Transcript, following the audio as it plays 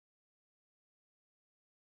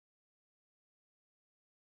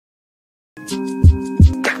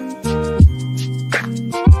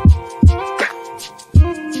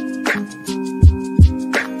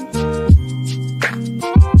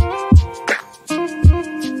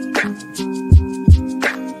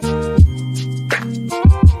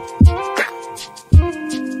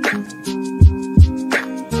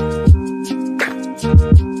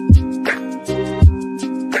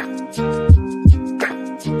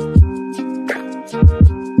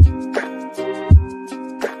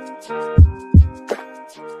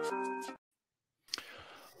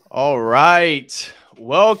right.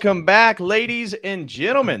 Welcome back, ladies and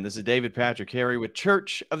gentlemen. This is David Patrick Harry with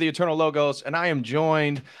Church of the Eternal Logos, and I am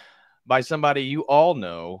joined by somebody you all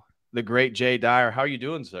know, the great Jay Dyer. How are you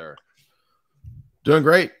doing, sir? Doing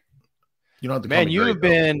great. You don't have to Man, call me you've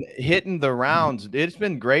great, been hitting the rounds. It's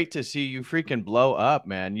been great to see you freaking blow up,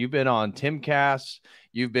 man. You've been on Timcast.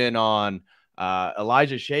 You've been on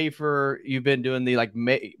Elijah Schaefer. You've been doing the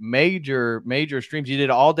major streams. You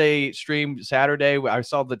did all day stream Saturday. I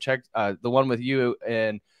saw the one with you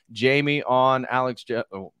and Jamie on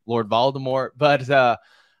Lord Voldemort. But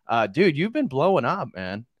dude, you've been blowing up,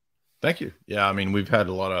 man. Thank you. Yeah, I mean, we've had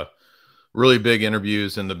a lot of really big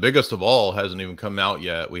interviews, and the biggest of all hasn't even come out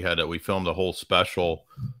yet. We filmed a whole special.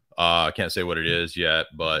 I can't say what it is yet,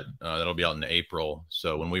 but that'll be out in April.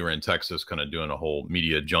 So when we were in Texas, kind of doing a whole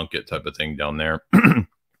media junket type of thing down there,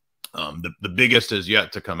 the biggest is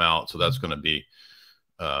yet to come out. So that's going to be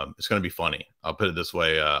it's going to be funny. I'll put it this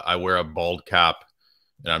way: I wear a bald cap,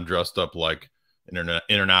 and I'm dressed up like an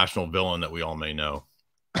international villain that we all may know.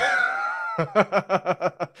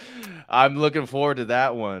 I'm looking forward to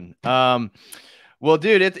that one. Well,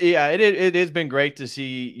 dude, it has been great to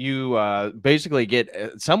see you basically get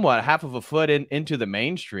somewhat half of a foot into the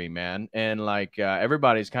mainstream, man. And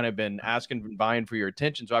everybody's kind of been asking and vying for your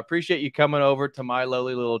attention. So I appreciate you coming over to my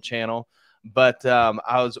lowly little channel. But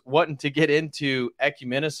I was wanting to get into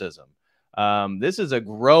ecumenicism. This is a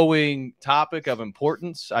growing topic of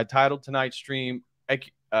importance. I titled tonight's stream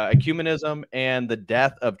Ecumenism and the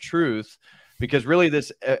Death of Truth, because really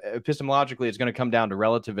this epistemologically is going to come down to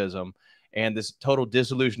relativism and this total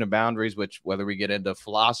dissolution of boundaries, which whether we get into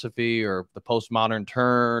philosophy or the postmodern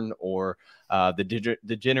turn or the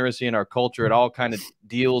degeneracy in our culture, it all kind of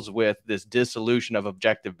deals with this dissolution of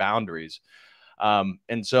objective boundaries.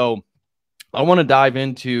 And so I want to dive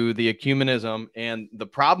into the ecumenism and the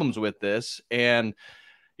problems with this. And,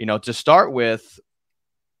 to start with,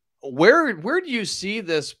 where do you see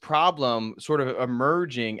this problem sort of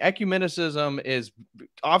emerging? Ecumenicism is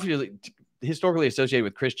obviously historically associated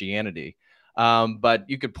with Christianity, but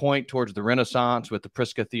you could point towards the Renaissance with the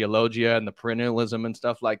Prisca Theologia and the perennialism and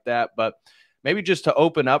stuff like that. But maybe just to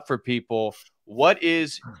open up for people, what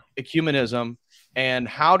is ecumenism and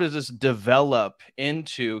how does this develop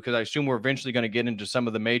into, because I assume we're eventually going to get into some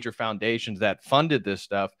of the major foundations that funded this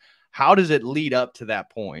stuff. How does it lead up to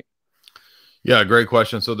that point? Yeah, great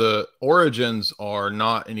question. So the origins are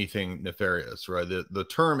not anything nefarious, right? The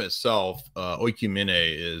term itself, oikumene,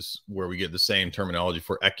 is where we get the same terminology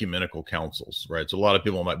for ecumenical councils, right? So a lot of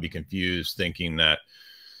people might be confused thinking that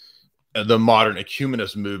the modern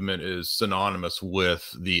ecumenist movement is synonymous with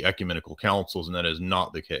the ecumenical councils, and that is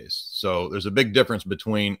not the case. So there's a big difference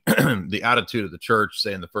between the attitude of the church,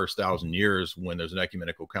 say in the first 1,000 years, when there's an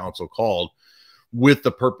ecumenical council called, with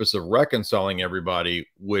the purpose of reconciling everybody,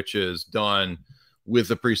 which is done with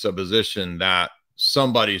the presupposition that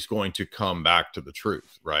somebody's going to come back to the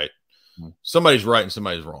truth, right? Mm-hmm. Somebody's right and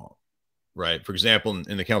somebody's wrong, right? For example,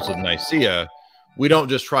 in the Council of Nicaea, we don't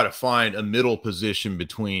just try to find a middle position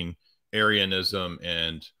between Arianism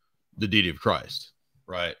and the deity of Christ,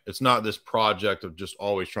 right? It's not this project of just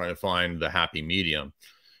always trying to find the happy medium.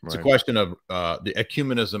 It's a question of the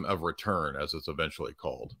ecumenism of return, as it's eventually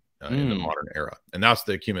called. In the modern era, and that's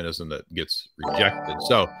the ecumenism that gets rejected.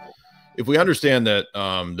 So if we understand that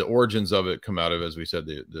the origins of it come out of, as we said,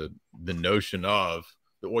 the notion of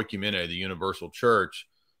the oikumene, the universal church,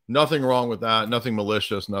 nothing wrong with that, nothing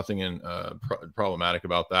malicious, nothing problematic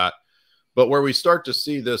about that. But where we start to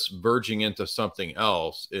see this verging into something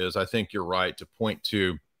else is, I think you're right to point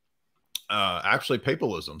to actually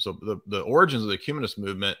papalism. So the origins of the ecumenist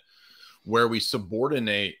movement, where we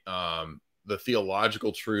subordinate the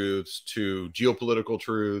theological truths to geopolitical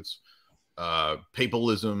truths,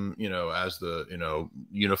 papalism, as the,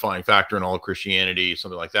 unifying factor in all of Christianity,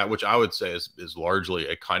 something like that, which I would say is largely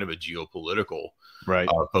a kind of a geopolitical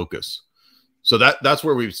focus. So that's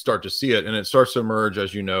where we start to see it. And it starts to emerge,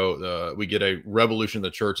 as you know, we get a revolution of the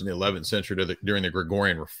church in the 11th century during the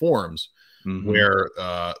Gregorian reforms, where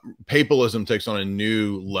papalism takes on a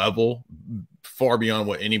new level, far beyond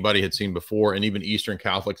what anybody had seen before. And even Eastern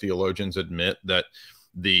Catholic theologians admit that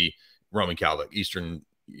the Roman Catholic, Eastern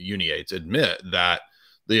Uniates admit that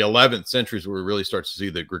the 11th century is where we really start to see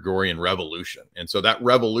the Gregorian revolution. And so that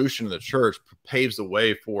revolution of the church paves the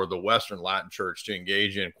way for the Western Latin church to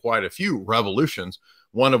engage in quite a few revolutions,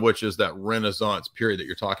 one of which is that Renaissance period that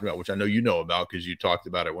you're talking about, which I know you know about because you talked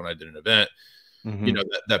about it when I did an event. you know,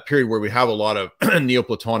 that period where we have a lot of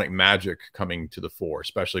Neoplatonic magic coming to the fore,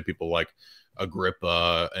 especially people like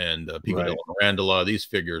Agrippa and Pico della Mirandola, these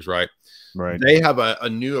figures, right? They have a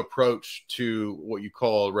new approach to what you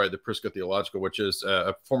call, right, the Prisca Theologica, which is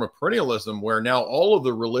a form of perennialism where now all of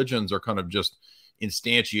the religions are kind of just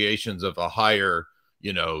instantiations of a higher,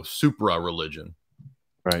 you know, supra religion.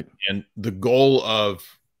 Right. And the goal of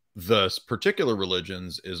the particular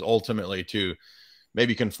religions is ultimately to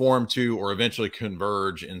maybe conform to or eventually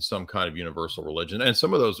converge in some kind of universal religion. And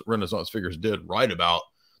some of those Renaissance figures did write about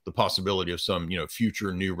the possibility of some, you know,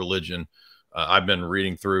 future new religion. I've been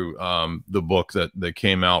reading through the book that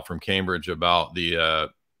came out from Cambridge about the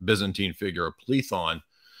Byzantine figure of Plethon,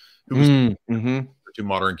 who was to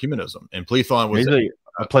modern ecumenism. And Plethon was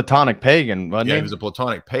a Platonic pagan, wasn't he? He was a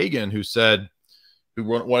Platonic pagan who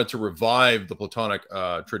wanted to revive the Platonic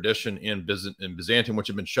tradition in Byzantium, which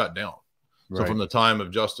had been shut down. So from the time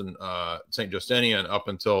of St. Justinian up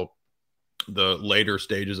until the later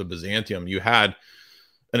stages of Byzantium, you had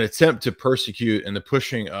an attempt to persecute and the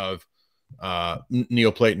pushing of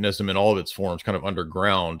Neoplatonism in all of its forms kind of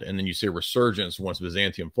underground. And then you see a resurgence once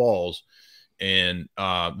Byzantium falls. And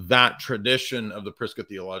that tradition of the Prisca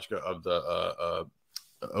Theologica of the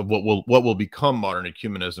of what will become modern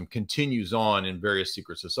ecumenism continues on in various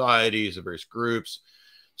secret societies and various groups.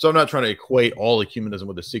 So I'm not trying to equate all ecumenism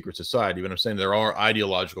with a secret society, but I'm saying there are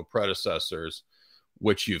ideological predecessors,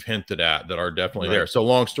 which you've hinted at, that are definitely there. So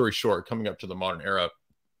long story short, coming up to the modern era,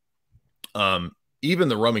 even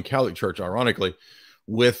the Roman Catholic Church, ironically,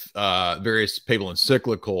 with various papal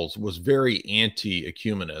encyclicals, was very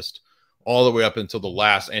anti-ecumenist, all the way up until the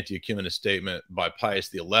last anti-ecumenist statement by Pius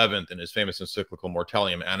XI in his famous encyclical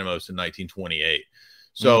Mortalium Animos in 1928.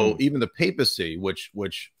 So even the papacy, which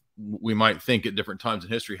we might think at different times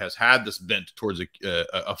in history has had this bent towards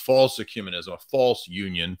a false ecumenism, a false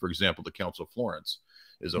union. For example, the Council of Florence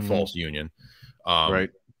is a false union.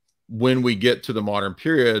 When we get to the modern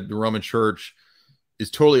period, the Roman Church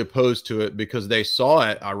is totally opposed to it because they saw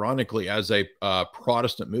it, ironically, as a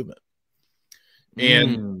Protestant movement.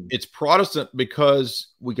 And it's Protestant because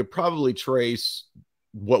we could probably trace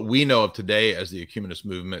what we know of today as the ecumenist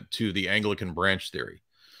movement to the Anglican branch theory.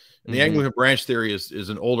 And the Anglican branch theory is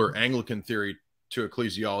an older Anglican theory to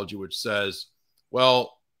ecclesiology, which says,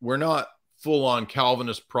 well, we're not full-on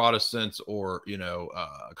Calvinist Protestants or, you know,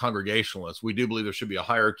 Congregationalists. We do believe there should be a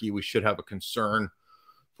hierarchy. We should have a concern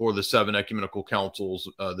for the 7 ecumenical councils,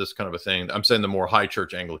 this kind of a thing. I'm saying the more high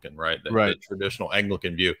church Anglican, right? The traditional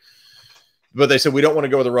Anglican view. But they said we don't want to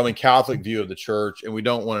go with the Roman Catholic view of the church, and we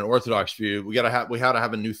don't want an Orthodox view. We had to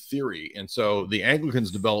have a new theory, and so the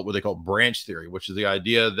Anglicans developed what they call branch theory, which is the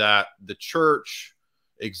idea that the church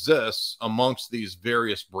exists amongst these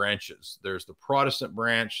various branches. There's the Protestant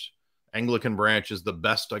branch, Anglican branch is the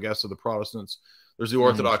best, I guess, of the Protestants. There's the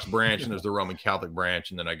Orthodox branch, and there's the Roman Catholic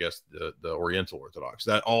branch, and then I guess the Oriental Orthodox.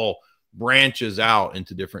 That all branches out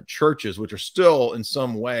into different churches, which are still in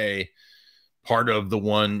some way part of the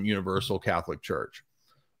one universal Catholic Church.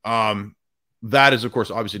 That is, of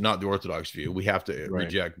course, obviously not the Orthodox view. We have to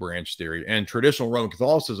reject branch theory. And traditional Roman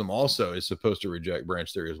Catholicism also is supposed to reject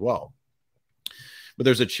branch theory as well. But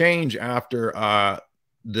there's a change after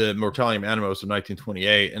the Mortalium Animos of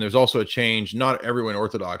 1928. And there's also a change, not everyone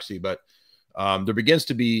Orthodoxy, but there begins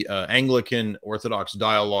to be Anglican Orthodox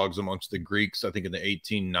dialogues amongst the Greeks, I think in the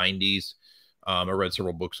 1890s. I read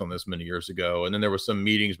several books on this many years ago. And then there were some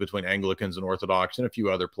meetings between Anglicans and Orthodox and a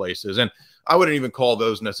few other places. And I wouldn't even call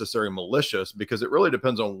those necessarily malicious because it really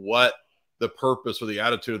depends on what the purpose or the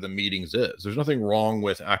attitude of the meetings is. There's nothing wrong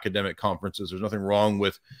with academic conferences. There's nothing wrong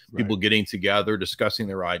with people getting together, discussing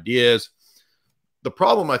their ideas. The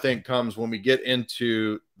problem, I think, comes when we get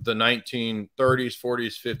into the 1930s,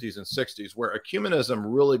 40s, 50s, and 60s, where ecumenism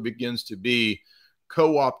really begins to be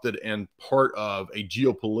co-opted and part of a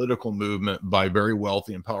geopolitical movement by very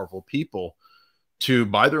wealthy and powerful people to,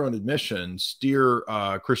 by their own admission, steer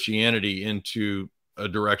Christianity into a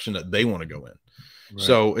direction that they want to go in.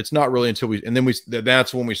 So it's not really until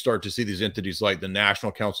that's when we start to see these entities like the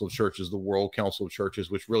National Council of Churches, the World Council of Churches,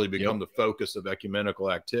 which really become the focus of ecumenical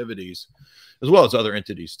activities, as well as other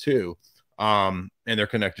entities too. And they're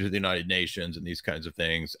connected to the United Nations and these kinds of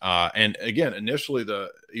things. And again, initially,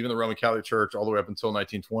 even the Roman Catholic Church, all the way up until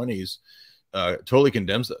 1920s, totally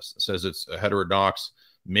condemns this. It says it's heterodox.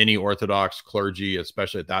 Many Orthodox clergy,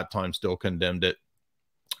 especially at that time, still condemned it.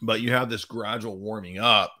 But you have this gradual warming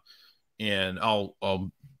up. And I'll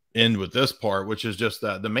end with this part, which is just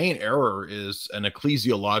that the main error is an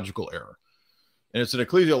ecclesiological error. And it's an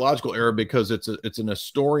ecclesiological error because it's an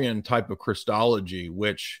Nestorian type of Christology,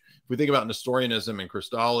 which, if we think about Nestorianism and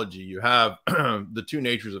Christology, you have the two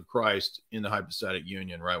natures of Christ in the hypostatic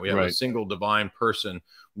union, right? We have a single divine person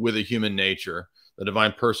with a human nature. The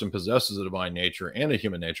divine person possesses a divine nature and a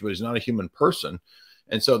human nature, but he's not a human person.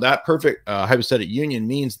 And so that perfect hypostatic union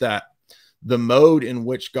means that the mode in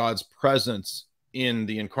which God's presence in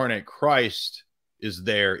the incarnate Christ is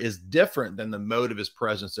there is different than the mode of his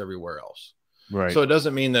presence everywhere else. Right. So it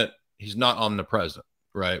doesn't mean that he's not omnipresent,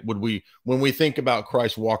 right? When we think about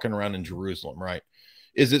Christ walking around in Jerusalem, right?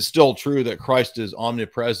 Is it still true that Christ is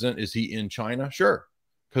omnipresent? Is he in China? Sure,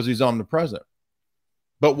 because he's omnipresent.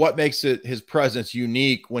 But what makes his presence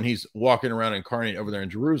unique when he's walking around incarnate over there in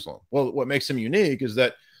Jerusalem? Well, what makes him unique is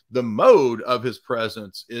that the mode of his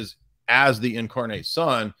presence is as the incarnate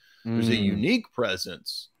Son. There's a unique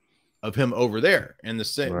presence of him over there. And the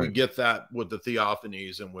same, we get that with the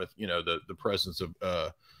theophanies and with, you know, the presence of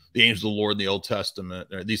the angels of the Lord in the Old Testament.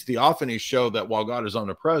 These theophanies show that while God is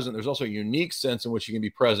omnipresent, there's also a unique sense in which he can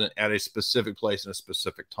be present at a specific place in a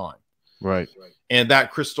specific time. Right. And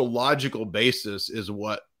that Christological basis is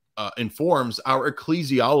what informs our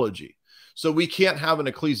ecclesiology. So we can't have an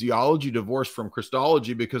ecclesiology divorced from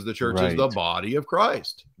Christology because the church is the body of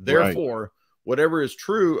Christ. Therefore, whatever is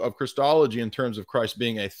true of Christology in terms of Christ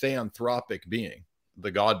being a theanthropic being,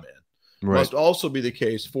 the God-man, must also be the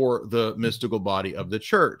case for the mystical body of the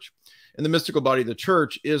church. And the mystical body of the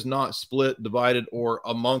church is not split, divided, or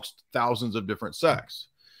amongst thousands of different sects.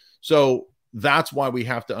 So that's why we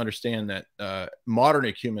have to understand that modern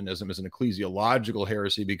ecumenism is an ecclesiological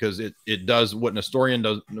heresy, because it does what Nestorian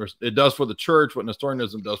does. It does for the church what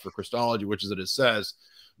Nestorianism does for Christology, which is that it says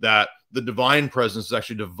that the divine presence is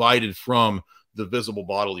actually divided from the visible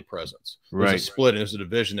bodily presence. There's a split and there's a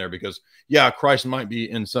division there because, yeah, Christ might be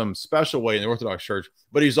in some special way in the Orthodox Church,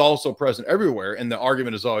 but he's also present everywhere. And the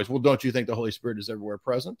argument is always, well, don't you think the Holy Spirit is everywhere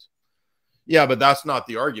present? Yeah, but that's not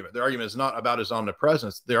the argument. The argument is not about his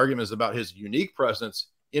omnipresence. The argument is about his unique presence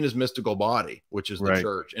in his mystical body, which is the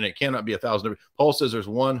church. And it cannot be 1,000. Paul says there's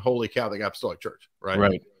one holy Catholic Apostolic Church,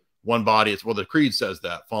 right? One body. It's, well, the creed says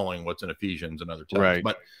that, following what's in Ephesians and other texts.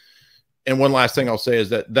 But, and one last thing I'll say is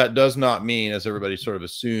that that does not mean, as everybody sort of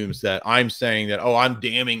assumes, that I'm saying that, oh, I'm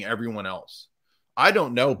damning everyone else. I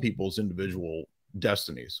don't know people's individual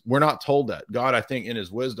destinies. We're not told that. God, I think in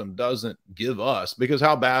his wisdom, doesn't give us, because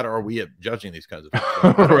how bad are we at judging these kinds of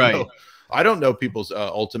things? I don't know people's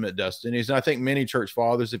ultimate destinies. And I think many church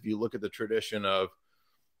fathers, if you look at the tradition of,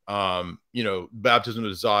 you know, baptism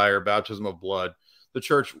of desire, baptism of blood, the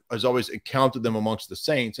church has always counted them amongst the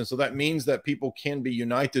saints. And so that means that people can be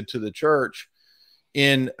united to the church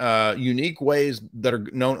in unique ways that are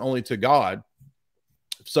known only to God,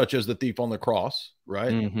 such as the thief on the cross,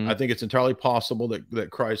 right? I think it's entirely possible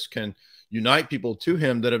that Christ can unite people to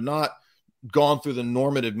him that have not gone through the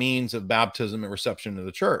normative means of baptism and reception of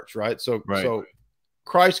the church, right? So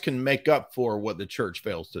Christ can make up for what the church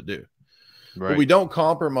fails to do. But we don't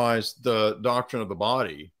compromise the doctrine of the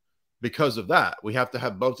body because of that. We have to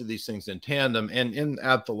have both of these things in tandem. And in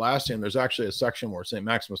Athanasium, there's actually a section where St.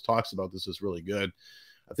 Maximus talks about this. Is really good.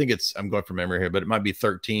 I think it's, I'm going from memory here, but it might be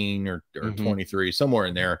 13 or 23, somewhere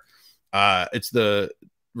in there. It's the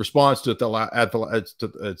response to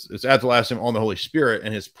it's Athanasium on the Holy Spirit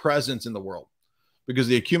and his presence in the world. Because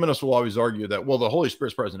the ecumenists will always argue that, well, the Holy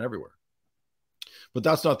Spirit's present everywhere. But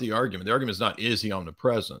that's not the argument. The argument is not, is he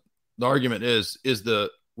omnipresent? The argument is the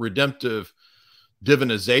redemptive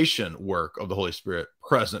divinization work of the Holy Spirit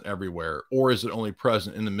present everywhere, or is it only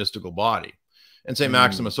present in the mystical body? And St.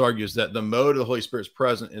 Maximus argues that the mode of the Holy Spirit's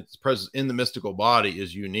presence in the mystical body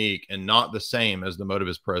is unique and not the same as the mode of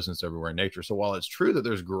his presence everywhere in nature. So while it's true that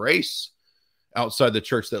there's grace outside the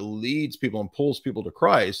church that leads people and pulls people to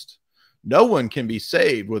Christ, no one can be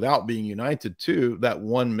saved without being united to that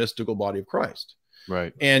one mystical body of Christ.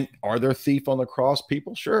 Right. And are there thief on the cross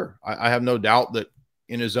people? Sure. I have no doubt that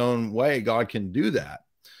in his own way, God can do that.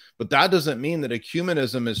 But that doesn't mean that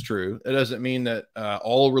ecumenism is true. It doesn't mean that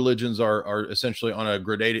all religions are essentially on a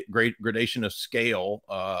gradation of scale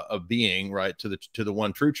of being, right, to the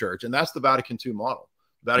one true church. And that's the Vatican II model.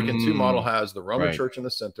 The Vatican II model has the Roman Church in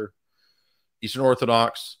the center, Eastern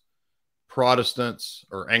Orthodox, Protestants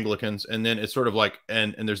or Anglicans, and then it's sort of like,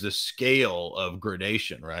 and there's this scale of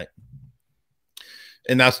gradation, right?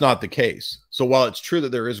 And that's not the case. So while it's true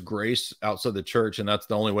that there is grace outside the church, and that's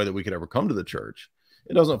the only way that we could ever come to the church,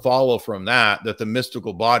 it doesn't follow from that the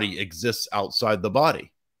mystical body exists outside the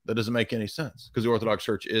body. That doesn't make any sense, because the Orthodox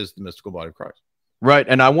Church is the mystical body of Christ. Right.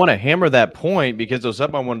 And I want to hammer that point, because there's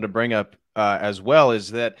something I wanted to bring up as well, is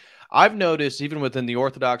that I've noticed even within the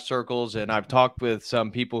Orthodox circles, and I've talked with some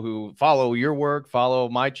people who follow your work, follow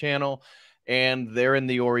my channel, and they're in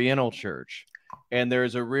the Oriental church. And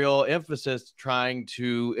there's a real emphasis trying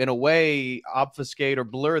to, in a way, obfuscate or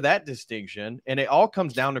blur that distinction. And it all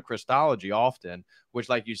comes down to Christology often, which,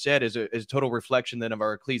 like you said, is a total reflection then of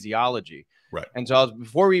our ecclesiology. Right. And so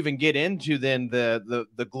before we even get into then the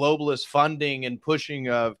globalist funding and pushing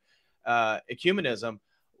of ecumenism,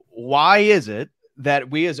 why is it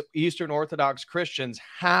that we as Eastern Orthodox Christians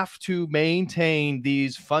have to maintain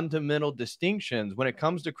these fundamental distinctions when it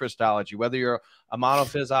comes to Christology, whether you're a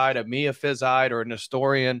monophysite, a miaphysite, or a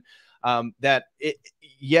Nestorian?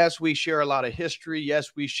 Yes, we share a lot of history.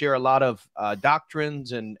 Yes, we share a lot of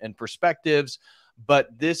doctrines and perspectives.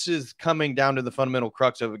 But this is coming down to the fundamental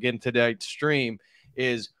crux of, again, today's stream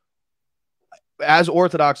is, as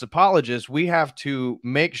Orthodox apologists, we have to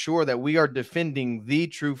make sure that we are defending the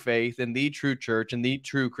true faith and the true church and the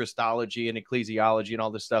true Christology and ecclesiology and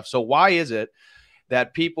all this stuff. So why is it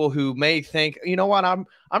that people who may think, you know what,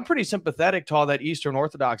 I'm pretty sympathetic to all that Eastern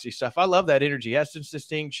Orthodoxy stuff. I love that energy essence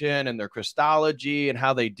distinction and their Christology and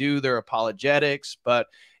how they do their apologetics. But,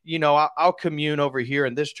 you know, I'll commune over here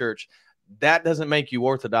in this church. That doesn't make you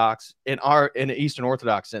Orthodox in an Eastern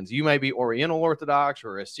Orthodox sense. You may be Oriental Orthodox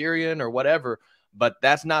or Assyrian or whatever, but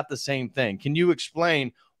that's not the same thing. Can you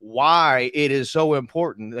explain why it is so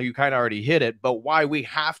important? You kind of already hit it, but why we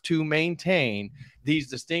have to maintain these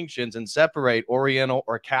distinctions and separate Oriental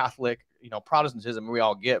or Catholic, you know, Protestantism we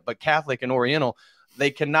all get, but Catholic and Oriental, they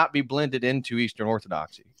cannot be blended into Eastern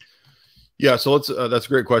Orthodoxy. Yeah, so let's that's a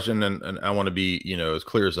great question, and I want to be, you know, as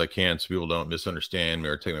clear as I can so people don't misunderstand me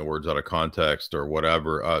or take my words out of context or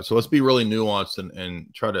whatever. So let's be really nuanced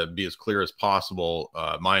and try to be as clear as possible,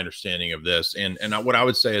 my understanding of this. And what I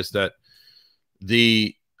would say is that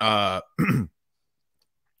the from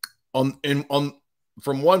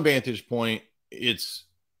one vantage point, it's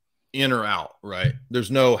in or out, right? There's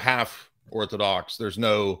no half Orthodox. There's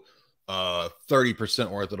no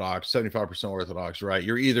 30% Orthodox, 75% Orthodox, right?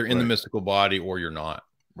 You're either in the mystical body or you're not.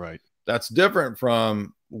 Right. That's different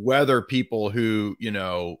from whether people who, you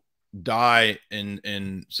know, die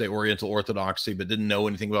in say Oriental Orthodoxy, but didn't know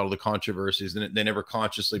anything about all the controversies, and they never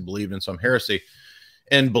consciously believed in some heresy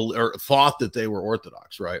or thought that they were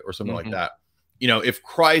Orthodox, right? Or something like that. You know, if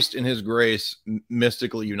Christ in his grace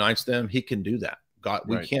mystically unites them, he can do that. God,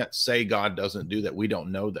 we can't say God doesn't do that. We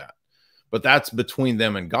don't know that. But that's between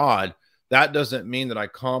them and God. That doesn't mean that I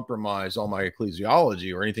compromise all my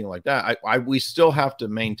ecclesiology or anything like that. We still have to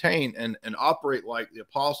maintain and operate like the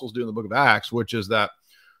apostles do in the book of Acts, which is that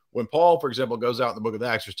when Paul, for example, goes out in the book of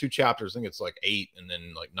Acts, there's 2 chapters. I think it's like 8 and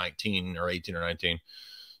then like 19 or 18 or 19.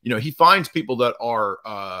 You know, he finds people that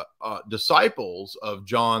are disciples of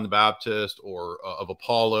John the Baptist or of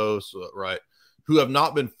Apollos, right, who have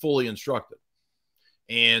not been fully instructed.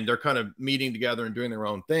 And they're kind of meeting together and doing their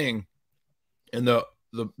own thing. And the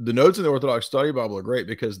notes in the Orthodox Study Bible are great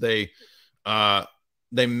because they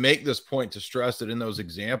make this point to stress that in those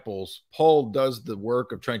examples, Paul does the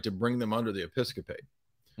work of trying to bring them under the episcopate.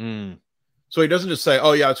 So he doesn't just say,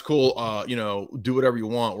 oh, yeah, it's cool. You know, do whatever you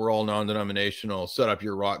want. We're all non-denominational. Set up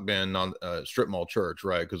your rock band strip mall church,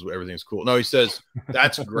 right? Because everything's cool. No, he says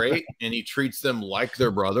that's great. And he treats them like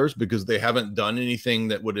their brothers because they haven't done anything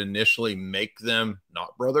that would initially make them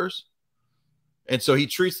not brothers. And so he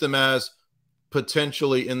treats them as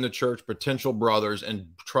potentially in the church, potential brothers, and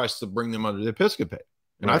tries to bring them under the episcopate.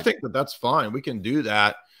 And I think that that's fine. We can do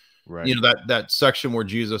that. Right. You know, that section where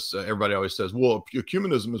Jesus, everybody always says, well,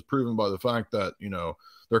 ecumenism is proven by the fact that, you know,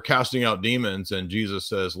 they're casting out demons and Jesus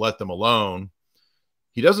says, let them alone.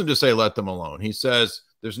 He doesn't just say, let them alone. He says,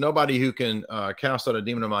 there's nobody who can cast out a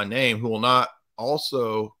demon in my name who will not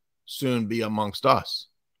also soon be amongst us.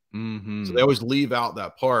 So they always leave out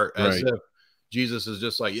that part as if Jesus is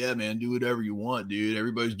just like, yeah, man, do whatever you want, dude.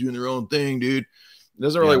 Everybody's doing their own thing, dude. It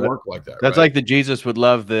doesn't really work like that. That's like the Jesus would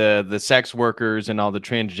love the sex workers and all the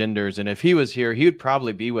transgenders. And if he was here, he would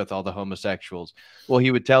probably be with all the homosexuals. Well, he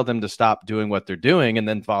would tell them to stop doing what they're doing and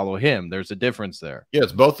then follow him. There's a difference there.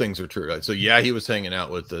 Yes, both things are true. Right? So, yeah, he was hanging out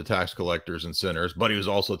with the tax collectors and sinners, but he was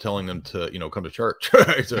also telling them to, you know, come to church.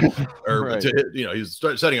 Right? To, you know, he's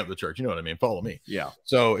setting up the church. You know what I mean? Follow me. Yeah.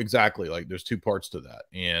 So, exactly. Like, there's 2 parts to that.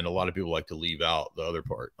 And a lot of people like to leave out the other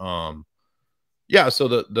part. Yeah. So,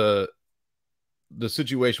 the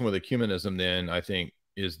situation with ecumenism then I think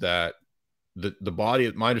is that the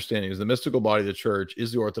body, my understanding is the mystical body of the church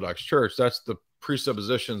is the Orthodox Church. That's the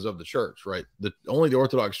presuppositions of the church, right? Only the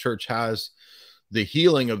Orthodox Church has the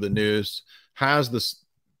healing of the nous, has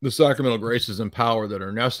the sacramental graces and power that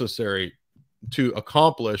are necessary to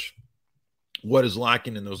accomplish what is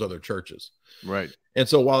lacking in those other churches. Right. And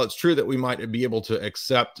so while it's true that we might be able to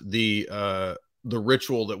accept the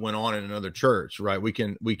ritual that went on in another church, right? We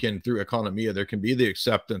can through economia, there can be the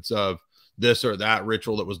acceptance of this or that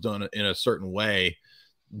ritual that was done in a certain way.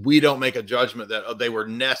 We don't make a judgment that they were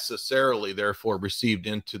necessarily therefore received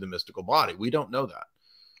into the mystical body. We don't know that.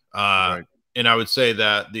 Right. And I would say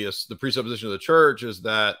that the presupposition of the church is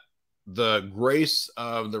that the grace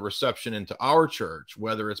of the reception into our church,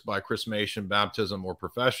 whether it's by chrismation, baptism, or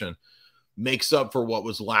profession, makes up for what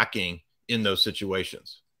was lacking in those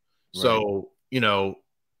situations. Right. So, you know,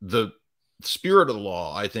 the spirit of the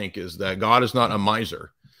law, I think, is that God is not a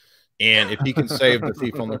miser. And if he can save the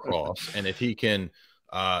thief on the cross, and if he can,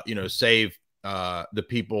 you know, save the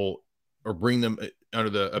people or bring them under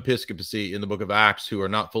the episcopacy in the book of Acts who are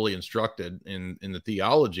not fully instructed in the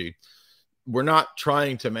theology, we're not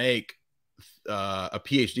trying to make a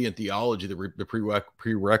PhD in theology the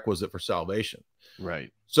prerequisite for salvation.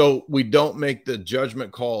 Right. So we don't make the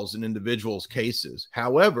judgment calls in individuals' cases.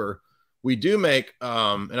 However, we do make,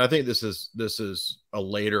 and I think this is a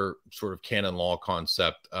later sort of canon law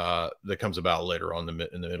concept that comes about later on in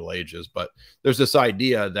the Middle Ages. But there's this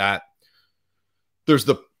idea that there's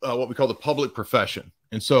the what we call the public profession,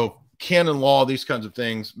 and so canon law, these kinds of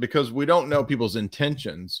things, because we don't know people's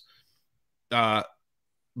intentions. The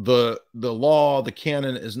law, the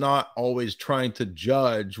canon, is not always trying to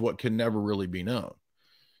judge what can never really be known.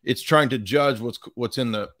 It's trying to judge what's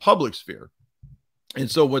in the public sphere. And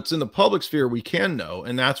so what's in the public sphere we can know,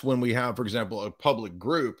 and that's when we have, for example, a public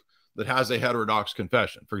group that has a heterodox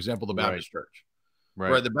confession. For example, the Baptist Church.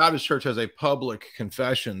 Right. The Baptist Church has a public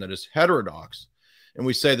confession that is heterodox, and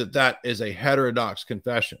we say that that is a heterodox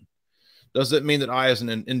confession. Does it mean that I, as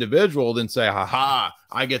an individual, then say, ha,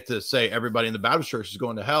 I get to say everybody in the Baptist Church is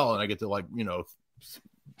going to hell, and I get to, like, you know,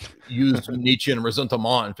 use Nietzsche and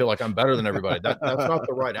ressentiment and feel like I'm better than everybody? That's not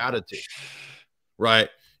the right attitude, right?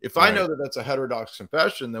 If I know that that's a heterodox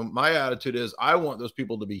confession, then my attitude is I want those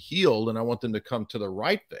people to be healed, and I want them to come to the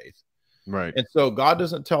right faith. Right. And so God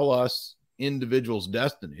doesn't tell us individuals'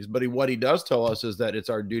 destinies, but what he does tell us is that it's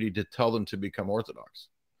our duty to tell them to become Orthodox.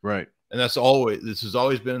 Right. And this has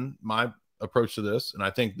always been my approach to this. And I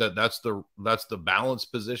think that that's the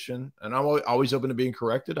balanced position. And I'm always open to being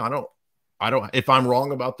corrected. I don't, if I'm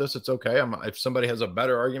wrong about this, it's okay. If somebody has a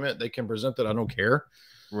better argument, they can present it. I don't care.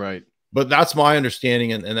 Right. But that's my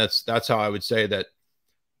understanding. And that's how I would say that,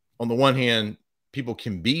 on the one hand, people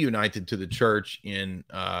can be united to the church in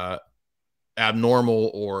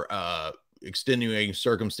abnormal or extenuating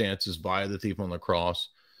circumstances via the thief on the cross,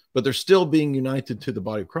 but they're still being united to the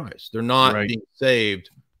body of Christ. They're not being saved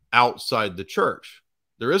outside the church.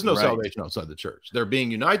 There is no salvation outside the church. They're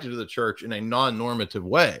being united to the church in a non-normative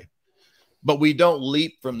way. But we don't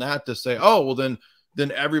leap from that to say, oh, well,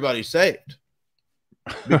 then everybody's saved.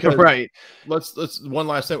 Because let's one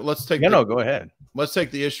last thing. Let's take go ahead. Let's take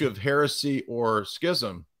the issue of heresy or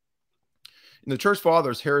schism. In the church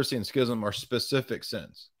fathers, heresy and schism are specific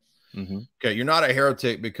sins. Mm-hmm. Okay, you're not a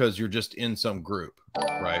heretic because you're just in some group,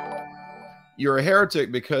 right? You're a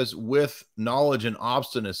heretic because with knowledge and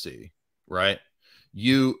obstinacy, right,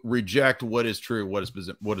 you reject what is true,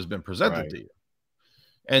 what has been presented to you.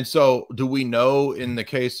 And so, do we know in the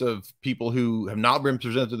case of people who have not been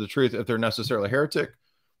presented the truth if they're necessarily a heretic?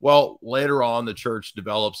 Well, later on, the church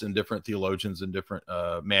develops in different theologians and different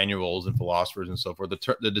manuals and philosophers and so forth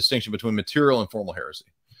the distinction between material and formal heresy.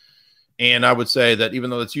 And I would say that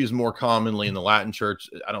even though it's used more commonly in the Latin church,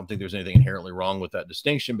 I don't think there's anything inherently wrong with that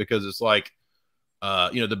distinction, because it's like,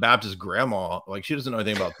 you know, the Baptist grandma, like, she doesn't know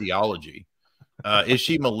anything about theology. Is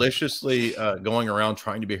she maliciously going around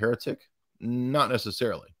trying to be a heretic? Not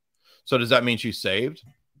necessarily. So does that mean she's saved?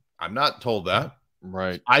 I'm not told that.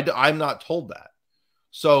 Right. I'm not told that.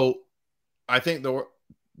 So I think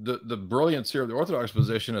the brilliance here of the Orthodox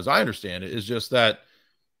position, as I understand it, is just that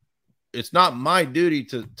it's not my duty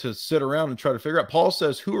to sit around and try to figure out. Paul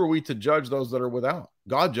says, who are we to judge those that are without?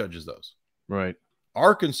 God judges those. Right.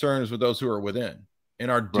 Our concern is with those who are within, and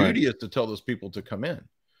our duty is to tell those people to come in.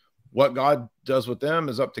 What God does with them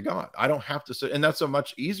is up to God. I don't have to sit, and that's a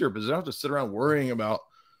much easier position. I don't have to sit around worrying about,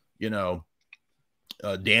 you know,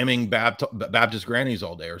 damning Baptist grannies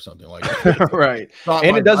all day or something like that. Right.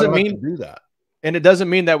 And it doesn't mean do that. And it doesn't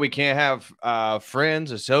mean that we can't have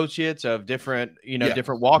friends, associates of different,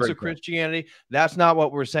 different walks of Christianity. That's not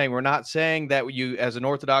what we're saying. We're not saying that you, as an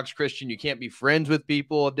Orthodox Christian, you can't be friends with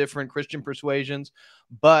people of different Christian persuasions.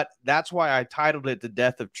 But that's why I titled it The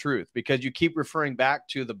Death of Truth, because you keep referring back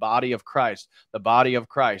to the body of Christ, the body of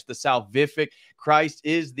Christ, the salvific. Christ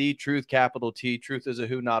is the truth, capital T. Truth is a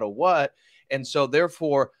who, not a what. And so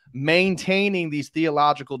therefore, maintaining these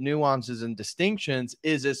theological nuances and distinctions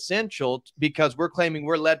is essential, because we're claiming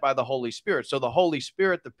we're led by the Holy Spirit. So the Holy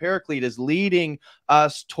Spirit, the Paraclete, is leading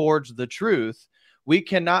us towards the truth. We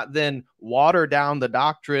cannot then water down the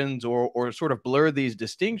doctrines or sort of blur these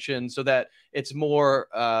distinctions so that it's more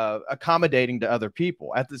accommodating to other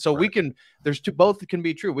people. So we can, both can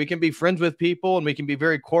be true. We can be friends with people and we can be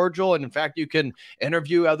very cordial. And in fact, you can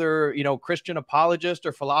interview other, Christian apologists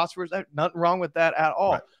or philosophers. There's nothing wrong with that at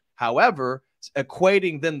all. Right. However,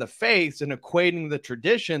 equating then the faiths and equating the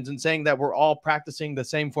traditions and saying that we're all practicing the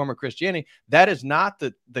same form of Christianity, that is not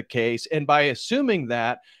the case. And by assuming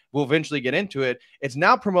that, we'll eventually get into it, it's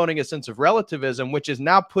now promoting a sense of relativism, which is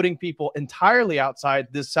now putting people entirely outside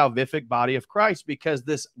this salvific body of Christ, because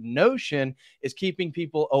this notion is keeping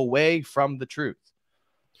people away from the truth.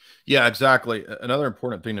 Yeah, exactly. Another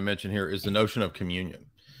important thing to mention here is the notion of communion.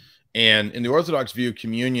 And in the Orthodox view,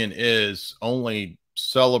 communion is only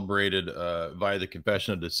celebrated via the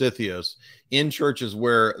confession of Dositheos in churches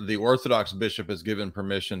where the Orthodox bishop has given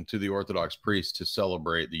permission to the Orthodox priest to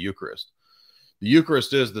celebrate the Eucharist. The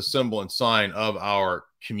Eucharist is the symbol and sign of our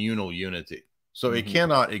communal unity. So it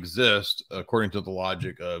cannot exist, according to the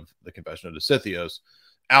logic of the confession of Dositheos,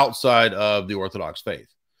 outside of the Orthodox faith.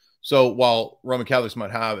 So while Roman Catholics might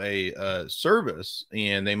have a service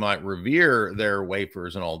and they might revere their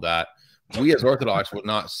wafers and all that, we as Orthodox would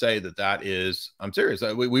not say that that is, I'm serious,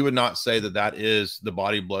 we would not say that that is the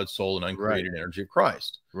body, blood, soul, and uncreated energy of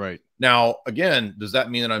Christ. Right. Now, again, does that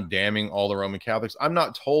mean that I'm damning all the Roman Catholics? I'm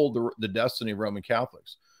not told the destiny of Roman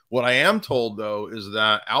Catholics. What I am told, though, is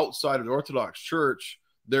that outside of the Orthodox Church,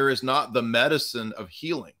 there is not the medicine of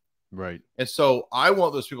healing. Right. And so I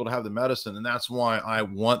want those people to have the medicine, and that's why I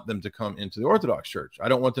want them to come into the Orthodox Church. I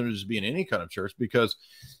don't want them to just be in any kind of church, because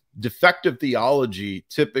defective theology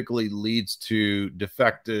typically leads to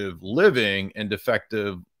defective living and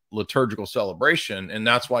defective liturgical celebration. And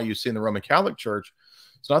that's why you see in the Roman Catholic Church,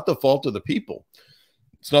 it's not the fault of the people.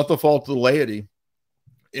 It's not the fault of the laity.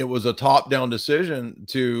 It was a top-down decision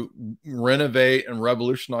to renovate and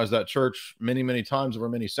revolutionize that church many, many times over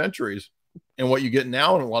many centuries. And what you get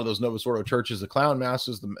now in a lot of those Novus Ordo churches, the clown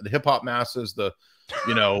masses, the hip-hop masses,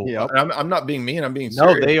 yep. I'm not being mean. I'm being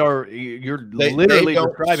serious. No, they are. You're literally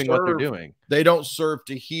describing what they're doing. They don't serve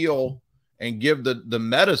to heal and give the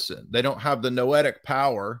medicine. They don't have the noetic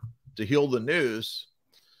power to heal the nous,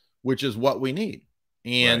 which is what we need.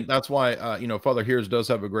 And that's why, Father Hears does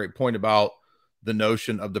have a great point about the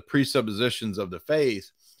notion of the presuppositions of the faith.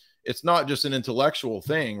 It's not just an intellectual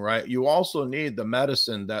thing, right? You also need the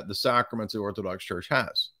medicine that the sacraments of the Orthodox Church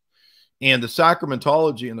has. And the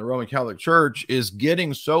sacramentology in the Roman Catholic Church is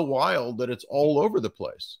getting so wild that it's all over the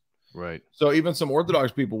place. Right. So even some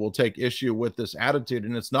Orthodox people will take issue with this attitude.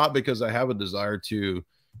 And it's not because I have a desire to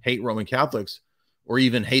hate Roman Catholics or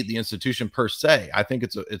even hate the institution per se. I think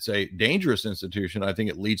it's a dangerous institution. I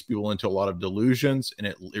think it leads people into a lot of delusions, and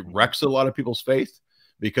it wrecks a lot of people's faith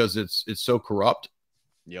because it's so corrupt.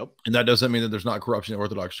 Yep. And that doesn't mean that there's not corruption in the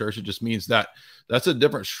Orthodox Church. It just means that that's a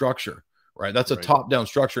different structure, right? That's a top-down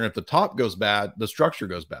structure. And if the top goes bad, the structure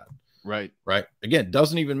goes bad. Right. Right. Again,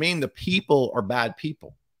 doesn't even mean the people are bad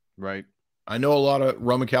people. Right. I know a lot of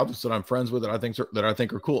Roman Catholics that I'm friends with that I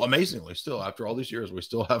think are cool. Amazingly, still, after all these years, we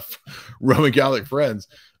still have Roman Catholic friends.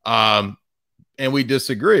 And we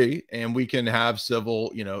disagree, and we can have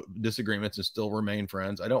civil, disagreements and still remain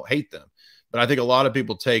friends. I don't hate them. But I think a lot of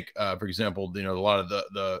people take, for example, a lot of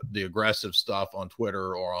the aggressive stuff on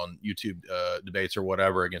Twitter or on YouTube debates or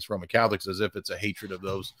whatever against Roman Catholics as if it's a hatred of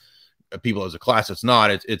those people as a class. It's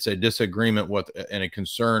not. It's a disagreement with and a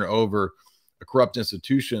concern over a corrupt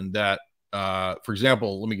institution that, for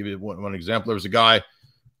example, let me give you one example. There was a guy,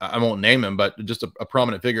 I won't name him, but just a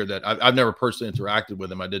prominent figure that I've never personally interacted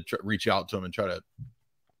with him. I did reach out to him and try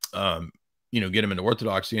to, get him into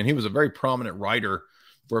Orthodoxy. And he was a very prominent writer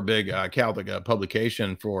for a big Catholic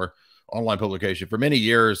publication, for online publication for many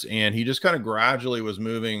years. And he just kind of gradually was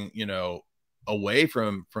moving, away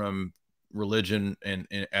from religion and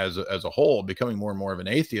as a whole, becoming more and more of an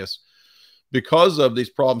atheist because of these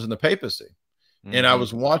problems in the papacy. And I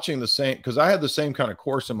was watching the same, because I had the same kind of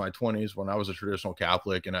course in my 20s when I was a traditional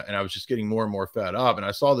Catholic, and I was just getting more and more fed up. And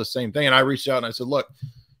I saw the same thing, and I reached out and I said, look,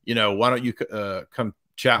 why don't you come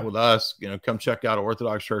chat with us, come check out an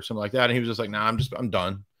Orthodox church, something like that. And he was just like, nah, I'm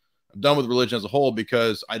done. I'm done with religion as a whole,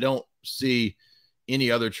 because I don't see any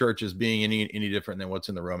other churches being any different than what's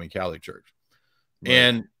in the Roman Catholic Church. Right.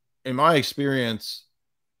 And in my experience,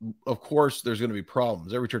 of course, there's going to be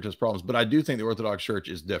problems. Every church has problems, but I do think the Orthodox Church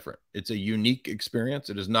is different. It's a unique experience.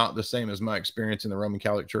 It is not the same as my experience in the Roman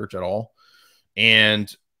Catholic Church at all.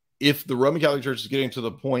 And if the Roman Catholic Church is getting to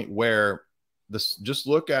the point where this, just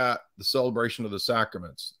look at the celebration of the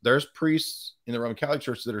sacraments. There's priests in the Roman Catholic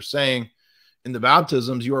Church that are saying in the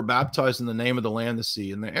baptisms, you are baptized in the name of the land, the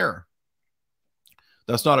sea, and the air.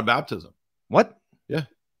 That's not a baptism. What? Yeah.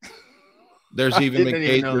 There's even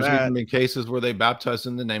been cases where they baptize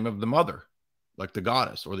in the name of the mother, like the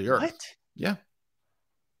goddess or the earth. What? Yeah.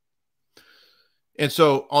 And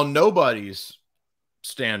so on nobody's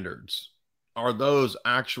standards are those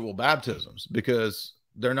actual baptisms, because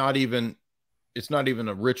they're not even, it's not even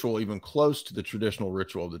a ritual even close to the traditional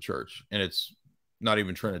ritual of the church. And it's not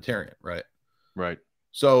even Trinitarian, right? Right.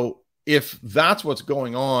 So if that's what's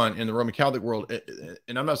going on in the Roman Catholic world,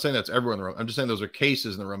 and I'm not saying that's everyone in the Roman, I'm just saying those are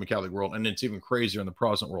cases in the Roman Catholic world, and it's even crazier in the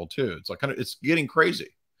Protestant world too. It's like it's getting crazy.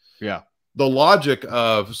 Yeah. The logic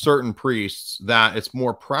of certain priests that it's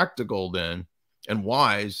more practical then and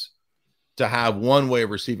wise to have one way of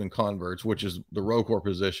receiving converts, which is the ROCOR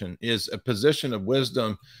position, is a position of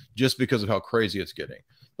wisdom just because of how crazy it's getting.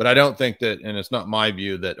 But I don't think that, and it's not my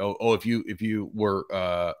view that, if you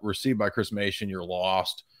were received by chrismation, you're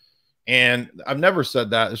lost. And I've never said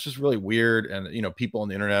that. It's just really weird. And, you know, people on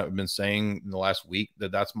the internet have been saying in the last week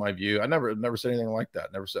that that's my view. I never said anything like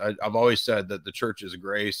that. Never said. I've always said that the church is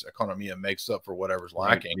grace. Economia makes up for whatever's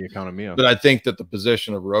lacking. The economia. But I think that the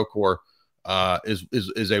position of ROCOR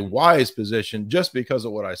is a wise position just because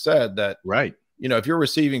of what I said, that, right. You know, if you're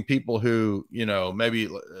receiving people who, you know, maybe,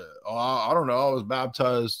 I don't know, I was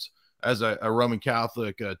baptized as a Roman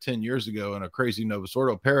Catholic 10 years ago in a crazy Novus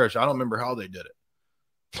Ordo parish. I don't remember how they did it.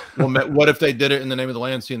 Well, what if they did it in the name of the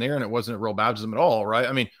land, sea, and the air, and it wasn't a real baptism at all, right?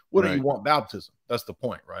 I mean, what do you want baptism? That's the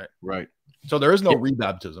point, right? Right. So there is no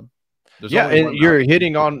rebaptism. There's and you're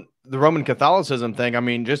hitting on the Roman Catholicism thing. I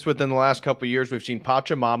mean, just within the last couple of years, we've seen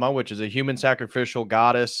Pachamama, which is a human sacrificial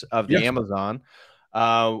goddess of the Amazon.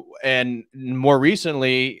 And more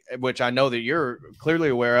recently, which I know that you're clearly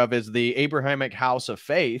aware of, is the Abrahamic House of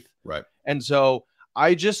Faith. Right. And so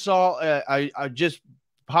I just saw, I just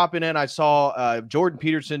popping in, I saw Jordan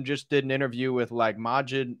Peterson just did an interview with like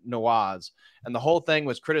Majid Nawaz, and the whole thing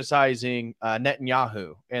was criticizing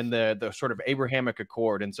Netanyahu and the sort of Abrahamic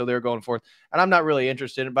Accord. And so they're going forth, and I'm not really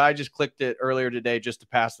interested in it, but I just clicked it earlier today just to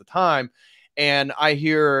pass the time. And I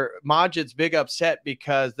hear Majid's big upset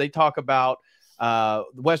because they talk about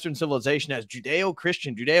Western civilization as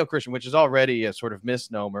Judeo-Christian, which is already a sort of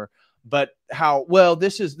misnomer. But how well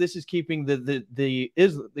this is keeping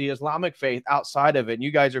the Islamic faith outside of it. And you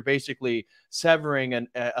guys are basically severing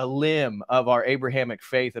a limb of our Abrahamic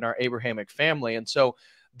faith and our Abrahamic family. And so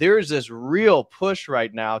there is this real push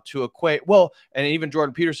right now to equate. Well, and even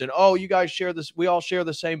Jordan Peterson, oh, you guys share this. We all share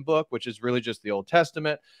the same book, which is really just the Old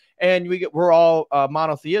Testament. And we're all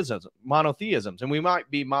monotheisms, and we might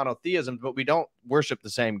be monotheisms, but we don't worship the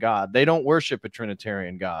same God. They don't worship a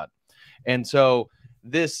Trinitarian God. And so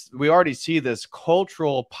we already see this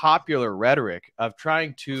cultural popular rhetoric of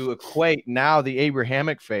trying to equate now the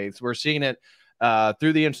Abrahamic faiths. We're seeing it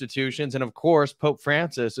through the institutions. And of course, Pope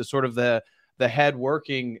Francis is sort of the head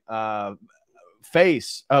working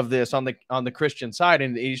face of this on the Christian side.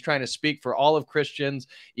 And he's trying to speak for all of Christians,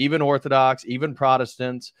 even Orthodox, even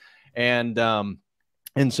Protestants. And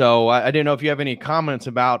so I didn't know if you have any comments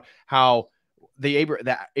about how the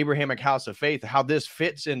Abrahamic House of Faith, how this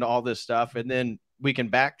fits into all this stuff. And then we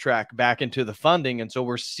can backtrack back into the funding. And so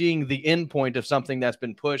we're seeing the end point of something that's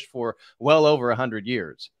been pushed for well over 100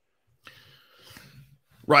 years.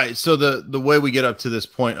 Right. So the way we get up to this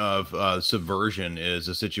point of subversion is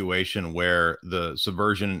a situation where the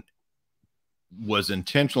subversion was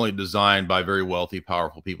intentionally designed by very wealthy,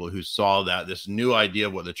 powerful people who saw that this new idea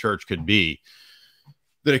of what the church could be,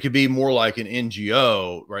 that it could be more like an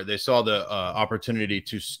NGO, right? They saw the opportunity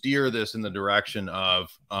to steer this in the direction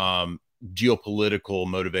of geopolitical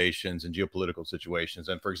motivations and geopolitical situations.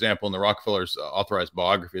 And for example, in the Rockefeller's authorized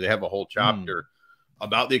biography, they have a whole chapter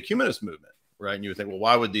about the Ecumenist movement, right? And you would think, well,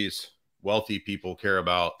 why would these wealthy people care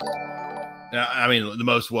about, I mean, the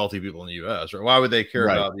most wealthy people in the US, right? Why would they care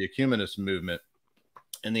about the Ecumenist movement?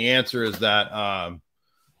 And the answer is that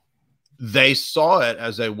they saw it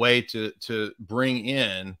as a way to bring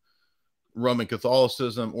in Roman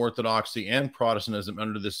Catholicism, Orthodoxy, and Protestantism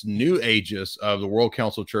under this new aegis of the World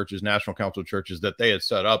Council of Churches, National Council of Churches that they had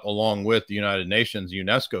set up along with the United Nations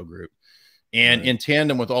UNESCO group. And in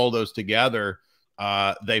tandem with all those together,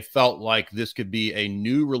 they felt like this could be a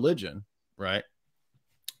new religion, right?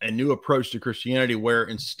 A new approach to Christianity, where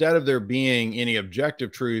instead of there being any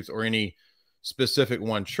objective truth or any specific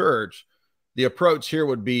one church, The approach here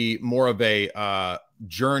would be more of a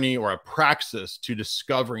journey or a praxis to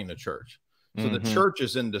discovering the church. So the church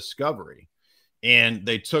is in discovery, and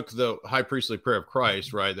they took the high priestly prayer of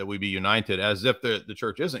Christ, right, that we be united, as if the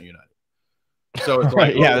church isn't united. So it's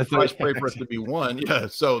like, oh, Christ prayed for us to be one. Yeah.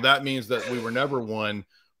 So that means that we were never one.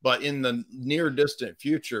 But in the near distant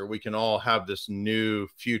future, we can all have this new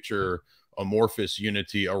future amorphous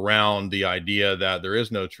unity around the idea that there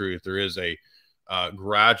is no truth. There is a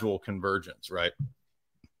gradual convergence, right?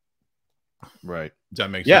 Right. Does that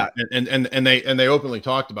make sense? And they openly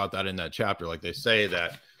talked about that in that chapter. Like they say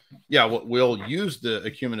that, yeah, we'll use the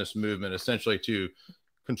ecumenist movement essentially to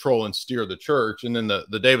control and steer the church. And then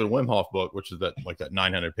the David Wim Hof book, which is that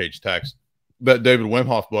 900-page text, but David Wim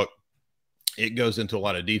Hof book, it goes into a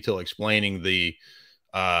lot of detail explaining the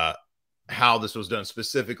how this was done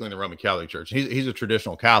specifically in the Roman Catholic Church. He's a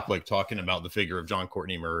traditional Catholic, talking about the figure of John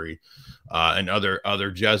Courtney Murray and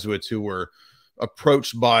other Jesuits who were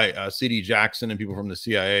approached by C.D. Jackson and people from the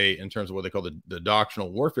CIA in terms of what they call the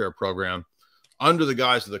doctrinal warfare program under the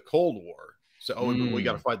guise of the Cold War. So we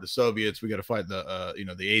got to fight the Soviets. We got to fight the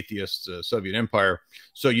the atheist Soviet Empire.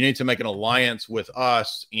 So you need to make an alliance with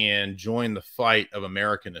us and join the fight of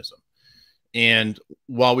Americanism. And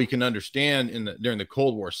while we can understand during the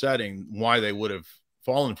Cold War setting why they would have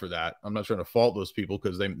fallen for that, I'm not trying to fault those people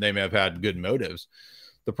because they may have had good motives.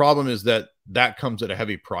 The problem is that comes at a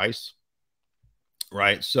heavy price,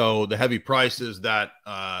 right? So the heavy price is that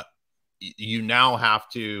you now have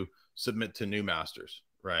to submit to new masters,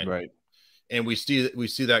 right? Right. And we see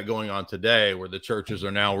that going on today, where the churches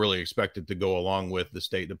are now really expected to go along with the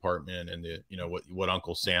State Department and what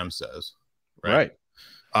Uncle Sam says, right?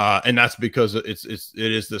 And that's because it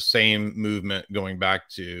is the same movement going back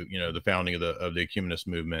to the founding of the ecumenist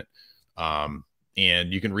movement.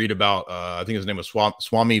 And you can read about I think his name was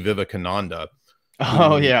Swami Vivekananda.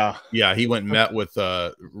 Oh yeah, he went and met with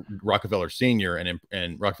Rockefeller Sr.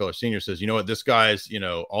 and Rockefeller Sr. says, you know what, this guy's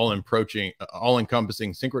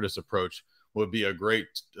all-encompassing synchronous approach would be a great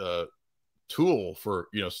tool for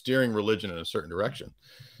steering religion in a certain direction.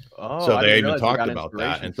 Oh, so they even talked about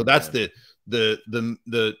that, and so that's the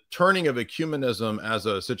turning of ecumenism as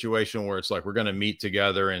a situation where it's like we're going to meet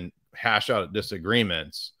together and hash out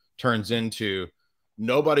disagreements turns into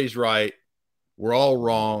nobody's right, we're all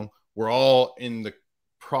wrong, we're all in the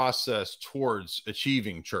process towards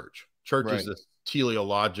achieving church. Church is this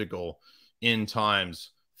teleological end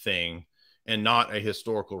times thing and not a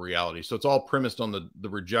historical reality. So it's all premised on the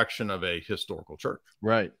rejection of a historical church.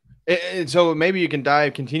 Right. And so maybe you can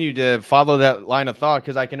continue to follow that line of thought,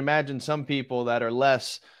 because I can imagine some people that are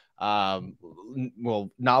less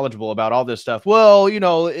knowledgeable about all this stuff. Well,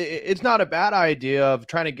 it's not a bad idea of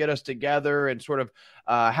trying to get us together and sort of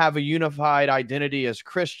have a unified identity as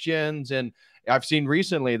Christians. And I've seen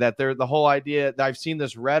recently that the whole idea that I've seen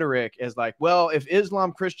this rhetoric is like, well, if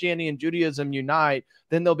Islam, Christianity, and Judaism unite,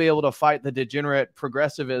 then they'll be able to fight the degenerate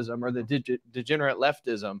progressivism or the degenerate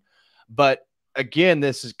leftism. But again,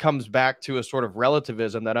 this comes back to a sort of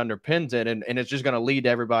relativism that underpins it, and it's just going to lead to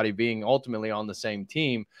everybody being ultimately on the same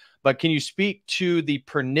team. But can you speak to the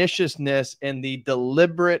perniciousness and the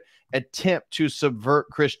deliberate attempt to subvert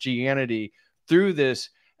Christianity through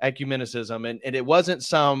this ecumenicism? And it wasn't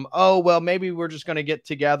some, oh, well, maybe we're just going to get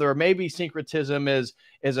together, or maybe syncretism is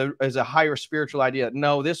a higher spiritual idea.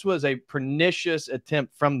 No, this was a pernicious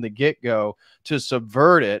attempt from the get-go to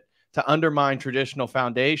subvert it, to undermine traditional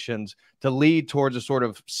foundations, to lead towards a sort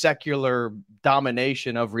of secular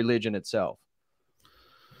domination of religion itself.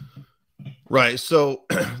 Right. So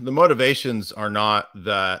the motivations are not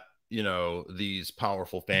that, these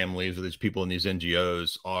powerful families or these people in these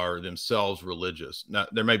NGOs are themselves religious. Now,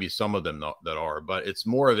 there may be some of them that are, but it's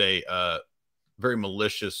more of a very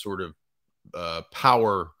malicious sort of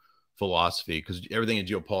power philosophy, because everything in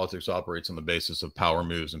geopolitics operates on the basis of power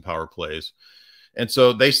moves and power plays. And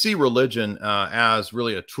so they see religion as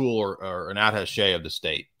really a tool or an attaché of the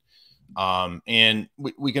state. And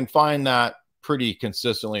we can find that pretty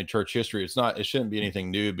consistently in church history. It shouldn't be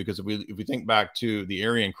anything new, because if we think back to the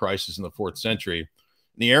Arian crisis in the 4th century, in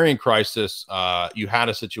the Arian crisis, you had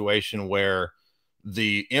a situation where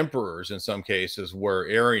the emperors in some cases were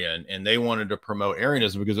Arian, and they wanted to promote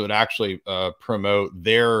Arianism because it would actually promote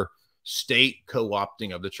their state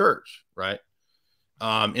co-opting of the church, right?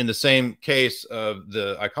 In the same case of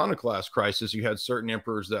the iconoclast crisis, you had certain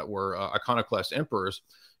emperors that were iconoclast emperors,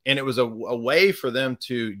 and it was a way for them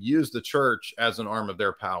to use the church as an arm of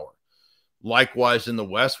their power. Likewise, in the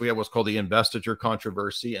West, we have what's called the investiture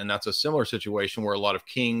controversy, and that's a similar situation where a lot of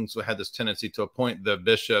kings had this tendency to appoint the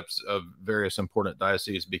bishops of various important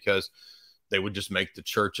dioceses because they would just make the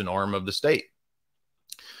church an arm of the state.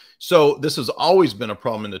 So this has always been a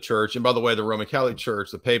problem in the church. And by the way, the Roman Catholic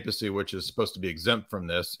Church, the papacy, which is supposed to be exempt from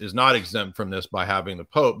this, is not exempt from this by having the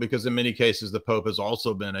Pope, because in many cases, the Pope has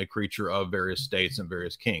also been a creature of various states and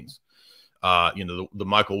various kings. You know, the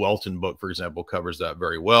Michael Welton book, for example, covers that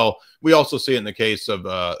very well. We also see it in the case of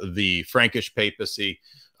the Frankish papacy,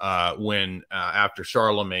 when after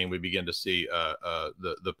Charlemagne, we begin to see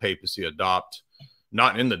the papacy adopt,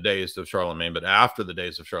 not in the days of Charlemagne, but after the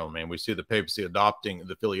days of Charlemagne, we see the papacy adopting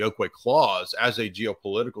the filioque clause as a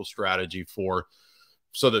geopolitical strategy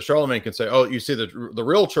so that Charlemagne can say, oh, you see, the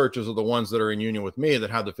real churches are the ones that are in union with me that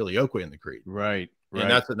have the filioque in the creed. Right. And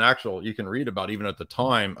that's an actual, you can read about, even at the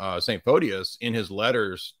time, St. Photius in his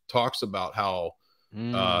letters talks about how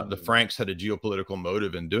the Franks had a geopolitical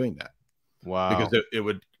motive in doing that. Wow. Because it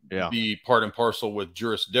would be part and parcel with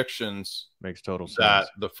jurisdictions makes total sense that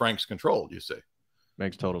the Franks controlled, you see.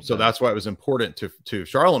 Makes total sense. So that's why it was important to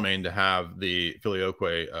Charlemagne to have the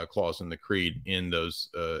filioque clause in the creed in those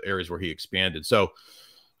areas where he expanded. So,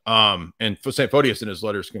 and for St. Photius in his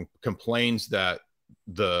letters complains that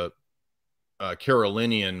the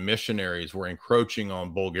Carolinian missionaries were encroaching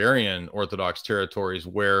on Bulgarian Orthodox territories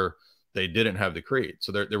where they didn't have the creed.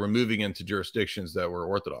 So they were moving into jurisdictions that were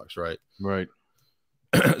Orthodox, right? Right.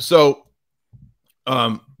 So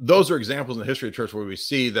those are examples in the history of the church where we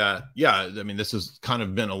see that, yeah, I mean, this has kind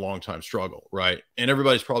of been a long time struggle, right? And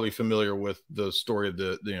everybody's probably familiar with the story of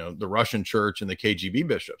the Russian church and the KGB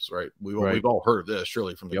bishops, right? We've all heard of this,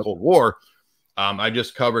 surely, from the Cold War. I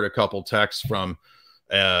just covered a couple texts from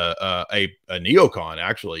a neocon,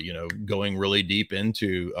 actually, going really deep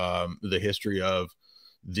into the history of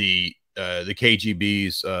the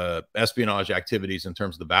KGB's espionage activities in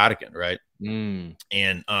terms of the Vatican, right? And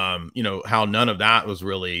how none of that was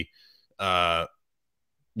really doesn't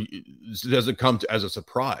come as a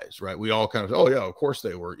surprise, right? We all kind of, oh yeah, of course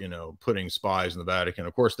they were, putting spies in the Vatican.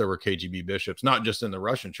 Of course there were KGB bishops, not just in the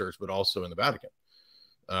Russian church, but also in the Vatican.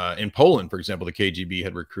 In Poland, for example, the KGB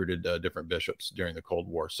had recruited different bishops during the Cold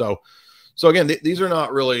War. So again, these are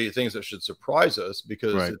not really things that should surprise us,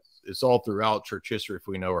 because it's all throughout church history if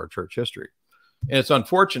we know our church history. And it's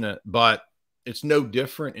unfortunate, but it's no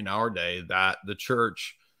different in our day that the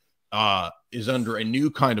church is under a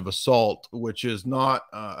new kind of assault, which is not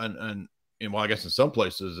well, I guess in some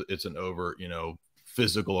places it's an over,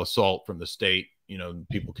 physical assault from the state.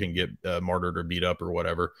 People can get martyred or beat up or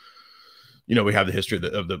whatever. We have the history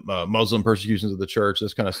of the Muslim persecutions of the church,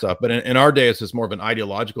 this kind of stuff. But in our day, it's just more of an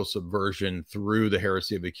ideological subversion through the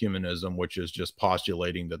heresy of ecumenism, which is just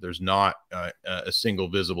postulating that there's not a single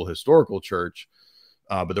visible historical church,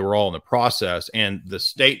 but that we're all in the process. And the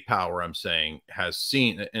state power, I'm saying, has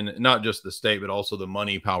seen, and not just the state, but also the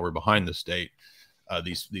money power behind the state,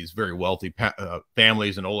 these very wealthy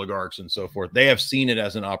families and oligarchs and so forth. They have seen it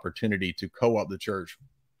as an opportunity to co-opt the church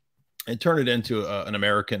and turn it into an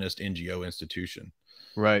Americanist NGO institution.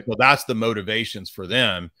 Right. Well, that's the motivations for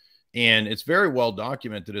them. And it's very well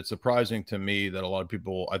documented. It's surprising to me that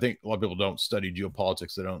I think a lot of people don't study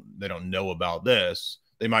geopolitics. They don't know about this.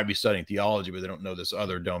 They might be studying theology, but they don't know this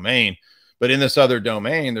other domain. But in this other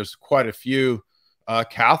domain, there's quite a few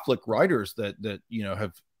Catholic writers that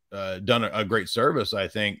have done a great service, I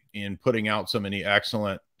think, in putting out so many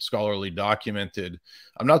excellent scholarly documented.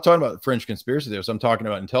 I'm not talking about fringe conspiracy theorists. I'm talking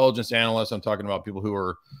about intelligence analysts. I'm talking about people who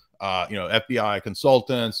are, FBI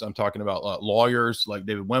consultants. I'm talking about lawyers like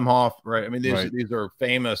David Wimhoff, right? I mean, these are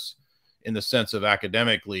famous in the sense of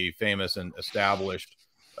academically famous and established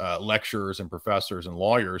lecturers and professors and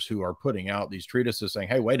lawyers who are putting out these treatises saying,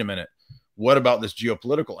 hey, wait a minute, what about this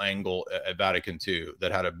geopolitical angle at Vatican II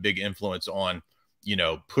that had a big influence on,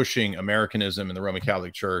 pushing Americanism in the Roman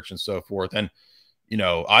Catholic Church and so forth? And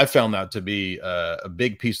I found that to be a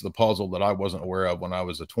big piece of the puzzle that I wasn't aware of when I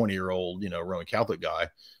was a 20-year-old, Roman Catholic guy,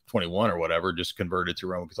 21 or whatever, just converted to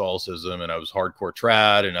Roman Catholicism. And I was hardcore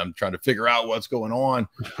trad, and I'm trying to figure out what's going on.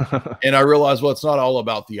 And I realized, well, it's not all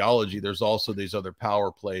about theology. There's also these other power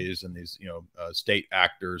plays and these, state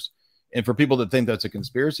actors. And for people that think that's a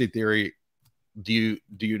conspiracy theory, do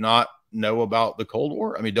you not know about the Cold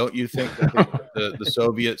War? I mean, don't you think that the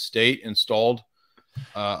Soviet state installed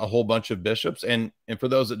a whole bunch of bishops? And for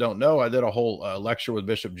those that don't know, I did a whole lecture with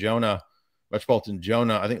Bishop Jonah, Metropolitan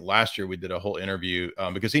Jonah. I think last year we did a whole interview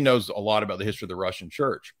because he knows a lot about the history of the Russian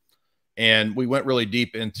church. And we went really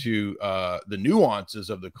deep into the nuances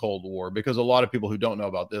of the Cold War, because a lot of people who don't know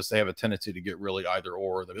about this, they have a tendency to get really either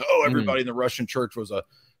or. Everybody in the Russian church was a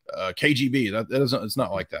KGB. It's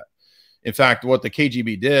not like that. In fact, what the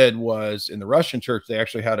KGB did was, in the Russian church, they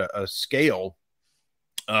actually had a scale,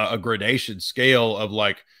 a gradation scale of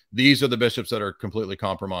like, these are the bishops that are completely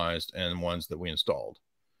compromised and ones that we installed.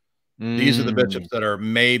 These are the bishops that are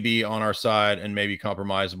maybe on our side and maybe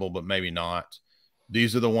compromisable, but maybe not.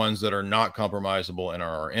 These are the ones that are not compromisable and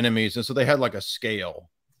are our enemies. And so they had like a scale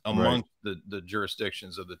amongst the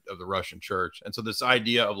jurisdictions of the Russian church. And so this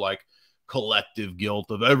idea of like collective guilt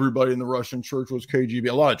of everybody in the Russian church was KGB.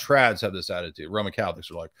 A lot of trads have this attitude. Roman Catholics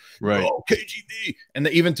are like, oh, KGB. And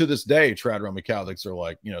even to this day, trad Roman Catholics are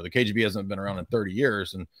like, you know, the KGB hasn't been around in 30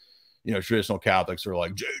 years. And, you know, traditional Catholics are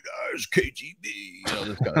like, Jay Dyer's KGB, you know,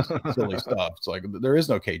 this kind of silly stuff. It's like, there is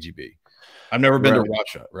no KGB. I've never been to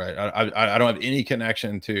Russia, right? I don't have any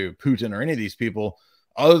connection to Putin or any of these people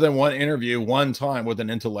other than one interview one time with an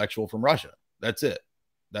intellectual from Russia. That's it.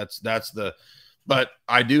 That's the, but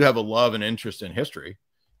I do have a love and interest in history.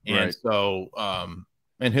 And so,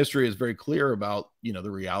 and history is very clear about, you know,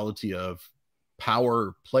 the reality of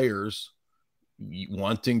power players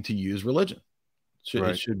wanting to use religion.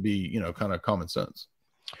 It should be, you know, kind of common sense.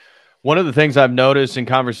 One of the things I've noticed in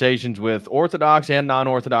conversations with Orthodox and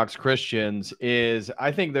non-Orthodox Christians is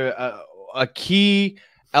I think a key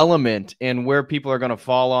element in where people are going to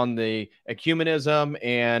fall on the ecumenism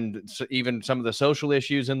and even some of the social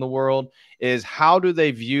issues in the world is how do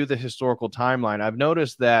they view the historical timeline? I've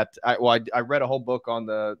noticed that I read a whole book on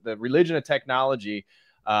the religion of technology,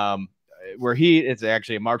 where it's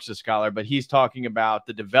actually a Marxist scholar, but he's talking about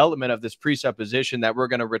the development of this presupposition that we're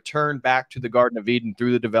going to return back to the Garden of Eden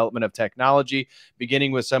through the development of technology,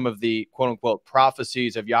 beginning with some of the quote unquote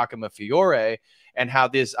prophecies of Giacomo Fiore, and how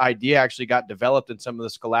this idea actually got developed in some of the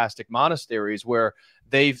scholastic monasteries where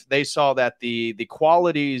they saw that the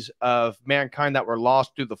qualities of mankind that were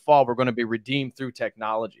lost through the fall were going to be redeemed through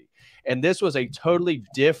technology. And this was a totally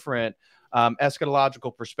different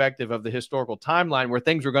eschatological perspective of the historical timeline where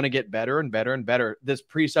things were going to get better and better and better. This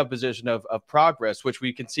presupposition of progress, which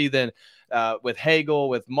we can see then with Hegel,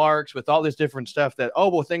 with Marx, with all this different stuff that, oh,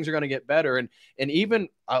 well, things are going to get better. And even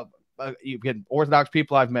you get Orthodox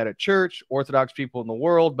people I've met at church, Orthodox people in the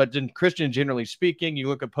world, but Christian, generally speaking, you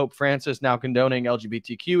look at Pope Francis now condoning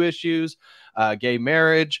LGBTQ issues, gay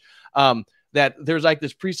marriage, that there's like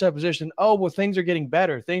this presupposition, oh, well, things are getting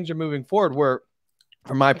better. Things are moving forward, where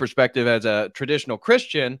from my perspective as a traditional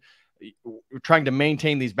Christian, trying to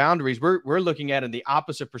maintain these boundaries, we're looking at in the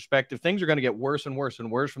opposite perspective. Things are going to get worse and worse and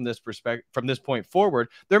worse from this perspective, from this point forward.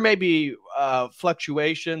 There may be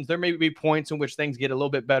fluctuations. There may be points in which things get a little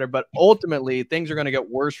bit better, but ultimately things are going to get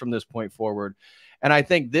worse from this point forward. And I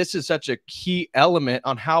think this is such a key element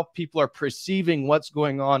on how people are perceiving what's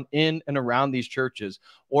going on in and around these churches.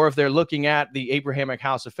 Or if they're looking at the Abrahamic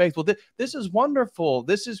house of faith, well, this is wonderful.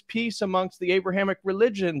 This is peace amongst the Abrahamic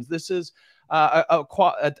religions. This is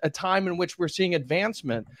a time in which we're seeing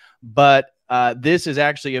advancement. But this is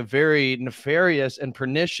actually a very nefarious and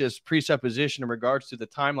pernicious presupposition in regards to the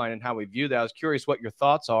timeline and how we view that. I was curious what your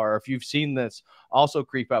thoughts are, if you've seen this also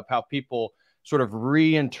creep up, how people sort of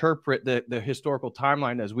reinterpret the historical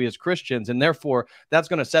timeline as we as Christians, and therefore that's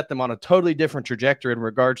going to set them on a totally different trajectory in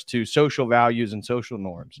regards to social values and social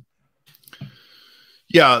norms.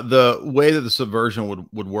 Yeah, the way that the subversion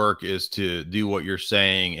would work is to do what you're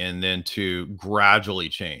saying and then to gradually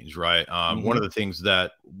change, right? One of the things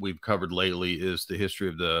that we've covered lately is the history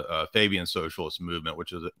of the Fabian socialist movement,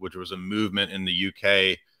 which was a movement in the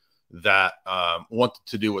UK that wanted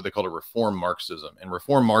to do what they called a reform Marxism. And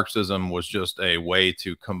reform Marxism was just a way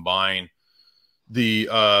to combine the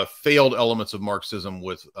failed elements of Marxism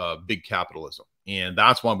with big capitalism. And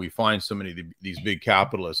that's why we find so many of these big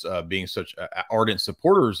capitalists being such ardent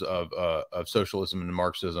supporters of socialism and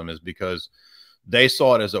Marxism, is because they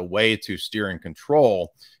saw it as a way to steer and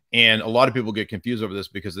control. And a lot of people get confused over this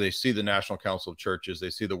because they see the National Council of Churches, they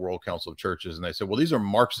see the World Council of Churches, and they say, well, these are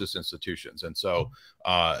Marxist institutions. And so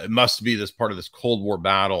it must be this part of this Cold War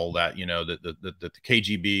battle that, you know, that the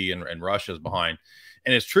KGB and Russia is behind.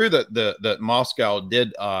 And it's true that Moscow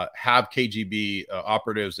did have KGB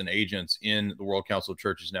operatives and agents in the World Council of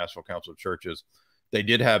Churches, National Council of Churches. They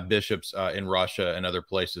did have bishops in Russia and other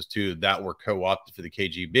places too that were co-opted for the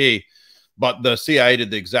KGB. But the CIA did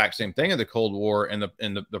the exact same thing in the Cold War. And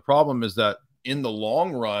the problem is that in the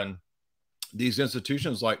long run, these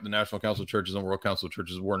institutions like the National Council of Churches and World Council of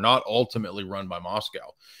Churches were not ultimately run by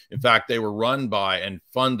Moscow. In fact, they were run by and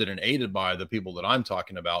funded and aided by the people that I'm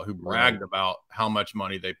talking about, who bragged about how much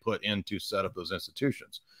money they put in to set up those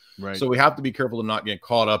institutions. Right. So we have to be careful to not get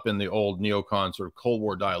caught up in the old neocon sort of Cold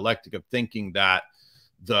War dialectic of thinking that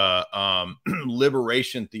the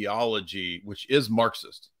liberation theology, which is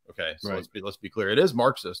Marxist. Okay, so let's be clear. It is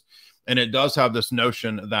Marxist, and it does have this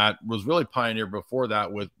notion that was really pioneered before that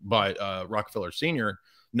by Rockefeller Sr.,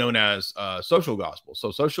 known as social gospel.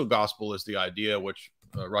 So social gospel is the idea which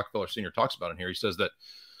Rockefeller Sr. talks about in here. He says that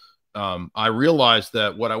I realized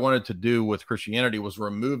that what I wanted to do with Christianity was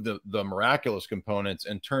remove the miraculous components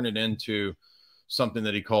and turn it into something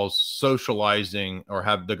that he calls socializing, or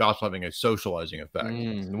have the gospel having a socializing effect,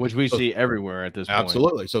 which we so, see everywhere at this point.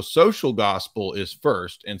 Absolutely. So social gospel is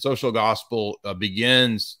first, and social gospel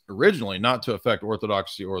begins originally not to affect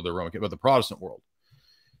Orthodoxy or the Roman, but the Protestant world.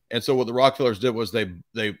 And so what the Rockefellers did was they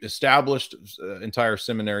established entire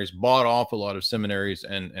seminaries, bought off a lot of seminaries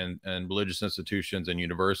and religious institutions and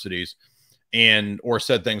universities, or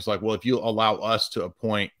said things like, well, if you allow us to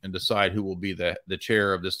appoint and decide who will be the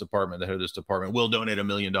chair of this department, the head of this department, we'll donate $1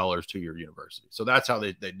 million to your university. So that's how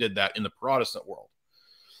they did that in the Protestant world.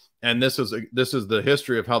 And this is the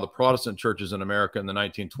history of how the Protestant churches in America in the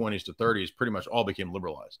 1920s to 30s pretty much all became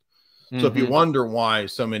liberalized. So if you wonder why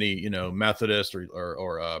so many, Methodist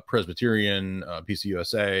or Presbyterian,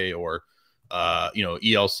 PCUSA, or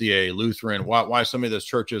ELCA, Lutheran, why some of those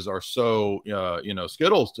churches are so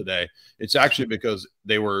Skittles today, it's actually because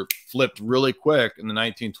they were flipped really quick in the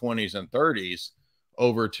 1920s and 30s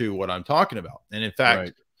over to what I'm talking about. And in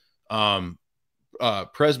fact,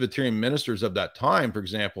 Presbyterian ministers of that time, for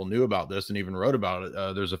example, knew about this and even wrote about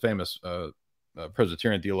it. There's a famous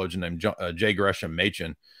Presbyterian theologian named J. Gresham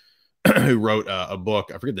Machen, who wrote a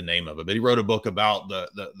book. I forget the name of it, but he wrote a book about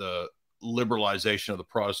the liberalization of the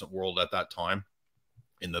Protestant world at that time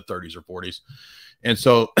in the 30s or 40s. And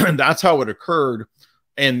so that's how it occurred.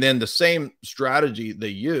 And then the same strategy they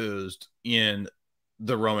used in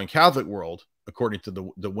the Roman Catholic world, according to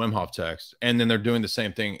the Wim Hof text. And then they're doing the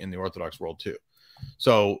same thing in the Orthodox world too.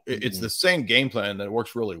 So it's the same game plan that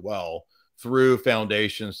works really well through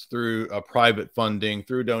foundations, through private funding,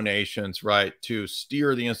 through donations, right, to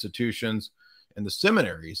steer the institutions and the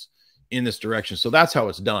seminaries in this direction. So that's how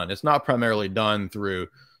it's done. It's not primarily done through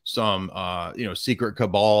some, secret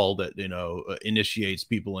cabal that, initiates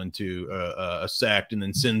people into a sect and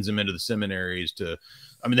then sends them into the seminaries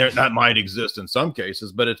that might exist in some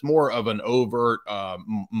cases, but it's more of an overt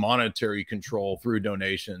monetary control through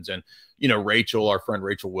donations. And, Rachel, our friend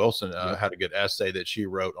Rachel Wilson, had a good essay that she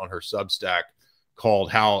wrote on her Substack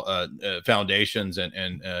called How Foundations and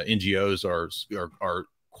NGOs are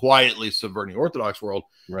quietly subverting the Orthodox world.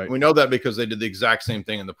 Right. And we know that because they did the exact same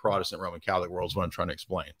thing in the Protestant Roman Catholic world, is what I'm trying to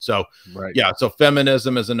explain. So, so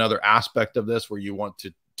feminism is another aspect of this, where you want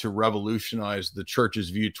to revolutionize the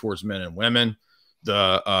church's view towards men and women.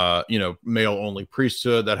 The male only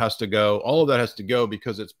priesthood, that has to go. All of that has to go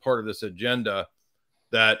because it's part of this agenda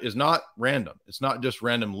that is not random. It's not just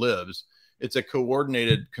random libs. It's a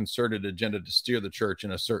coordinated, concerted agenda to steer the church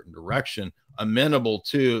in a certain direction, amenable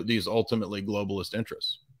to these ultimately globalist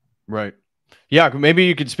interests. Right. Yeah, maybe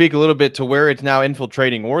you could speak a little bit to where it's now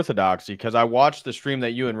infiltrating Orthodoxy, because I watched the stream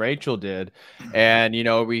that you and Rachel did, and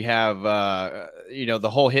we have the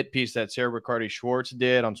whole hit piece that Sarah Riccardi Schwartz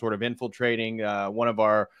did on sort of infiltrating one of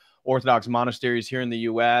our Orthodox monasteries here in the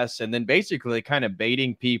U.S., and then basically kind of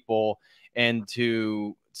baiting people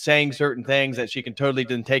into saying certain things that she can totally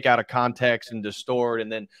then take out of context and distort, and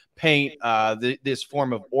then paint this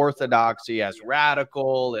form of Orthodoxy as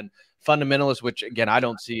radical and fundamentalist, which again I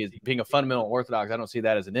don't see as being a fundamental Orthodox. I don't see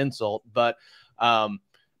that as an insult, but how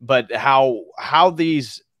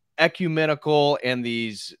these ecumenical and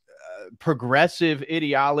these progressive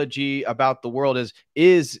ideology about the world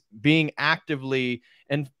is being actively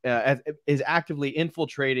is actively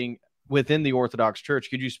infiltrating within the Orthodox Church.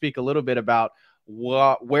 Could you speak a little bit about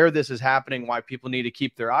where this is happening, why people need to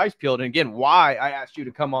keep their eyes peeled, and again why I asked you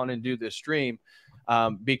to come on and do this stream,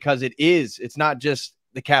 because it's not just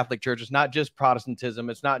the Catholic Church, it's not just Protestantism,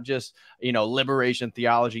 it's not just liberation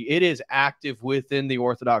theology. It is active within the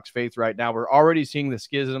Orthodox faith right now. We're already seeing the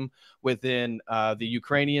schism within the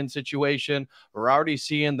Ukrainian situation. We're already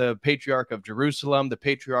seeing the Patriarch of Jerusalem, the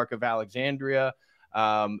Patriarch of Alexandria.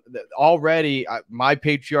 Already my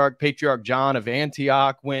Patriarch John of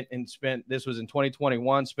Antioch went and this was in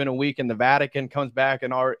 2021, spent a week in the Vatican, comes back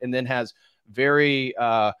and then has very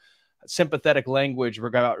sympathetic language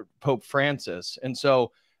regarding Pope Francis. And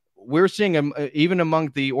so we're seeing even among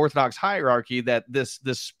the Orthodox hierarchy that this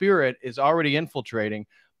spirit is already infiltrating.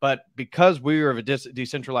 But because we are a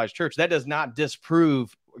decentralized church, that does not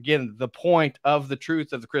disprove, again, the point of the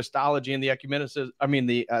truth of the Christology and the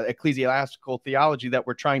the ecclesiastical theology that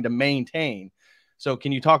we're trying to maintain. So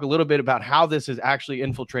can you talk a little bit about how this is actually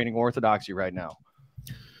infiltrating Orthodoxy right now?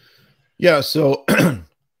 Yeah, so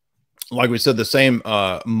like we said, the same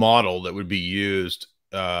model that would be used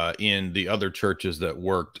in the other churches that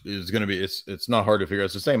worked is going to be, it's not hard to figure out.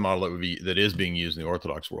 It's the same model that is being used in the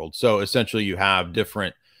Orthodox world. So essentially you have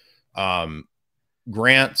different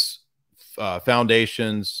grants,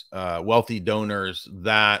 foundations, wealthy donors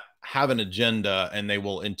that have an agenda, and they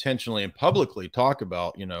will intentionally and publicly talk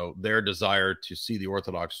about, you know, their desire to see the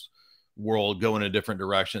Orthodox world go in a different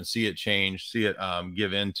direction, see it change, see it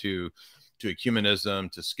give into to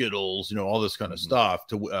ecumenism, to skittles, you know, all this kind of stuff,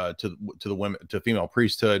 to the women, to female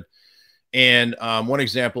priesthood. And one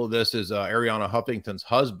example of this is Ariana Huffington's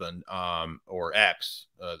husband, or ex,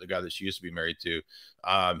 the guy that she used to be married to.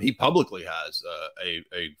 He publicly has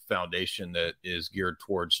a foundation that is geared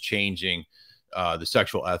towards changing the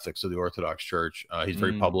sexual ethics of the Orthodox Church. He's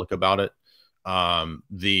very public about it.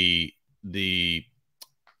 The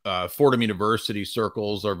Fordham University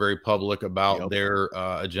circles are very public about their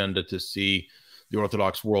agenda to see the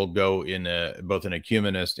Orthodox world go in both an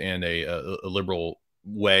ecumenist and a liberal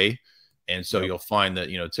way. And so you'll find that,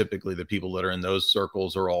 you know, typically the people that are in those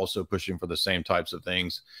circles are also pushing for the same types of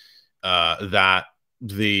things that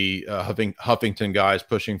the Huffington guy is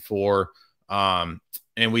pushing for. And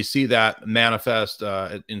we see that manifest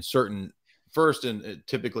in certain, first,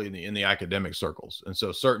 typically in the academic circles. And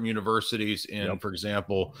so certain universities in, for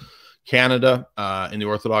example, Canada, in the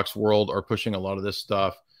Orthodox world, are pushing a lot of this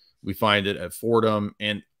stuff. We find it at Fordham,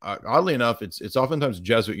 and oddly enough, it's oftentimes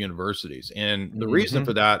Jesuit universities. And the reason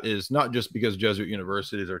for that is not just because Jesuit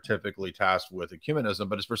universities are typically tasked with ecumenism,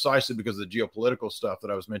 but it's precisely because of the geopolitical stuff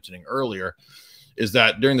that I was mentioning earlier, is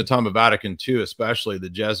that during the time of Vatican II, especially,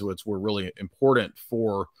 the Jesuits were really important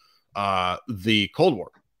for the Cold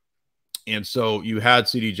War. And so you had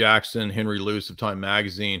C.D. Jackson, Henry Luce of Time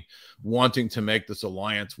Magazine wanting to make this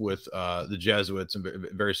alliance with the Jesuits, and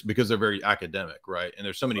because they're very academic, right? And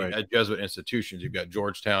there's so many Jesuit institutions. You've got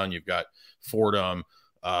Georgetown, you've got Fordham,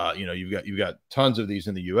 you know, you've got tons of these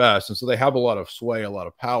in the U.S., and so they have a lot of sway, a lot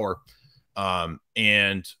of power.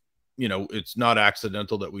 And you know, it's not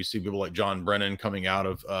accidental that we see people like John Brennan coming out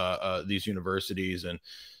of these universities. And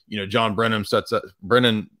you know, John Brennan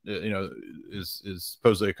you know, is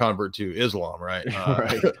supposedly a convert to Islam, right?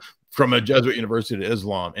 From a Jesuit university to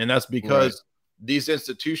Islam. And that's because these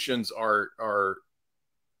institutions are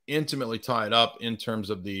intimately tied up in terms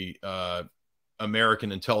of the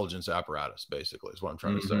American intelligence apparatus, basically, is what I'm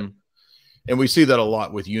trying to say. And we see that a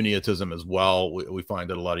lot with Uniatism as well. We find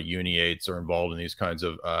that a lot of Uniates are involved in these kinds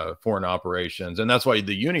of foreign operations. And that's why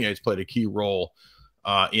the Uniates played a key role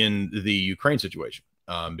in the Ukraine situation.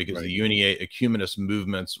 Because the Uniate ecumenist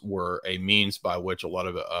movements were a means by which a lot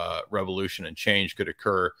of revolution and change could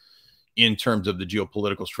occur in terms of the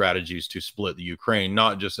geopolitical strategies to split the Ukraine,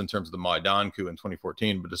 not just in terms of the Maidan coup in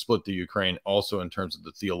 2014, but to split the Ukraine also in terms of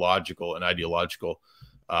the theological and ideological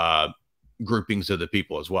groupings of the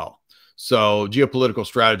people as well. So geopolitical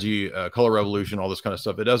strategy, color revolution, all this kind of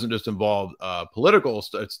stuff, it doesn't just involve political,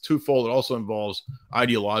 it's twofold. It also involves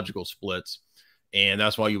ideological splits. And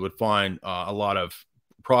that's why you would find a lot of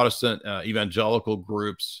Protestant evangelical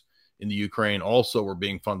groups in the Ukraine also were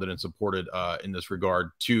being funded and supported in this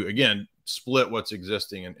regard to, again, split what's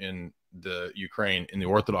existing in the Ukraine in the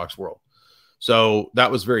Orthodox world. So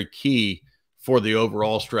that was very key for the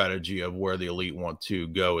overall strategy of where the elite want to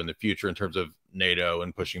go in the future in terms of NATO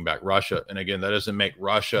and pushing back Russia. And again, that doesn't make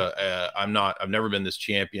Russia, I've never been this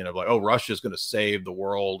champion of like, oh, Russia is going to save the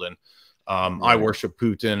world and I worship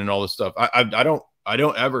Putin and all this stuff. I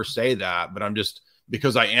don't ever say that, but I'm just,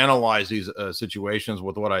 because I analyze these situations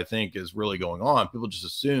with what I think is really going on, people just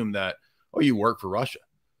assume that, oh, you work for Russia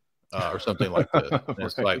or something like this. And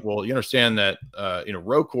it's like, well, you understand that, you know,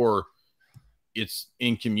 ROCOR, it's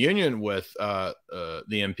in communion with the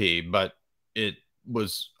MP, but it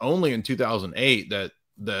was only in 2008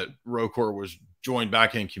 that ROCOR was joined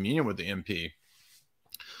back in communion with the MP.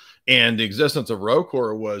 And the existence of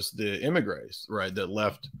ROCOR was the immigrants, right, that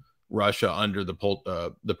left Russia under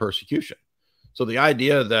the persecution. So the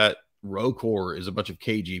idea that ROCOR is a bunch of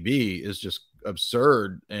KGB is just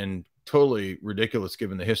absurd and totally ridiculous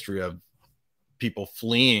given the history of people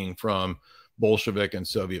fleeing from Bolshevik and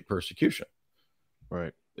Soviet persecution.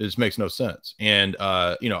 Right. It just makes no sense. And,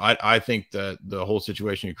 you know, I think that the whole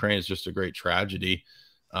situation in Ukraine is just a great tragedy.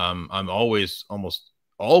 I'm almost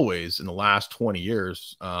always in the last 20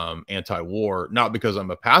 years anti-war, not because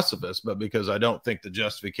I'm a pacifist, but because I don't think the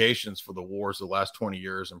justifications for the wars of the last 20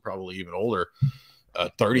 years and probably even older,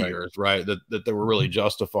 30 years, right, that they were really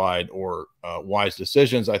justified or wise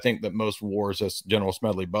decisions. I think that most wars, as General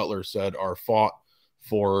Smedley Butler said, are fought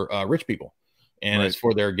for rich people, and it's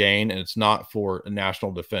for their gain, and it's not for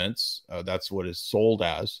national defense. That's what is sold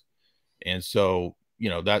as. And so,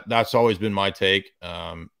 you know, that's always been my take.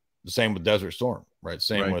 The same with Desert Storm. right?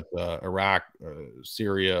 Same Right. with Iraq,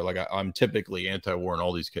 Syria. Like I'm typically anti-war in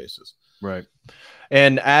all these cases. Right.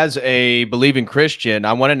 And as a believing Christian,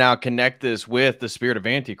 I want to now connect this with the spirit of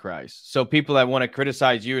Antichrist. So people that want to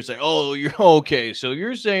criticize you and say, oh, you're okay. So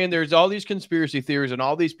you're saying there's all these conspiracy theories and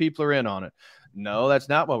all these people are in on it. No, that's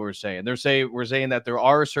not what we're saying. We're saying that there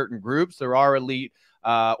are certain groups, there are elite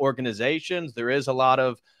organizations, there is a lot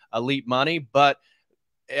of elite money, but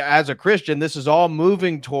as a Christian, this is all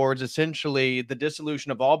moving towards essentially the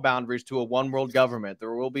dissolution of all boundaries to a one world government.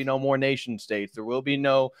 There will be no more nation states. There will be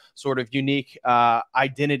no sort of unique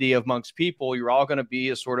identity amongst people. You're all going to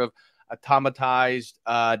be a sort of automatized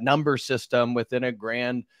number system within a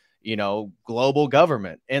grand, global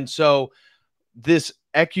government. And so this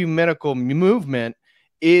ecumenical movement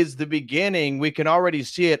is the beginning. We can already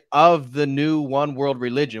see it of the new one world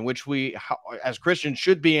religion, which we as Christians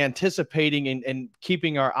should be anticipating and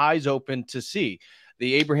keeping our eyes open to see.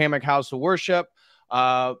 The Abrahamic house of worship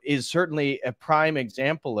is certainly a prime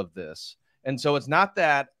example of this. And so it's not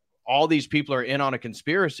that all these people are in on a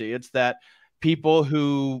conspiracy. It's that people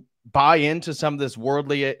who buy into some of this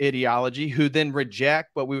worldly ideology, who then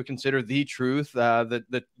reject what we would consider the truth,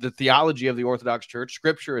 the theology of the Orthodox Church,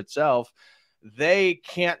 Scripture itself, they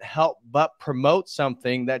can't help but promote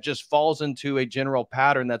something that just falls into a general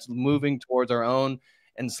pattern that's moving towards our own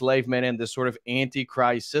enslavement and this sort of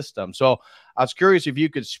antichrist system. So I was curious if you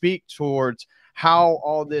could speak towards how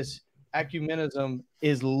all this ecumenism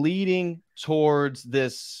is leading towards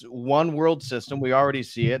this one world system. We already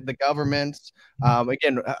see it. The governments,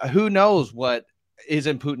 again, who knows what is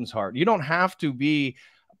in Putin's heart? You don't have to be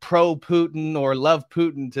pro Putin or love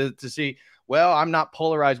Putin to see, well, I'm not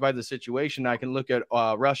polarized by the situation. I can look at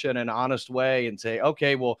Russia in an honest way and say,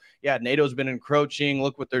 okay, well, yeah, NATO's been encroaching.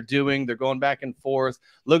 Look what they're doing. They're going back and forth.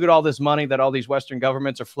 Look at all this money that all these Western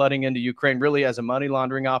governments are flooding into Ukraine, really as a money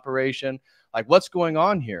laundering operation. Like, what's going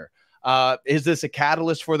on here? Is this a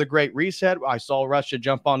catalyst for the Great Reset? I saw Russia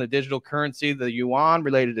jump on a digital currency, the yuan,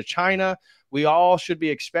 related to China. We all should be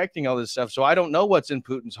expecting all this stuff. So I don't know what's in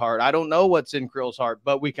Putin's heart. I don't know what's in Kirill's heart,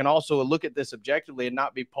 but we can also look at this objectively and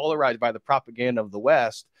not be polarized by the propaganda of the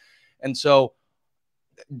West. And so,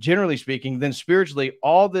 generally speaking, then spiritually,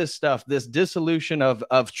 all this stuff, this dissolution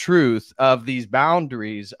of truth, of these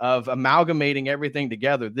boundaries, of amalgamating everything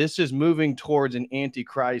together, this is moving towards an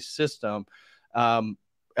antichrist system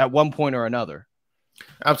at one point or another.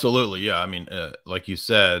 Absolutely. Yeah. I mean, like you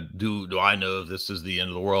said, do I know if this is the end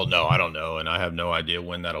of the world? No, I don't know. And I have no idea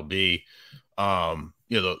when that'll be. We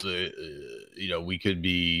could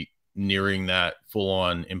be nearing that full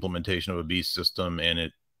on implementation of a beast system, and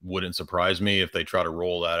it wouldn't surprise me if they try to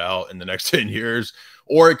roll that out in the next 10 years,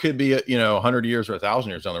 or it could be, 100 years or 1,000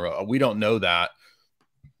 years down the road. We don't know that.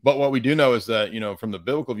 But what we do know is that, from the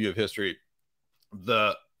biblical view of history,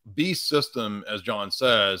 the beast system, as John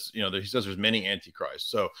says, he says there's many antichrists.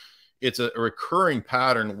 So it's a recurring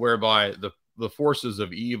pattern whereby the forces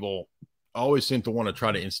of evil always seem to want to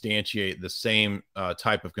try to instantiate the same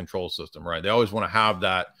type of control system, right? They always want to have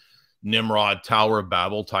that Nimrod Tower of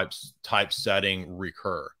Babel type setting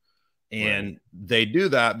recur. And they do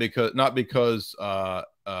that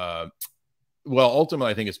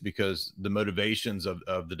ultimately, I think it's because the motivations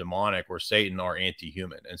of the demonic or Satan are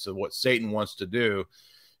anti-human. And so what Satan wants to do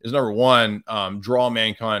is, number one, draw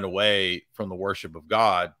mankind away from the worship of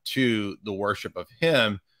God to the worship of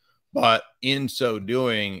him. But in so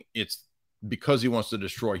doing, it's because he wants to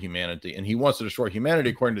destroy humanity. And he wants to destroy humanity,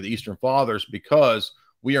 according to the Eastern Fathers, because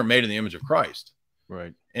we are made in the image of Christ.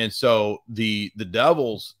 Right. And so the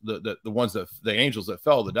devils, the ones that the angels that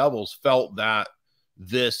fell, the devils felt that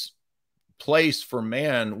this place for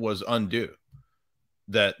man was undue,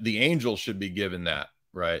 that the angels should be given that.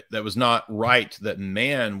 Right. That was not right that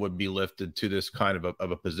man would be lifted to this kind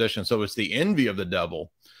of a position. So it's the envy of the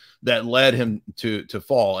devil that led him to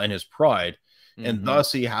fall, and his pride. And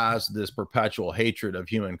thus he has this perpetual hatred of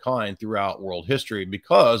humankind throughout world history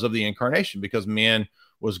because of the incarnation, because man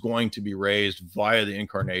was going to be raised via the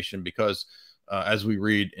incarnation. Because as we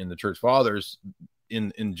read in the church fathers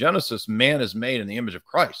in Genesis, man is made in the image of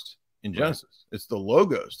Christ in Genesis. Right. It's the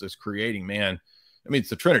Logos that's creating man. I mean,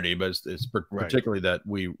 it's the Trinity, but it's particularly that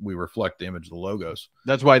we reflect the image of the Logos.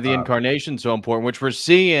 That's why the incarnation is so important, which we're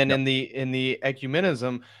seeing in the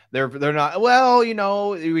ecumenism. They're not, well,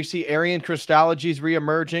 we see Arian Christologies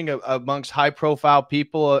reemerging amongst high profile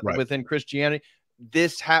people within Christianity.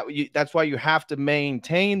 That's why you have to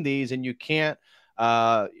maintain these, and you can't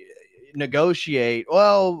negotiate.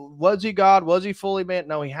 Well, was he God? Was he fully man?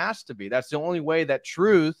 No, he has to be. That's the only way that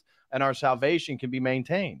truth and our salvation can be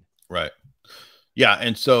maintained. Right. Yeah,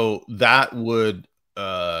 and so that would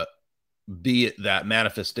be that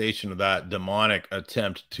manifestation of that demonic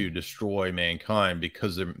attempt to destroy mankind,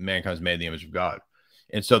 because mankind's made in the image of God.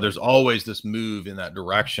 And so there's always this move in that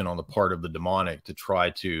direction on the part of the demonic to try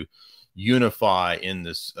to unify in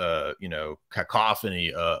this, you know,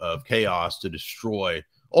 cacophony of chaos to destroy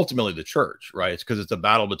ultimately the church, right? It's because it's a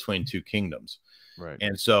battle between two kingdoms. Right.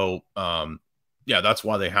 And so, yeah, that's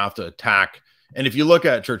why they have to attack. And if you look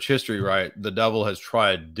at church history, right, the devil has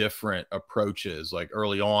tried different approaches. Like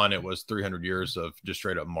early on, it was 300 years of just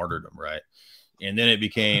straight up martyrdom, right? And then it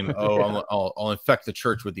became, oh, yeah. I'll infect the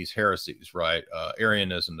church with these heresies, right?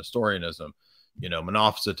 Arianism, Nestorianism, you know,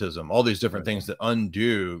 monophysitism, all these different things that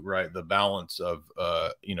undo, right, the balance of,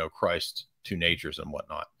 you know, Christ's two natures and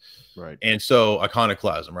whatnot. Right. And so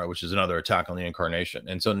iconoclasm, right, which is another attack on the incarnation.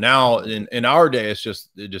 And so now in our day, it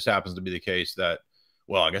just happens to be the case that,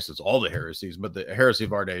 well, I guess it's all the heresies, but the heresy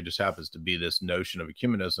of our day just happens to be this notion of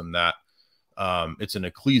ecumenism that it's an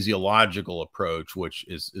ecclesiological approach, which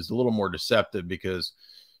is a little more deceptive because,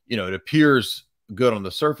 you know, it appears good on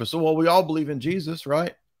the surface. So, well, we all believe in Jesus,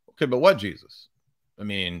 right? Okay, but what Jesus? I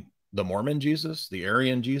mean, the Mormon Jesus, the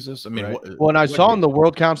Arian Jesus. I mean, right. Well, and I saw in the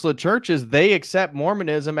World Council of Churches, they accept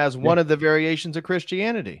Mormonism as one of the variations of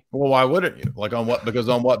Christianity. Well, why wouldn't you? Like on what? Because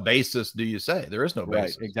on what basis do you say? There is no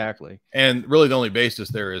basis. Right, exactly. And really, the only basis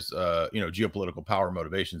there is, you know, geopolitical power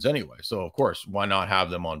motivations anyway. So, of course, why not have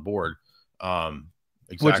them on board? Exactly.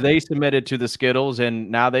 Which they submitted to the Skittles, and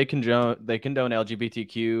now they condone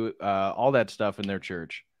LGBTQ, all that stuff in their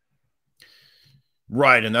church.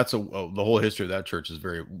 Right, and that's the whole history of that church is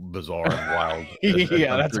very bizarre and wild.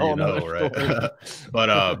 Yeah, that's all, you know, right?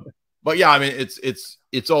 But yeah, I mean,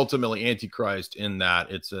 it's ultimately Antichrist in that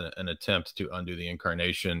it's an attempt to undo the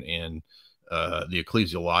incarnation and the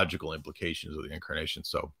ecclesiological implications of the incarnation.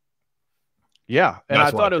 So, yeah, and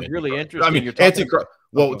I thought it was really interesting. I mean, Antichrist.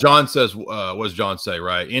 Well, John says, what does John say?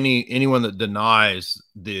 Right, anyone that denies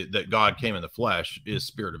that God came in the flesh is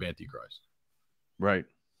spirit of Antichrist. Right.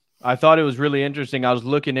 I thought it was really interesting. I was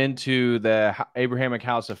looking into the Abrahamic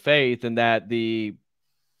House of Faith, and that the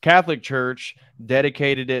Catholic Church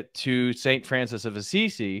dedicated it to St. Francis of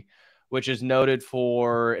Assisi, which is noted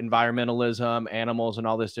for environmentalism, animals, and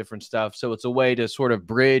all this different stuff. So it's a way to sort of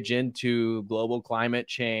bridge into global climate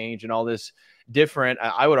change and all this different,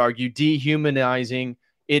 I would argue, dehumanizing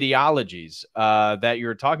ideologies that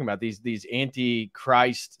you're talking about, these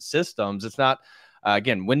anti-Christ systems. It's not,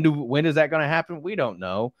 again, when is that going to happen? We don't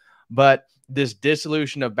know. But this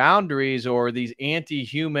dissolution of boundaries or these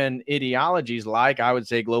anti-human ideologies, like I would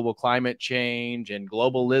say global climate change and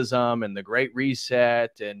globalism and the Great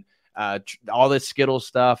Reset and all this Skittles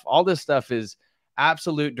stuff, all this stuff is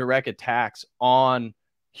absolute direct attacks on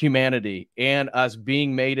humanity and us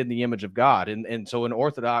being made in the image of God. And so in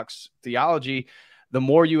Orthodox theology, the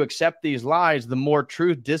more you accept these lies, the more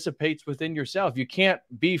truth dissipates within yourself. You can't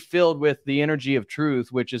be filled with the energy of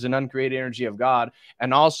truth, which is an uncreated energy of God,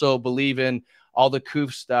 and also believe in all the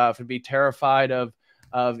koof stuff and be terrified of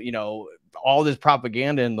you know, all this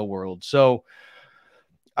propaganda in the world. So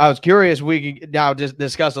I was curious, we could now just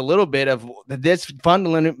discuss a little bit of this.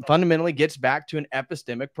 Fundamentally gets back to an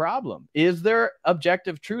epistemic problem. Is there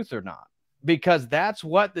objective truth or not? Because that's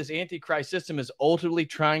what this Antichrist system is ultimately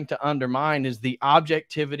trying to undermine, is the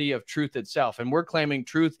objectivity of truth itself. And we're claiming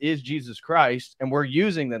truth is Jesus Christ, and we're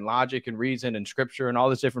using then logic and reason and scripture and all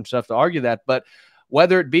this different stuff to argue that. But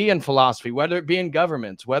whether it be in philosophy, whether it be in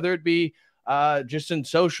governments, whether it be just in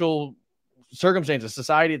social circumstances,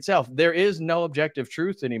 society itself, there is no objective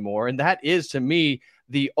truth anymore. And that is, to me,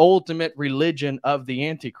 the ultimate religion of the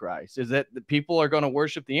Antichrist, is that the people are going to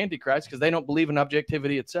worship the Antichrist because they don't believe in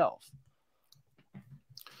objectivity itself.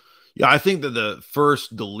 Yeah, I think that the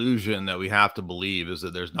first delusion that we have to believe is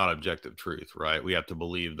that there's not objective truth, right? We have to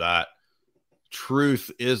believe that truth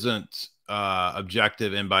isn't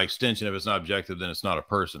objective, and by extension, if it's not objective, then it's not a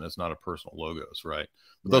person. It's not a personal logos, right?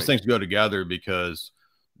 But those things go together, because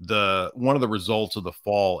one of the results of the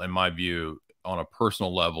fall, in my view, on a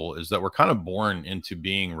personal level, is that we're kind of born into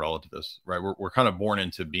being relativists, right? We're kind of born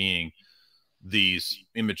into being these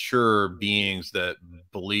immature beings that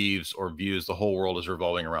believes or views the whole world as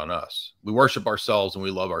revolving around us. We worship ourselves and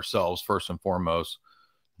we love ourselves first and foremost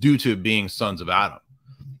due to being sons of Adam.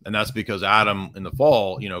 And that's because Adam in the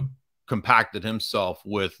fall, you know, compacted himself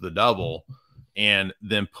with the devil and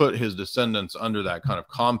then put his descendants under that kind of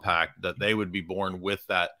compact that they would be born with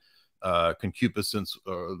that concupiscence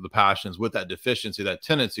or the passions, with that deficiency, that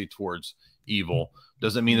tendency towards evil.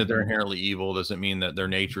 Doesn't mean that they're inherently evil. Doesn't mean that their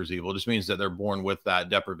nature is evil. It just means that they're born with that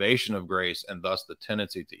deprivation of grace and thus the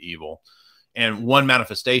tendency to evil. And one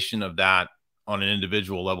manifestation of that on an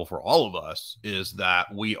individual level for all of us is that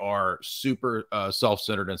we are super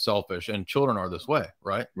self-centered and selfish, and children are this way,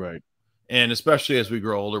 right? Right. And especially as we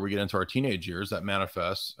grow older, we get into our teenage years, that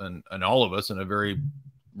manifests and all of us in a very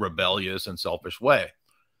rebellious and selfish way.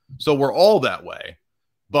 So we're all that way.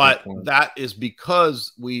 But that is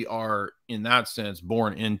because we are, in that sense,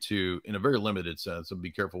 born into, in a very limited sense, so be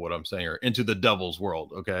careful what I'm saying here, into the devil's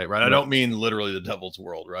world. Okay. Right. I don't mean literally the devil's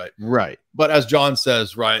world. Right. Right. But as John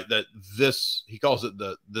says, right, that this, he calls it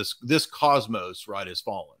this cosmos, right, is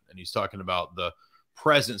fallen. And he's talking about the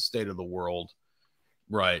present state of the world,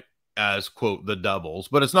 right, as, quote, the devil's.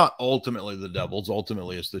 But it's not ultimately the devil's.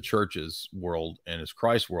 Ultimately, it's the church's world and it's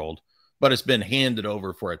Christ's world. But it's been handed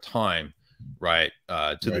over for a time, right,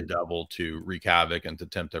 to the devil to wreak havoc and to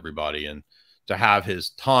tempt everybody and to have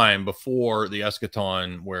his time before the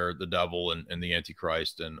eschaton, where the devil and the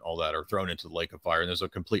Antichrist and all that are thrown into the lake of fire. And there's a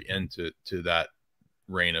complete end to that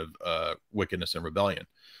reign of wickedness and rebellion.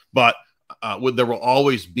 But there will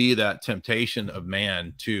always be that temptation of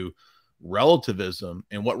man to relativism.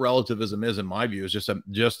 And what relativism is, in my view, is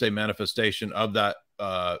just a manifestation of that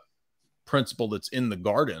principle that's in the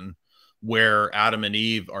garden, where Adam and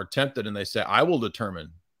Eve are tempted and they say, I will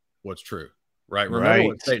determine what's true. Right. Remember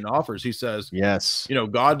what Satan offers. He says, yes, you know,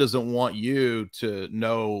 God doesn't want you to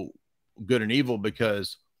know good and evil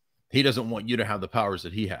because he doesn't want you to have the powers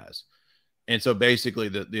that he has. And so basically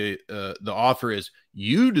the offer is,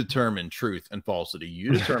 you determine truth and falsity.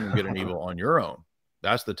 You determine good and evil on your own.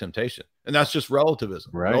 That's the temptation. And that's just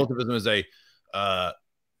relativism. Right. Relativism is a,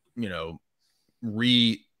 you know,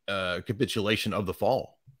 recapitulation of the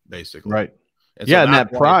fall, basically. Right. And so and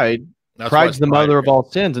that pride's the mother of all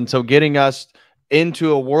sins. And so getting us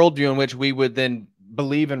into a worldview in which we would then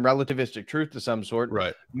believe in relativistic truth to some sort,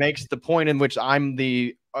 right, makes the point in which I'm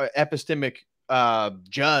the epistemic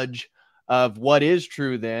judge of what is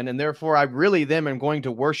true then. And therefore I really then am going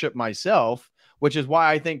to worship myself, which is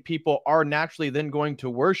why I think people are naturally then going to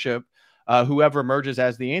worship whoever emerges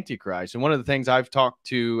as the Antichrist. And one of the things I've talked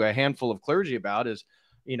to a handful of clergy about is,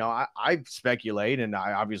 you know, I speculate, and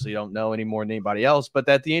I obviously don't know any more than anybody else, but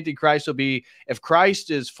that the Antichrist will be, if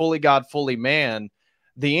Christ is fully God, fully man,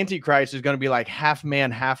 the Antichrist is going to be like half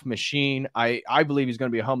man, half machine. I believe he's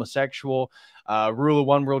going to be a homosexual, rule of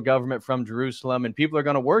one world government from Jerusalem, and people are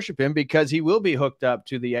going to worship him because he will be hooked up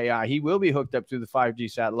to the AI. He will be hooked up to the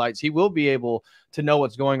 5G satellites. He will be able to know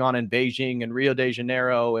what's going on in Beijing and Rio de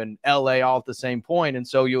Janeiro and LA all at the same point. And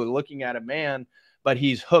so you're looking at a man, but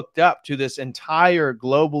he's hooked up to this entire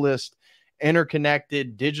globalist,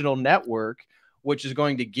 interconnected digital network, which is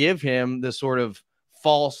going to give him the sort of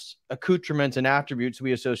false accoutrements and attributes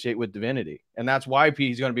we associate with divinity. And that's why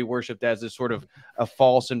he's going to be worshipped as this sort of a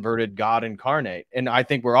false inverted God incarnate. And I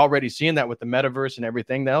think we're already seeing that with the metaverse and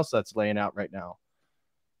everything else that's laying out right now.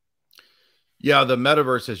 Yeah, the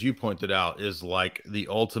metaverse, as you pointed out, is like the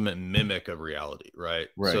ultimate mimic of reality, right?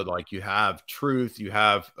 So like you have truth, you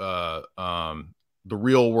have the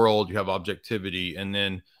real world, you have objectivity, and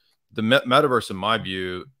then the metaverse, in my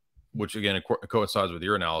view, which again coincides with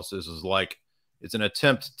your analysis, is like it's an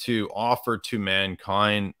attempt to offer to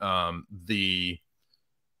mankind a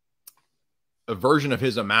version of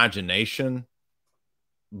his imagination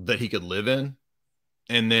that he could live in,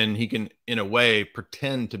 and then he can, in a way,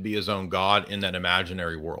 pretend to be his own God in that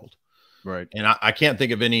imaginary world. Right. And I can't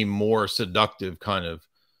think of any more seductive kind of,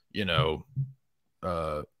 you know,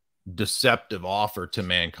 deceptive offer to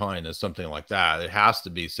mankind as something like that. It has to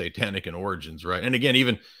be satanic in origins, right? And again,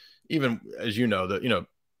 even as you know, that, you know,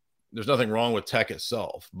 there's nothing wrong with tech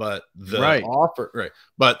itself, but the offer,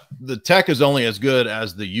 but the tech is only as good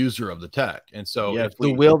as the user of the tech. And so if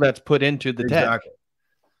the will that's put into the tech.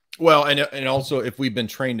 Well, and also if we've been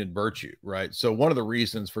trained in virtue, right? So one of the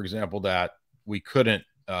reasons, for example, that we couldn't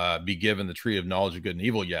be given the tree of knowledge of good and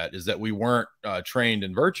evil yet is that we weren't trained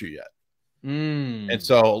in virtue yet. And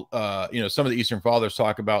so, you know, some of the Eastern Fathers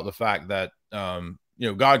talk about the fact that, you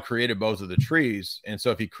know, God created both of the trees. And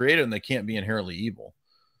so if he created them, they can't be inherently evil.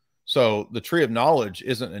 So the tree of knowledge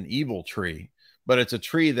isn't an evil tree, but it's a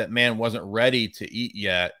tree that man wasn't ready to eat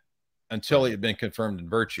yet until he had been confirmed in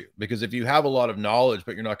virtue. Because if you have a lot of knowledge,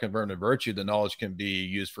 but you're not confirmed in virtue, the knowledge can be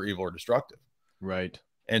used for evil or destructive. Right.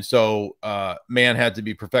 And so man had to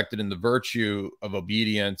be perfected in the virtue of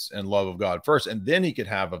obedience and love of God first, and then he could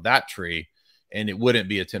have of that tree, and it wouldn't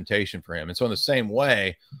be a temptation for him. And so in the same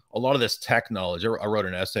way, a lot of this tech knowledge, I wrote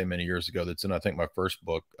an essay many years ago that's in, I think, my first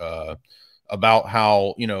book, about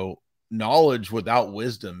how, you know, knowledge without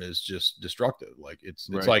wisdom is just destructive. Like it's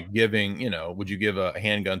like giving, you know, would you give a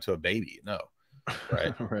handgun to a baby? No.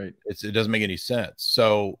 Right. It doesn't make any sense.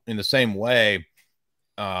 So in the same way,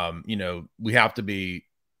 you know, we have to be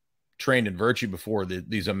trained in virtue before,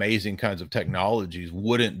 these amazing kinds of technologies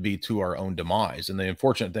wouldn't be to our own demise. And the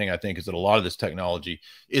unfortunate thing, I think, is that a lot of this technology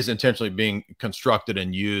is intentionally being constructed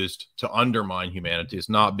and used to undermine humanity. It's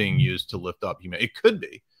not being used to lift up humanity. It could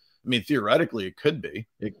be. I mean, theoretically, it could be.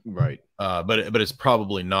 Right. But it's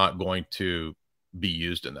probably not going to be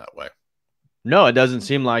used in that way. No, it doesn't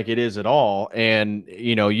seem like it is at all. And,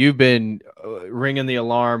 you know, you've been ringing the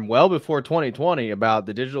alarm well before 2020 about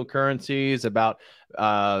the digital currencies, about,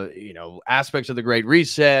 you know, aspects of the Great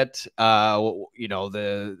Reset, you know,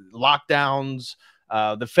 the lockdowns,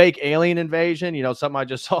 the fake alien invasion, you know, something I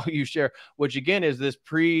just saw you share, which again is this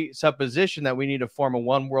presupposition that we need to form a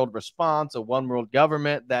one world response, a one world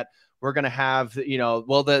government, that we're going to have, you know,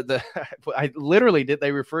 well, I literally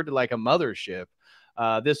they referred to like a mothership.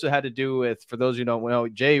 This had to do with, for those who don't know,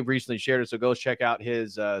 Jay recently shared it, so go check out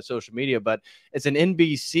his social media. But it's an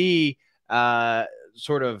NBC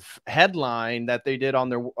sort of headline that they did on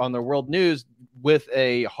their world news with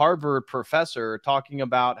a Harvard professor talking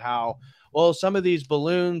about how, well, some of these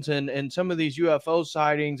balloons and some of these UFO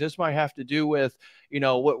sightings, this might have to do with, you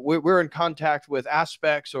know, we're in contact with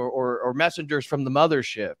aspects or messengers from the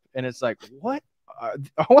mothership. And it's like, what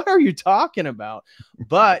are you talking about?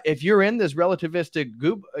 But if you're in this relativistic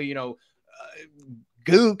goop, you know,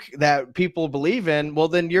 gook that people believe in, well,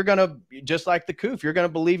 then you're going to, just like the coof, you're going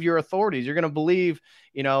to believe your authorities. You're going to believe,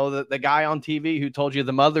 you know, the guy on TV who told you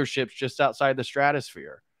the mothership's just outside the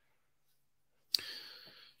stratosphere.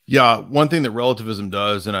 Yeah, one thing that relativism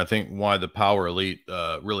does, and I think why the power elite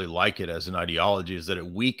really like it as an ideology, is that it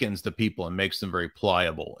weakens the people and makes them very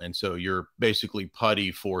pliable. And so you're basically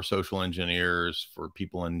putty for social engineers, for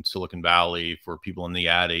people in Silicon Valley, for people in the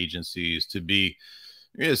ad agencies to be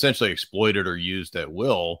essentially exploited or used at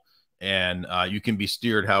will. And you can be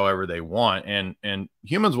steered however they want. And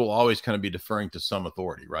humans will always kind of be deferring to some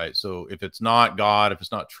authority, right? So if it's not God, if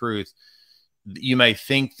it's not truth, you may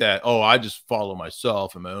think that, oh, I just follow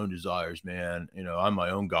myself and my own desires, man. You know, I'm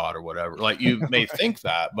my own God or whatever. Like, you may think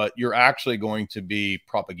that, but you're actually going to be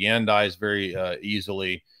propagandized very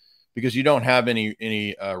easily, because you don't have any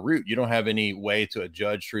root. You don't have any way to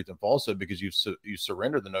judge truth and falsehood, because you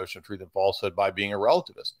surrender the notion of truth and falsehood by being a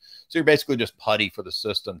relativist. So you're basically just putty for the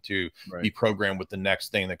system to be programmed with the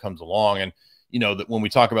next thing that comes along. And you know, that when we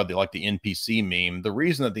talk about the NPC meme, the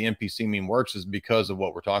reason that the NPC meme works is because of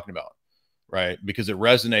what we're talking about. Right? Because it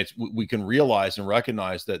resonates. We can realize and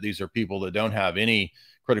recognize that these are people that don't have any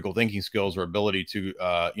critical thinking skills or ability to,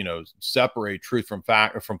 you know, separate truth from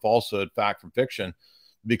fact, or from falsehood, fact from fiction,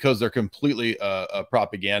 because they're completely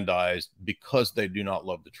propagandized, because they do not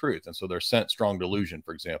love the truth. And so they're sent strong delusion,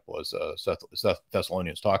 for example, as Seth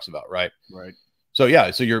Thessalonians talks about. Right. Right. So,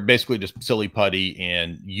 yeah, so you're basically just silly putty,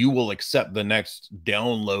 and you will accept the next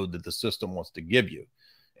download that the system wants to give you.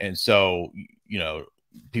 And so, you know,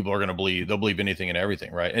 people are going to believe, they'll believe anything and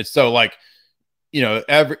everything. Right. And so, like, you know,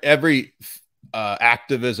 every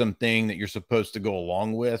activism thing that you're supposed to go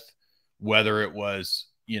along with, whether it was,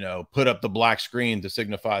 you know, put up the black screen to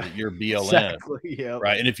signify that you're BLM. Exactly, yep.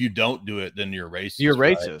 Right. And if you don't do it, then you're racist. You're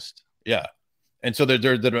right? racist. Yeah. And so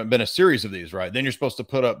there have been a series of these, right? Then you're supposed to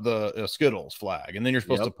put up the Skittles flag, and then you're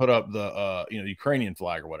supposed to put up the, you know, Ukrainian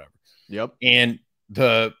flag or whatever. Yep. And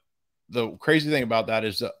the crazy thing about that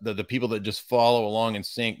is the people that just follow along and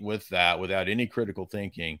sync with that without any critical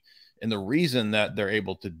thinking. And the reason that they're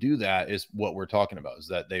able to do that is what we're talking about, is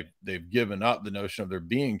that they've given up the notion of there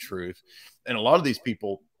being truth. And a lot of these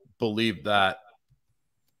people believe that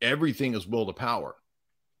everything is will to power.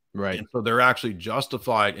 Right. And so they're actually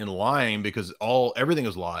justified in lying, because everything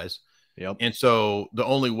is lies. Yep. And so the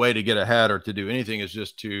only way to get ahead or to do anything is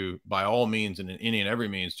just to, by all means and in any and every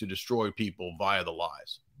means, to destroy people via the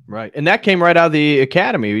lies. Right. And that came right out of the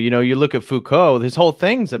academy. You know, you look at Foucault, his whole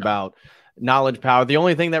thing's about knowledge, power. The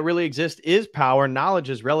only thing that really exists is power. Knowledge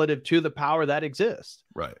is relative to the power that exists.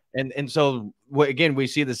 Right. And so again, we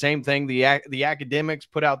see the same thing. The academics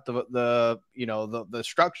put out the you know, the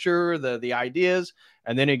structure, the ideas,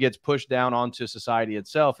 and then it gets pushed down onto society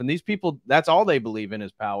itself. And these people, that's all they believe in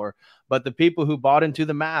is power. But the people who bought into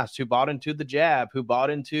the masks, who bought into the jab, who bought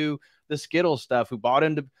into the Skittles stuff, who bought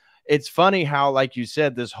into, it's funny how, like you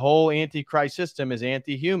said, this whole Antichrist system is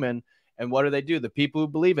anti-human. And what do? The people who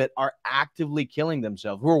believe it are actively killing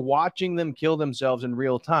themselves. We're watching them kill themselves in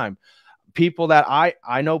real time. People that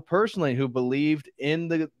I know personally who believed in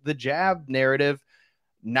the jab narrative,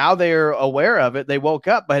 now they're aware of it. They woke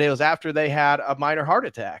up, but it was after they had a minor heart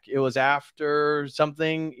attack. It was after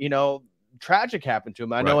something, you know, tragic happened to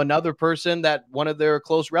them. I know another person that one of their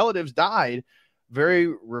close relatives died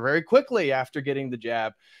very quickly after getting the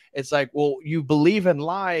jab. It's like, well, you believe in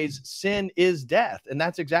lies, sin is death. And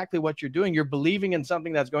that's exactly what you're doing. You're believing in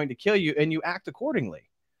something that's going to kill you, and you act accordingly.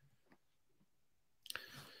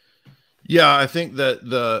 Yeah, I think that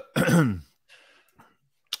the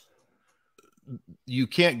you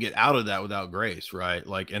can't get out of that without grace, right?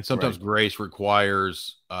 Like, and sometimes grace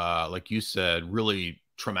requires, like you said, really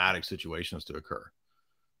traumatic situations to occur.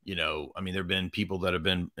 You know, I mean, there have been people that have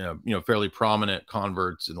been, fairly prominent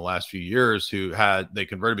converts in the last few years who they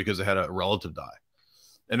converted because they had a relative die.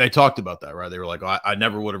 And they talked about that, right? They were like, oh, I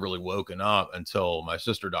never would have really woken up until my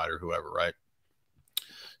sister died or whoever, right?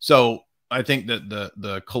 So I think that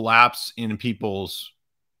the collapse in people's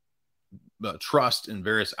trust in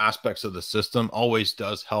various aspects of the system always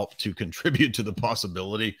does help to contribute to the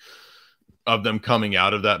possibility of them coming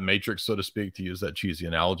out of that matrix, so to speak, to use that cheesy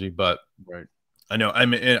analogy. But I know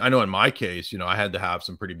in my case, I had to have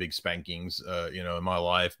some pretty big spankings, in my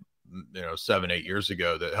life, 7-8 years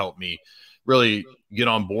ago, that helped me really get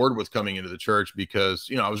on board with coming into the church, because,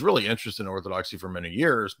 I was really interested in Orthodoxy for many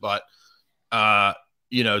years, but,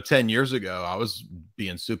 10 years ago, I was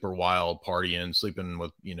being super wild, partying, sleeping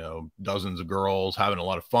with, dozens of girls, having a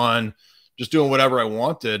lot of fun, just doing whatever I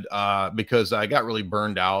wanted, because I got really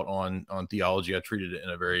burned out on theology. I treated it in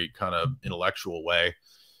a very kind of intellectual way.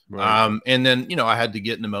 And then, I had to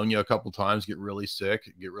get pneumonia a couple times, get really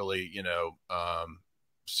sick, get really,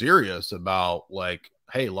 serious about, like,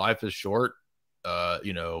 hey, life is short, but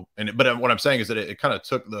what I'm saying is that it kind of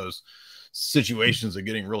took those situations of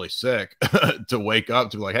getting really sick to wake up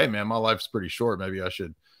to be like, hey man, my life's pretty short. Maybe I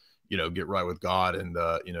should, get right with God and,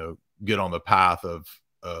 get on the path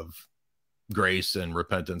of grace and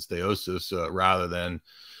repentance, theosis, rather than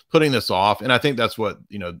putting this off. And I think that's what,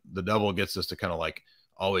 the devil gets us to kind of like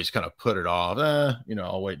always kind of put it off.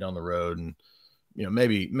 I'll wait down the road, and,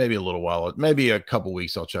 maybe a little while, maybe a couple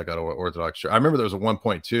weeks, I'll check out Orthodox church. I remember there was a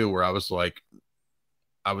 1.2 where I was like,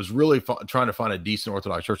 I was really trying to find a decent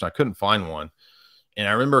Orthodox church, and I couldn't find one. And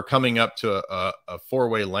I remember coming up to a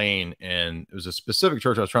four-way lane, and it was a specific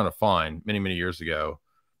church I was trying to find many, many years ago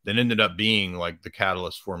that ended up being like the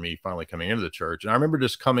catalyst for me finally coming into the church. And I remember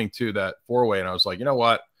just coming to that four-way, and I was like, you know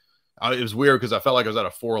what? It was weird because I felt like I was at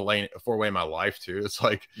a four-way in my life too. It's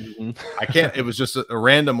like, I can't, it was just a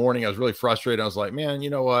random morning. I was really frustrated. I was like, man, you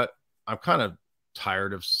know what? I'm kind of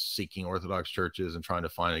tired of seeking Orthodox churches and trying to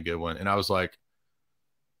find a good one. And I was like,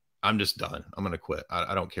 I'm just done. I'm going to quit.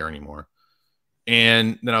 I don't care anymore.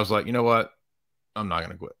 And then I was like, you know what? I'm not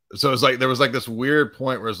going to quit. So it's like, there was like this weird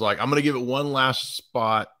point where it's like, I'm going to give it one last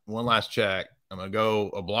spot, one last check. I'm going to go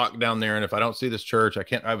a block down there. And if I don't see this church,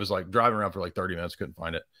 I was like driving around for like 30 minutes, couldn't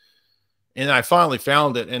find it. And I finally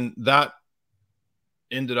found it. And that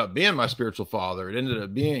ended up being my spiritual father. It ended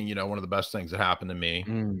up being, one of the best things that happened to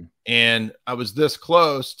me. And I was this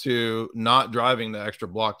close to not driving the extra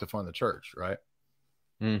block to find the church. Right.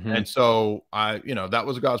 And so that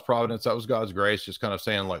was God's providence. That was God's grace, just kind of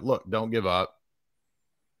saying like, look, don't give up.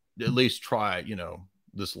 At least try, it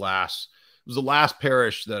was the last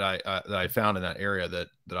parish that I found in that area that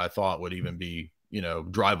I thought would even be,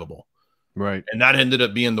 drivable. Right. And that ended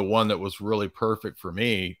up being the one that was really perfect for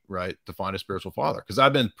me, right, to find a spiritual father. Because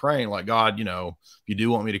I've been praying like, God, if you do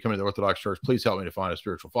want me to come to the Orthodox church, please help me to find a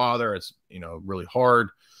spiritual father. It's, really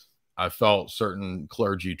hard. I felt certain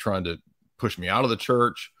clergy trying to push me out of the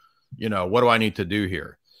church. What do I need to do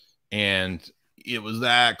here? And it was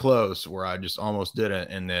that close where I just almost didn't,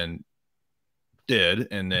 and then did.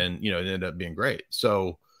 And then, it ended up being great.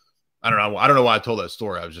 So I don't know why I told that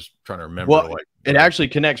story. I was just trying to remember. Well, it actually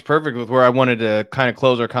connects perfect with where I wanted to kind of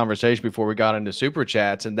close our conversation before we got into super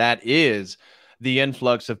chats. And that is the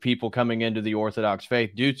influx of people coming into the Orthodox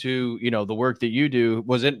faith due to, the work that you do.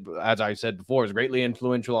 As I said before, was greatly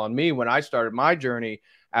influential on me when I started my journey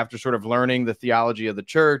after sort of learning the theology of the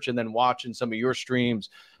church and then watching some of your streams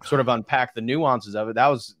sort of unpack the nuances of it. That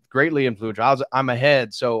was greatly influential. I'm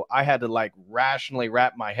ahead. So I had to like rationally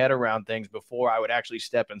wrap my head around things before I would actually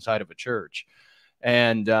step inside of a church.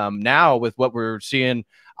 And now with what we're seeing,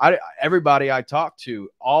 everybody I talk to,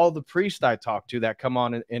 all the priests I talk to that come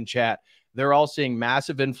on in chat, they're all seeing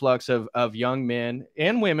massive influx of young men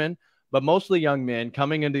and women, but mostly young men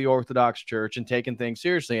coming into the Orthodox Church and taking things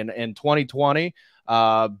seriously. And in 2020,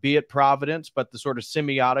 be it providence, but the sort of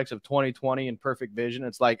semiotics of 2020 and perfect vision,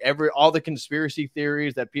 it's like all the conspiracy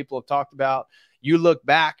theories that people have talked about, you look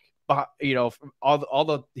back, all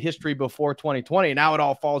the history before 2020, now it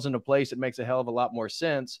all falls into place. It makes a hell of a lot more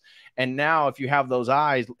sense. And now if you have those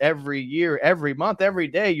eyes every year, every month, every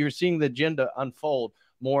day, you're seeing the agenda unfold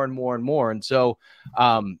more and more and more. And so,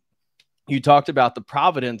 you talked about the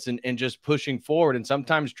providence and just pushing forward. And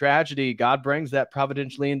sometimes tragedy, God brings that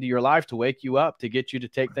providentially into your life to wake you up, to get you to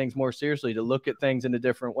take things more seriously, to look at things in a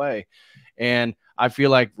different way. And I feel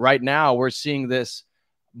like right now we're seeing this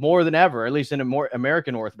more than ever, at least in a more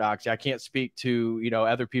American Orthodoxy. I can't speak to, you know,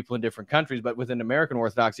 other people in different countries, but within American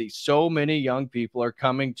Orthodoxy, so many young people are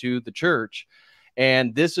coming to the church.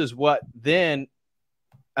 And this is what then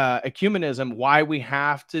ecumenism, why we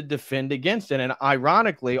have to defend against it. And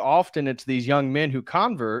ironically, often it's these young men who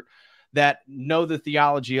convert that know the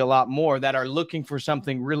theology a lot more, that are looking for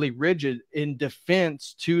something really rigid in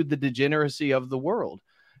defense to the degeneracy of the world.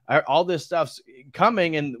 All this stuff's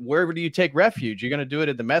coming, and where do you take refuge? You're going to do it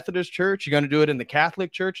at the Methodist church. You're going to do it in the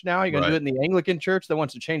Catholic church now. You're going to do it in the Anglican church that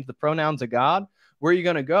wants to change the pronouns of God. Where are you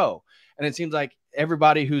going to go? And it seems like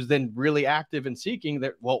everybody who's then really active in seeking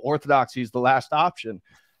that, well, Orthodoxy is the last option.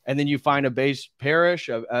 And then you find a base parish,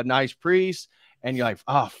 a nice priest, and you're like,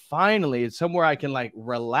 oh, finally, it's somewhere I can like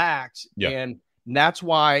relax. And that's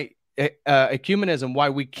why ecumenism, why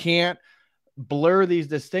we can't blur these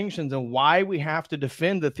distinctions, and why we have to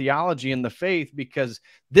defend the theology and the faith, because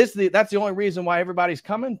that's the only reason why everybody's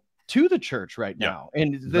coming to the church right now.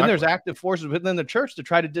 And then there's active forces within the church to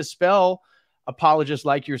try to dispel apologists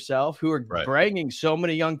like yourself who are bringing so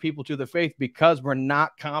many young people to the faith, because we're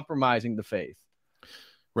not compromising the faith.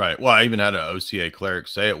 Right. Well, I even had an OCA cleric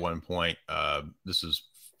say at one point, this is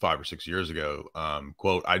 5 or 6 years ago,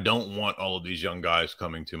 quote, "I don't want all of these young guys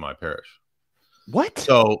coming to my parish." What?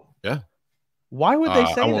 So, yeah. Why would they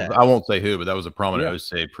say that? I won't say who, but that was a prominent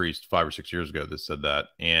OCA priest 5 or 6 years ago that said that.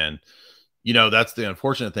 And, you know, that's the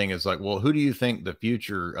unfortunate thing, is like, well, who do you think the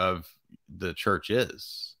future of the church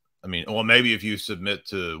is? I mean, well, maybe if you submit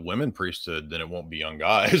to women priesthood, then it won't be young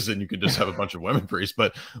guys, and you could just have a bunch of women priests.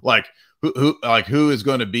 But like, who is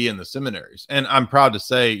going to be in the seminaries? And I'm proud to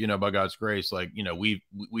say, you know, by God's grace, like, you know, we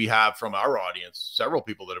have from our audience several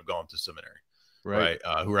people that have gone to seminary, right?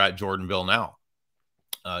 Who are at Jordanville now,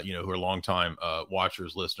 you know, who are longtime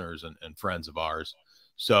watchers, listeners, and friends of ours.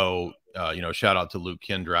 So, you know, shout out to Luke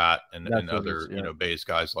Kindrat and other, you know, base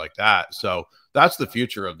guys like that. So that's the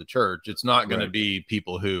future of the church. It's not going to be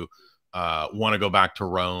people who want to go back to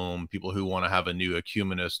Rome, people who want to have a new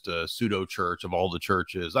ecumenist pseudo church of all the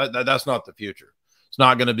churches. That's not the future. It's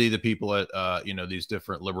not going to be the people at, you know, these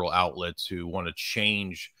different liberal outlets who want to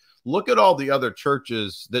change. Look at all the other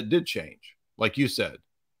churches that did change. Like you said,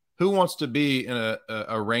 who wants to be in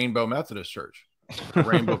a Rainbow Methodist church?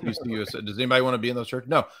 Rainbow PCU. Does anybody want to be in those churches?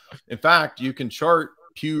 No. In fact, you can chart.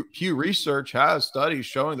 Pew Research has studies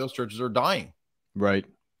showing those churches are dying. Right.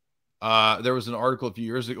 There was an article a few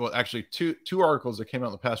years ago. Well, actually, two articles that came out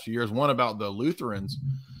in the past few years. One about the Lutherans,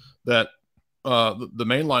 that the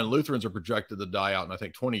mainline Lutherans are projected to die out in, I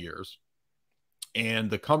think, 20 years,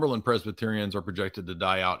 and the Cumberland Presbyterians are projected to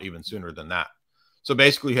die out even sooner than that. So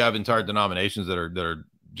basically, you have entire denominations that are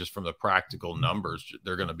just, from the practical numbers,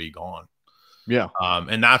 they're going to be gone. Yeah.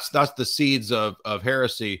 And that's the seeds of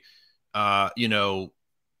heresy. You know,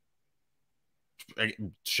 it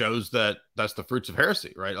shows that that's the fruits of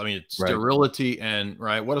heresy, right? I mean, it's sterility and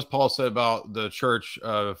what does Paul say about the church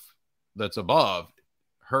that's above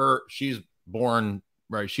her? She's born,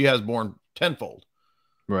 she has born tenfold,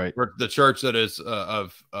 right? The church that is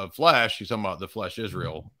of flesh, he's talking about the flesh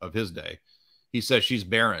Israel of his day. He says she's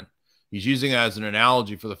barren. He's using it as an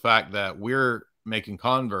analogy for the fact that we're making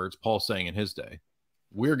converts. Paul's saying in his day,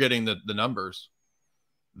 we're getting the numbers.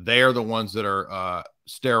 They are the ones that are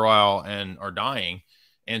sterile and are dying.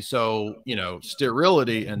 And so, you know,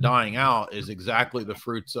 sterility and dying out is exactly the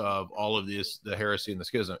fruits of all of this, the heresy and the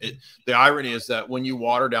schism. The irony is that when you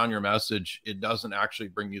water down your message, it doesn't actually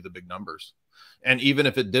bring you the big numbers. And even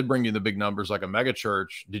if it did bring you the big numbers, like a mega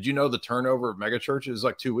church, did you know the turnover of mega churches is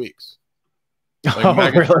like 2 weeks?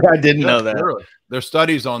 Like really? I didn't know that. Really. There's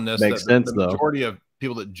studies on this. Makes sense, the majority of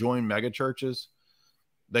people that join mega churches,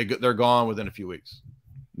 they're gone within a the few weeks.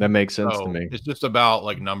 That makes sense to me. It's just about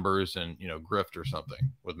like numbers and, you know, grift or something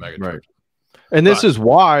with mega churches. And this is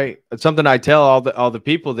why it's something I tell all the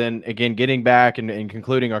people, then again, getting back and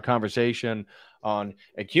concluding our conversation on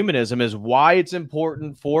ecumenism, is why it's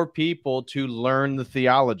important for people to learn the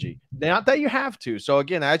theology. Not that you have to. So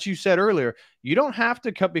again, as you said earlier, you don't have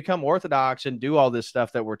to become Orthodox and do all this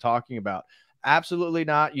stuff that we're talking about. Absolutely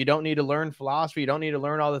not. You don't need to learn philosophy. You don't need to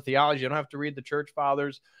learn all the theology. You don't have to read the church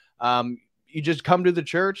fathers. You just come to the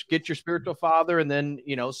church, get your spiritual father, and then,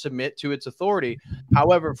 you know, submit to its authority.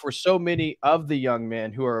 However, for so many of the young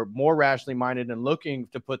men who are more rationally minded and looking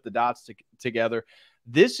to put the dots together,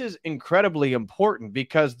 this is incredibly important,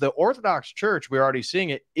 because the Orthodox Church, we're already seeing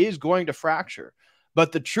it, is going to fracture.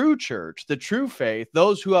 But the true church, the true faith,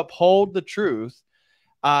 those who uphold the truth,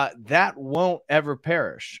 that won't ever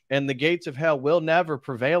perish, and the gates of hell will never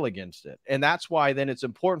prevail against it. And that's why then it's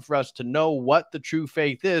important for us to know what the true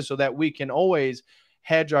faith is, so that we can always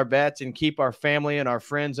hedge our bets and keep our family and our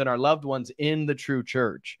friends and our loved ones in the true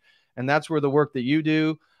church. And that's where the work that you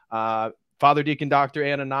do, Father Deacon Dr.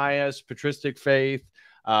 Ananias, patristic faith,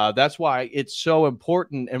 that's why it's so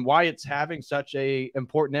important, and why it's having such a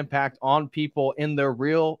important impact on people in their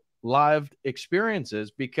real lived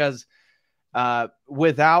experiences. Because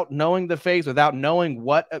without knowing the faith, without knowing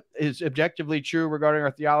what is objectively true regarding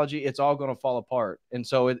our theology, it's all going to fall apart. And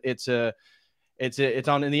so it's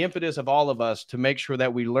on in the impetus of all of us to make sure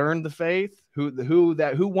that we learn the faith, who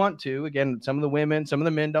want to. Again, some of the women, some of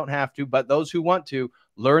the men don't have to, but those who want to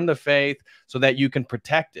learn the faith so that you can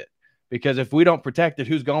protect it. Because if we don't protect it,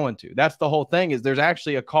 who's going to? That's the whole thing. Is there's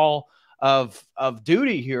actually a call of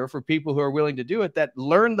duty here for people who are willing to do it, that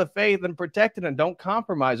learn the faith and protect it and don't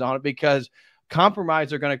compromise on it, because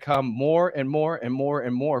compromise are going to come more and more and more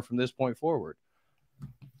and more from this point forward.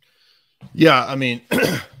 Yeah, I mean,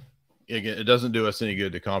 again, it doesn't do us any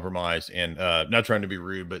good to compromise. And not trying to be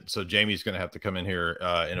rude, but so Jamie's going to have to come in here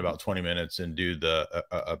in about 20 minutes and do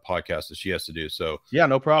a podcast that she has to do. So yeah,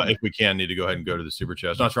 no problem. If we can, need to go ahead and go to the super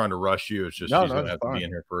chat. It's not trying to rush you. It's just she's going to have to be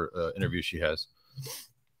in here for interview she has.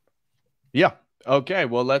 Yeah. Okay.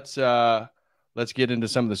 Well, let's get into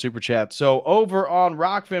some of the super chats. So over on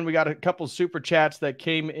Rockfin, we got a couple super chats that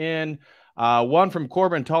came in. One from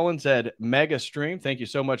Corbin Tolan said, mega stream. Thank you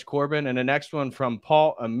so much, Corbin. And the next one from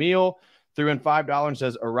Paul Emil threw in $5 and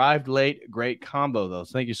says, arrived late. Great combo, though.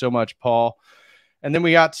 Thank you so much, Paul. And then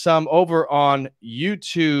we got some over on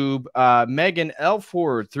YouTube. Megan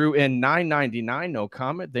Elford threw in $9.99, no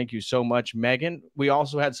comment. Thank you so much, Megan. We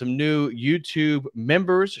also had some new YouTube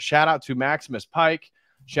members. Shout out to Maximus Pike.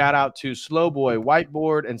 Shout out to Slowboy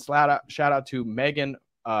Whiteboard. And shout out to Megan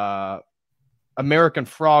American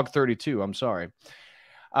Frog 32. I'm sorry.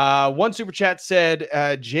 One super chat said,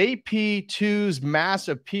 JP2's mass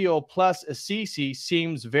appeal plus Assisi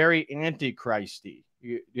seems very antichristy.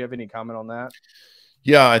 Do you have any comment on that?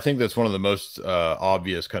 Yeah, I think that's one of the most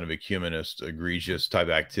obvious kind of ecumenist, egregious type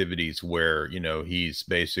activities where, you know, he's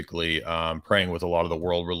basically praying with a lot of the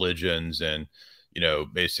world religions and, you know,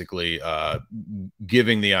 basically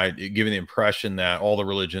giving the impression that all the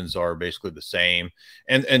religions are basically the same.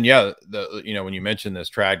 And yeah, you know, when you mentioned this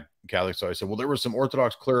trad Catholic, so I said, well, there were some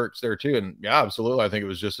Orthodox clerics there too. And yeah, absolutely. I think it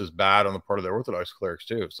was just as bad on the part of the Orthodox clerics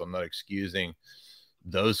too. So I'm not excusing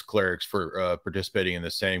those clerics for participating in the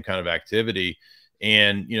same kind of activity.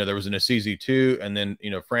 And, you know, there was an Assisi too. And then, you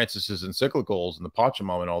know, Francis's encyclicals and the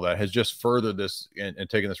Pachamama and all that has just furthered this and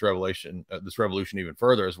taken this revolution even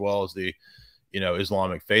further, as well as the, you know,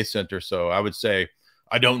 Islamic Faith Center. So I would say,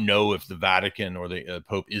 I don't know if the Vatican or the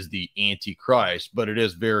Pope is the Antichrist, but it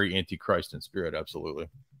is very Antichrist in spirit. Absolutely.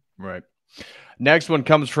 Right. Next one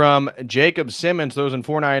comes from Jacob Simmons. Those in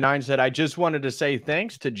 499 said, I just wanted to say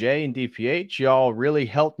thanks to Jay and DPH. Y'all really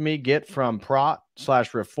helped me get from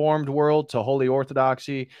Prot/Reformed world to Holy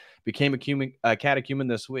Orthodoxy. Became a catechumen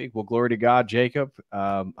this week. Well, glory to God, Jacob.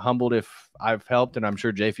 Humbled if I've helped, and I'm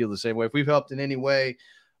sure Jay feels the same way. If we've helped in any way,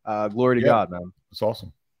 glory to God, man. It's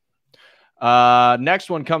awesome. Next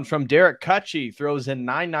one comes from Derek Cutchy. Throws in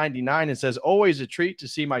 $9.99 and says, always a treat to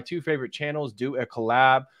see my two favorite channels do a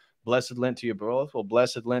collab. Blessed Lent to you both. Well,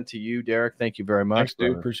 blessed Lent to you, Derek. Thank you very much. Thanks,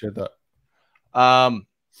 dude. Appreciate that.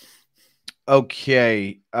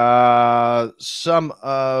 Okay. Some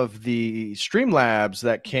of the Streamlabs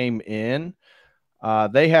that came in,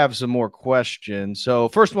 they have some more questions. So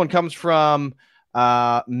first one comes from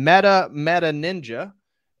Meta Ninja.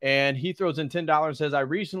 And he throws in $10 and says, I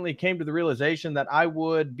recently came to the realization that I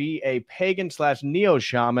would be a pagan /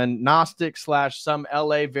 neo-shaman, Gnostic / some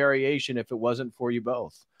LA variation if it wasn't for you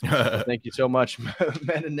both. Thank you so much,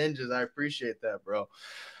 Men and Ninjas. I appreciate that, bro.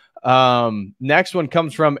 Next one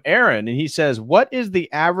comes from Aaron, and he says, what is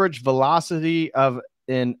the average velocity of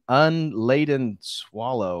an unladen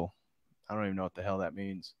swallow? I don't even know what the hell that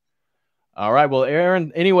means. All right. Well,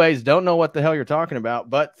 Aaron, anyways, don't know what the hell you're talking about,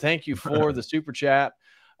 but thank you for the super chat.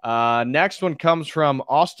 Next one comes from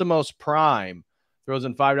Ostimos Prime. Throws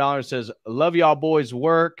in $5, says, love y'all boys'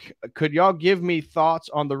 work. Could y'all give me thoughts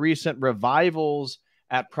on the recent revivals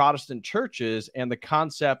at Protestant churches and the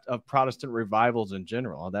concept of Protestant revivals in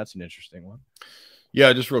general? Oh, that's an interesting one.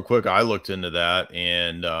 Yeah, just real quick, I looked into that,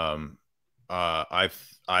 and I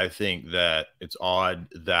think that it's odd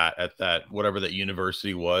that at that whatever that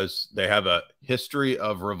university was, they have a history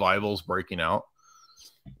of revivals breaking out,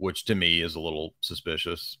 which to me is a little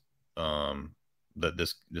suspicious. That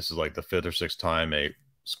this is like the 5th or 6th time a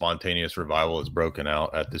spontaneous revival has broken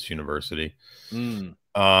out at this university.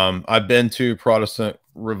 I've been to Protestant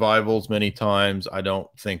revivals many times. I don't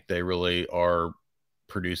think they really are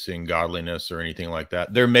producing godliness or anything like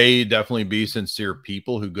that. There may definitely be sincere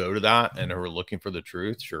people who go to that and who are looking for the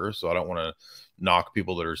truth, sure. So I don't want to knock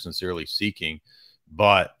people that are sincerely seeking,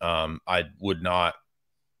 but I would not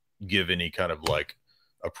give any kind of like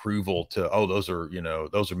approval to, oh, those are, you know,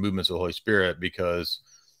 those are movements of the Holy Spirit, because,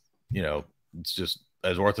 you know, it's just,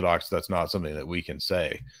 as Orthodox, that's not something that we can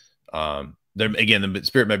say. There again, the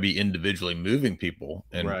Spirit may be individually moving people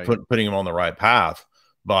and putting them on the right path,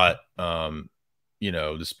 but you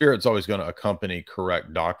know, the Spirit's always going to accompany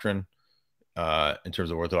correct doctrine in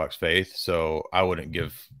terms of Orthodox faith. So I wouldn't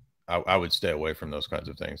give, I would stay away from those kinds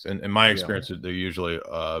of things. And in my experience, they're usually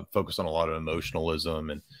focused on a lot of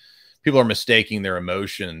emotionalism, and people are mistaking their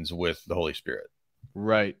emotions with the Holy Spirit.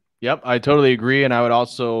 Right. Yep. I totally agree. And I would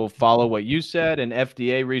also follow what you said. And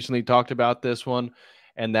FDA recently talked about this one,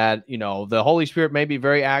 and that, you know, the Holy Spirit may be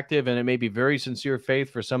very active and it may be very sincere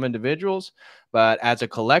faith for some individuals, but as a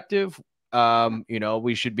collective, you know,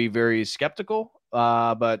 we should be very skeptical.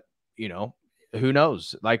 But, you know, who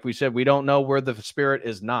knows? Like we said, we don't know where the Spirit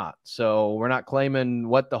is not. So we're not claiming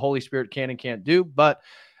what the Holy Spirit can and can't do. But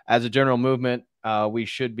as a general movement, we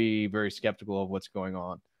should be very skeptical of what's going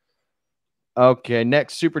on. Okay,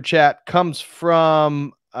 next super chat comes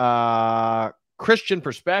from Christian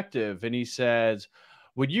Perspective, and he says,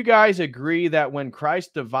 would you guys agree that when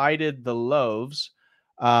Christ divided the loaves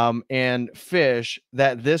and fish,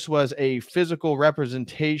 that this was a physical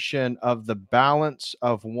representation of the balance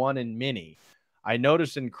of one and many? I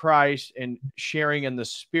noticed in Christ and sharing in the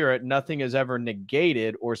Spirit, nothing is ever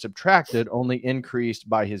negated or subtracted, only increased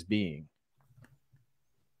by his being.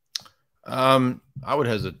 I would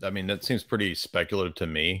hesitate. I mean, that seems pretty speculative to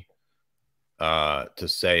me, to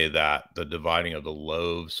say that the dividing of the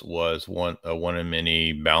loaves was one and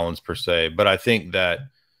many balance per se. But I think that,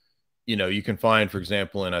 you know, you can find, for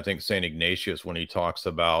example, in I think St. Ignatius, when he talks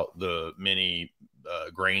about the many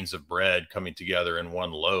grains of bread coming together in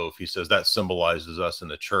one loaf, he says that symbolizes us in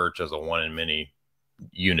the church as a one and many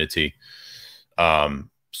unity.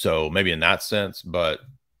 So maybe in that sense, but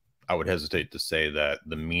I would hesitate to say that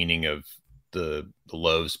the meaning of the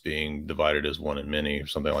loaves being divided as one and many or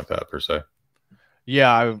something like that per se.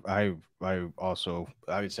 Yeah, I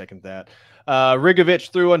would second that.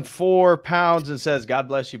 Rigovich threw in £4 and says, God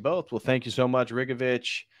bless you both. Well, thank you so much,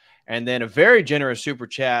 Rigovich. And then a very generous super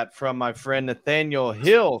chat from my friend Nathaniel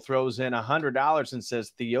Hill throws in $100 and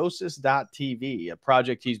says theosis.tv, a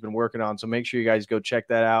project he's been working on. So make sure you guys go check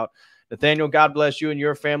that out. Nathaniel, God bless you and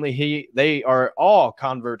your family. They are all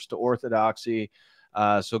converts to Orthodoxy.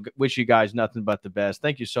 So wish you guys nothing but the best.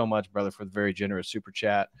 Thank you so much, brother, for the very generous super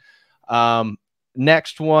chat.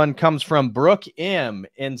 Next one comes from Brooke M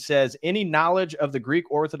and says, any knowledge of the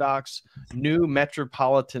Greek Orthodox New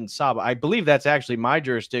Metropolitan Saba? I believe that's actually my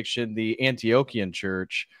jurisdiction, the Antiochian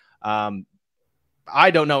Church.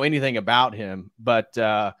 I don't know anything about him, but,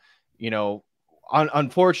 you know,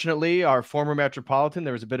 unfortunately, our former metropolitan,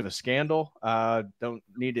 there was a bit of a scandal. Don't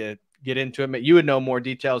need to get into it. You would know more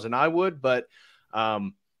details than I would, but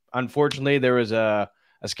unfortunately, there was a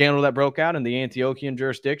scandal that broke out in the Antiochian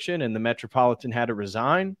jurisdiction, and the metropolitan had to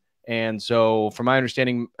resign. And so, from my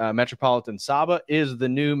understanding, Metropolitan Saba is the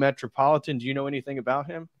new metropolitan. Do you know anything about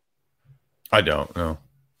him? I don't know.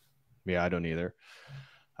 Yeah, I don't either.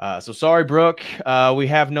 So sorry, Brooke. We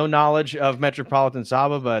have no knowledge of Metropolitan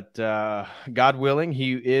Saba, but God willing,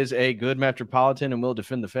 he is a good metropolitan and will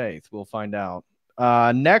defend the faith. We'll find out.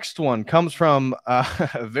 Next one comes from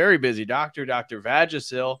a very busy doctor, Dr.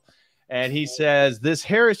 Vagisil, and he says, this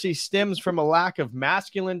heresy stems from a lack of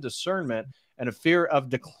masculine discernment and a fear of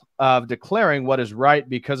declaring what is right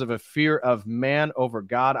because of a fear of man over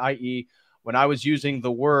God, i.e., when I was using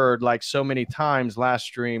the word like so many times last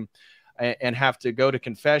stream, and have to go to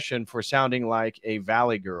confession for sounding like a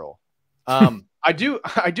valley girl. I do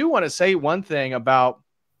want to say one thing about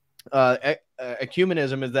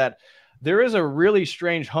ecumenism is that there is a really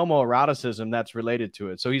strange homoeroticism that's related to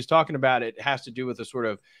it. So he's talking about it has to do with a sort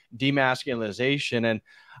of demasculinization. And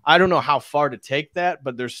I don't know how far to take that,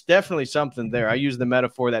 but there's definitely something there. I use the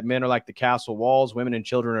metaphor that men are like the castle walls, women and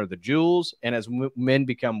children are the jewels. And as men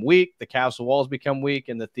become weak, the castle walls become weak,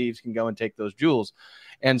 and the thieves can go and take those jewels.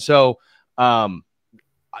 And so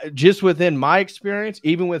just within my experience,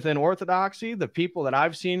 even within Orthodoxy, the people that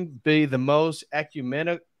I've seen be the most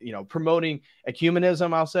ecumenical, you know, promoting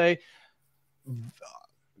ecumenism, I'll say,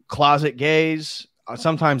 closet gays,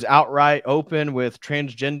 sometimes outright open with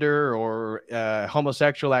transgender or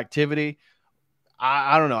homosexual activity.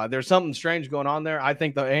 I don't know. There's something strange going on there. I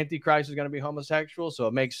think the Antichrist is going to be homosexual, so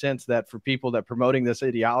it makes sense that for people that promoting this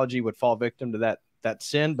ideology would fall victim to that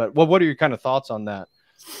sin. But what are your kind of thoughts on that?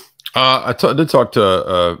 Did talk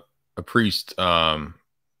to a priest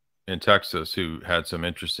in Texas who had some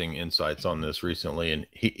interesting insights on this recently, and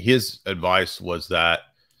his advice was that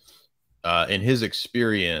in his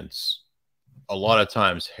experience, a lot of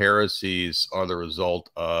times heresies are the result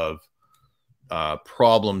of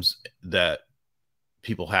problems that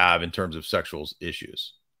people have in terms of sexual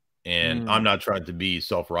issues. And I'm not trying to be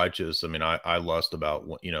self-righteous. I mean, I lust about,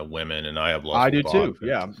 women, and I have lustful I do thoughts. too.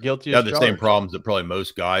 Yeah, I'm guilty. I have the same problems that probably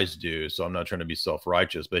most guys do. So I'm not trying to be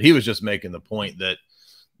self-righteous, but he was just making the point that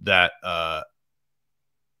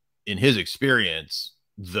in his experience,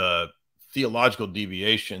 the theological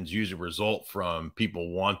deviations usually result from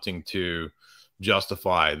people wanting to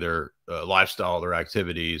justify their lifestyle, their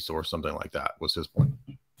activities, or something like that, was his point.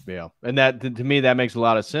 Yeah. And that, to me, that makes a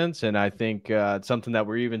lot of sense. And I think it's something that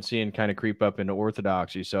we're even seeing kind of creep up into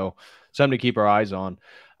orthodoxy. So something to keep our eyes on.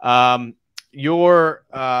 Your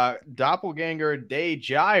doppelganger Jay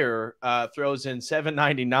Dyer throws in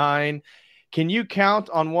 $7.99. Can you count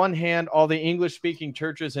on one hand all the English-speaking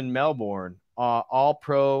churches in Melbourne, all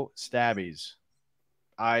pro stabbies?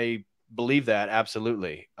 I believe that,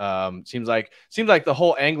 absolutely. Seems like the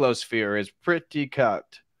whole Anglosphere is pretty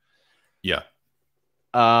cooked. Yeah.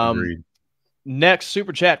 Agreed. Next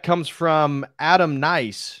super chat comes from Adam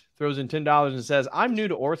Nice, throws in $10 and says, I'm new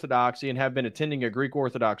to Orthodoxy and have been attending a Greek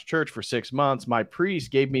Orthodox church for 6 months. My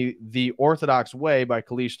priest gave me The Orthodox Way by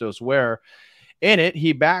Kallistos Ware. In it,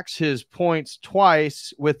 he backs his points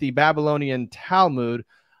twice with the Babylonian Talmud.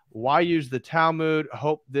 Why use the Talmud?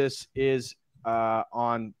 Hope this is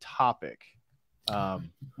on topic. What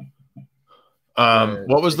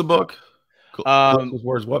was the book?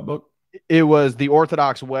 Where's what book? It was The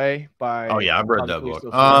Orthodox Way by. Oh yeah, I've read that book.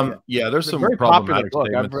 Yeah, there's some very problematic book.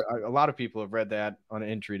 statements. A lot of people have read that on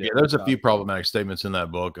entry. Yeah, there's a few problematic statements in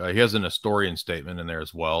that book. He has an historian statement in there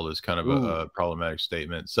as well. There's kind of a problematic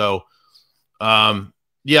statement. So,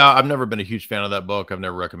 yeah, I've never been a huge fan of that book. I've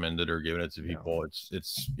never recommended or given it to people. Yeah.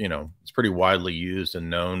 It's pretty widely used and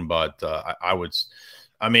known, but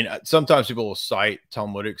I mean, sometimes people will cite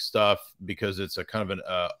Talmudic stuff because it's a kind of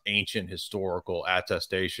an ancient historical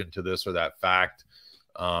attestation to this or that fact.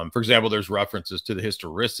 For example, there's references to the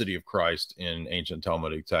historicity of Christ in ancient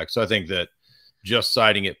Talmudic texts. So I think that just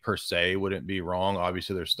citing it per se wouldn't be wrong.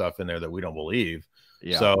 Obviously, there's stuff in there that we don't believe.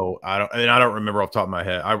 Yeah. So I don't remember off the top of my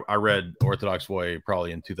head. I read Orthodox Way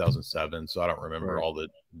probably in 2007, so I don't remember all the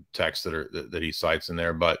texts that he cites in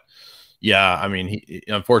there. But yeah, I mean,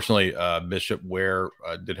 unfortunately, Bishop Ware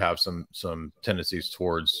did have some tendencies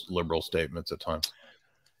towards liberal statements at times.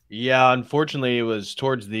 Yeah, unfortunately, it was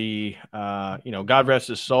towards the God rest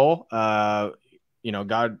his soul. God,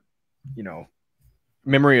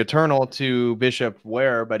 memory eternal to Bishop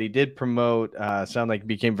Ware, but he did promote. Sound like he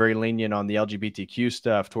became very lenient on the LGBTQ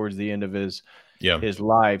stuff towards the end of his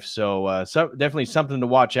life. So, definitely something to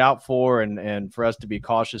watch out for, and for us to be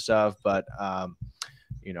cautious of. But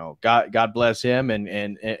God bless him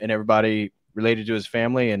and everybody related to his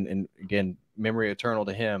family, and again, memory eternal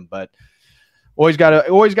to him. But always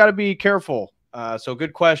gotta be careful. So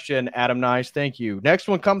good question, Adam Nice. Thank you. Next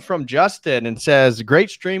one comes from Justin and says, great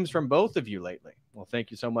streams from both of you lately. Well,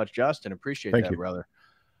 thank you so much, Justin. Appreciate that, brother.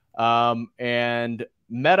 And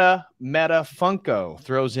Meta Funko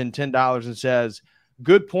throws in $10 and says,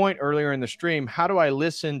 good point earlier in the stream. How do I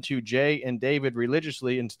listen to Jay and David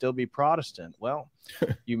religiously and still be Protestant? Well,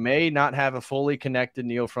 you may not have a fully connected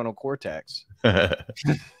neofrontal cortex.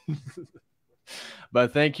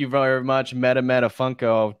 But thank you very much, Meta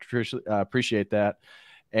Funko. Appreciate that.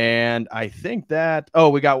 And I think that,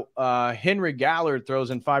 we got Henry Gallard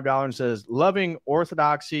throws in $5 and says, loving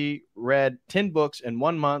Orthodoxy, read 10 books in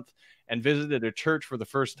 1 month and visited a church for the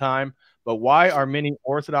first time. But why are many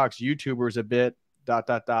Orthodox YouTubers a bit ...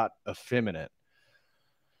 effeminate?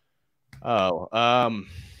 Well,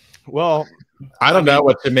 I don't know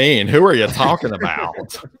what you mean. Who are you talking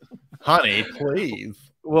about? Honey, please.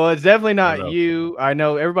 Well, it's definitely not you. I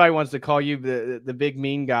know everybody wants to call you the big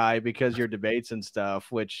mean guy because your debates and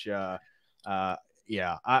stuff, which, yeah, I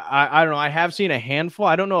don't know. I have seen a handful.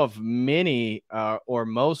 I don't know if many or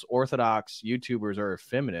most Orthodox YouTubers are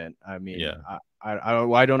effeminate. I mean, yeah.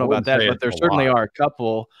 I don't know about that, but there certainly are a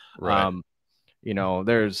couple. Right.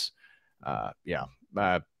 There's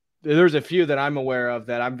a few that I'm aware of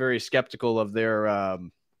that I'm very skeptical of their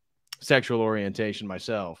sexual orientation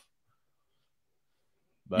myself.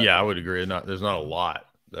 But, yeah, I would agree. There's not a lot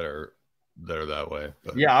that are that way.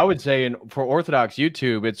 But. Yeah, I would say for Orthodox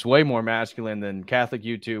YouTube, it's way more masculine than Catholic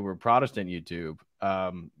YouTube or Protestant YouTube.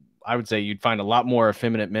 I would say you'd find a lot more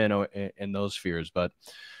effeminate men in those spheres. But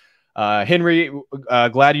Henry,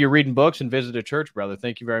 glad you're reading books and visit a church, brother.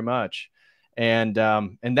 Thank you very much. And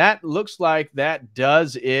that looks like that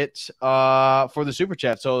does it for the super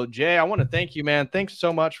chat. So Jay, I want to thank you, man. Thanks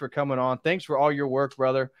so much for coming on. Thanks for all your work,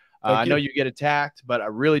 brother. I know you get attacked, but I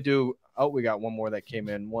really do. Oh, we got one more that came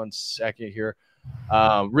in. 1 second here.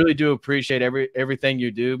 Really do appreciate everything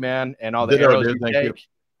you do, man, and all the arrows you take.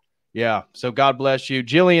 Yeah. So God bless you.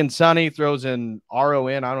 Jillian Sonny throws in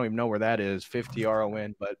RON. I don't even know where that is. 50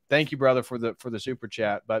 RON. But thank you, brother, for the super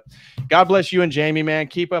chat. But God bless you and Jamie, man.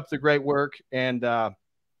 Keep up the great work. And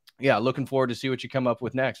yeah, looking forward to see what you come up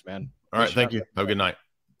with next, man. All right. Thank you. Have a good night.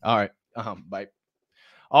 All right. Bye.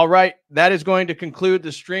 All right. That is going to conclude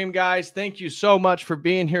the stream, guys. Thank you so much for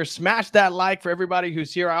being here. Smash that like for everybody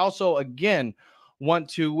who's here. I also, again, want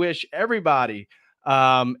to wish everybody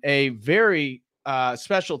a very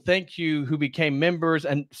special thank you who became members,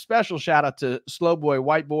 and special shout out to Slowboy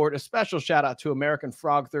Whiteboard, a special shout out to American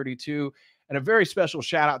Frog 32, and a very special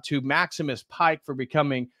shout out to Maximus Pike for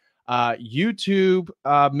becoming YouTube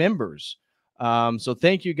members. So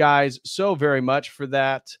thank you guys so very much for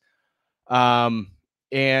that.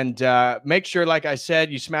 And make sure, like I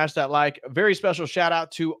said, you smash that like. A very special shout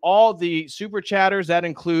out to all the super chatters. That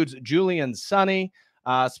includes Julian Sonny.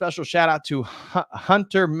 Special shout out to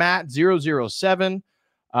Hunter Matt 007.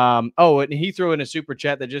 Oh, and he threw in a super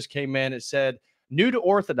chat that just came in. It said, new to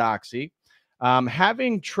Orthodoxy,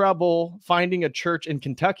 having trouble finding a church in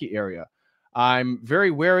Kentucky area. I'm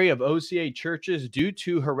very wary of OCA churches due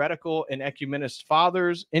to heretical and ecumenist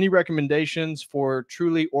fathers. Any recommendations for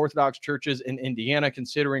truly Orthodox churches in Indiana,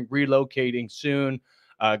 considering relocating soon?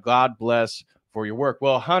 God bless for your work.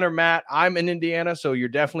 Well, Hunter, Matt, I'm in Indiana, so you're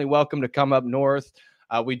definitely welcome to come up north.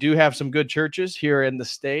 We do have some good churches here in the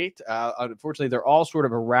state. Unfortunately, they're all sort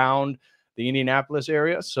of around the Indianapolis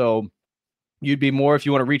area. So you'd be more, if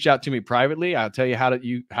you want to reach out to me privately, I'll tell you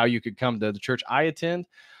how you could come to the church I attend.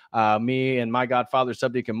 Me and my godfather,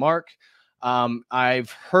 Subdeacon Mark.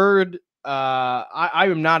 I've heard, I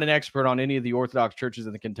am not an expert on any of the Orthodox churches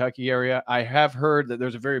in the Kentucky area. I have heard that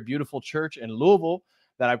there's a very beautiful church in Louisville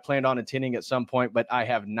that I planned on attending at some point, but I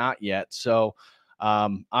have not yet. So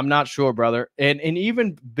I'm not sure, brother. And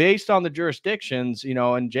even based on the jurisdictions, you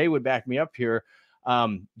know, and Jay would back me up here,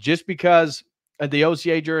 just because the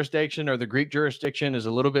OCA jurisdiction or the Greek jurisdiction is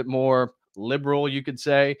a little bit more liberal, you could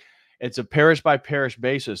say. It's a parish by parish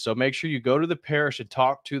basis. So make sure you go to the parish and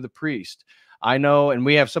talk to the priest. I know, and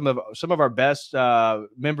we have some of our best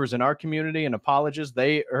members in our community and apologists.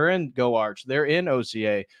 They are in Go Arch. They're in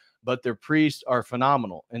OCA, but their priests are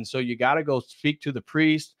phenomenal. And so you got to go speak to the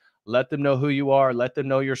priest, let them know who you are, let them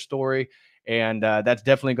know your story. And that's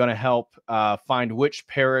definitely going to help find which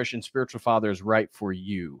parish and spiritual father is right for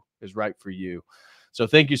you, So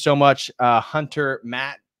thank you so much, Hunter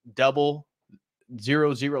Matt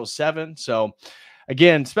 007. So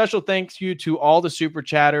again, special thanks you to all the super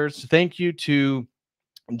chatters. Thank you to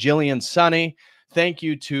Jillian Sonny. Thank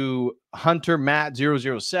you to Hunter Matt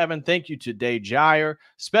 007. Thank you to Jay Dyer.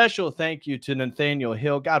 Special thank you to Nathaniel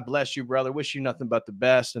Hill. God bless you, brother. Wish you nothing but the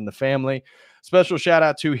best and the family. Special shout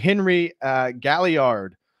out to Henry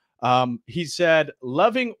Galliard. He said,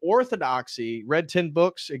 loving Orthodoxy, read 10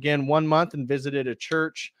 books, again, 1 month, and visited a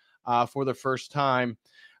church for the first time.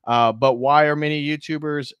 But why are many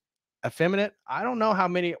YouTubers effeminate? I don't know how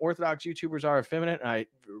many Orthodox YouTubers are effeminate. I'm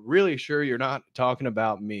really sure you're not talking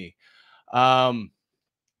about me.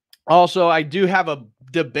 Also, I do have a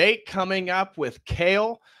debate coming up with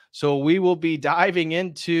Kale. So we will be diving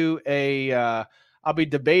into I'll be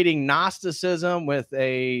debating Gnosticism with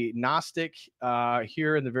a Gnostic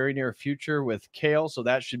here in the very near future with Kale. So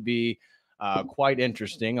that should be quite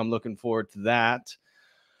interesting. I'm looking forward to that.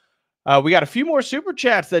 We got a few more super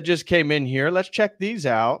chats that just came in here. Let's check these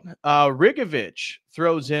out. Rigovich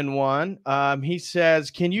throws in one. He says,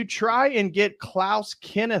 can you try and get Klaus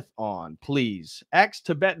Kenneth on, please?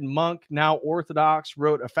 Ex-Tibetan monk, now Orthodox,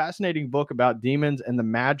 wrote a fascinating book about demons and the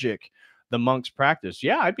magic the monks practice.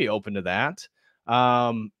 Yeah, I'd be open to that.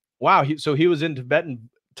 Wow. So he was in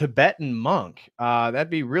Tibetan monk. That'd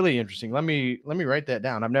be really interesting. Let me write that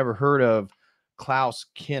down. I've never heard of Klaus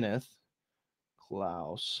Kenneth.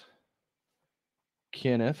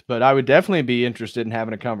 But I would definitely be interested in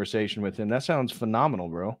having a conversation with him. That sounds phenomenal,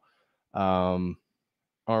 bro. All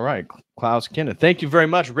right, Klaus Kenneth. Thank you very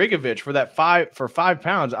much, Rigovich, for that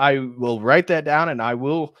 £5. I will write that down and I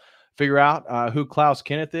will figure out who Klaus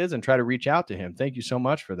Kenneth is and try to reach out to him. Thank you so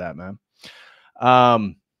much for that, man.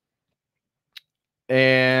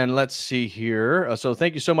 And let's see here. So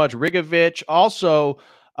thank you so much, Rigovich. Also,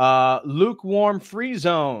 Lukewarm Free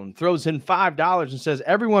Zone throws in $5 and says,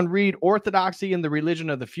 everyone read Orthodoxy and the Religion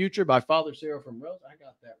of the Future by Father Sarah from Rose. I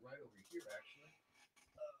got that right over here, actually.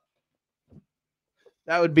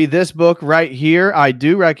 That would be this book right here. I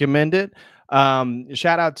do recommend it.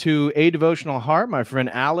 Shout out to A Devotional Heart, my friend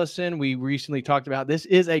Allison. We recently talked about this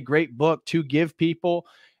is a great book to give people.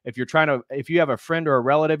 If you have a friend or a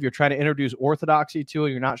relative, you're trying to introduce orthodoxy to,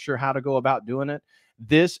 and you're not sure how to go about doing it,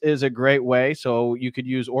 this is a great way. So you could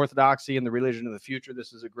use orthodoxy and the religion of the future.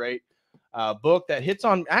 This is a great book that hits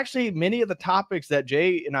on actually many of the topics that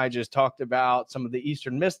Jay and I just talked about, some of the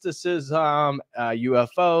Eastern mysticism,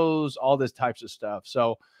 UFOs, all this types of stuff.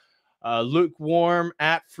 So lukewarm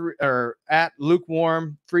at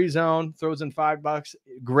lukewarm free zone throws in $5.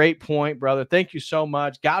 Great point, brother. Thank you so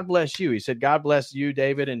much. God bless you. He said, God bless you,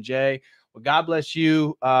 David and Jay. Well, God bless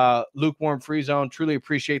you, lukewarm free zone. Truly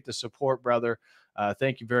appreciate the support, brother.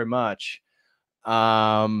 Thank you very much.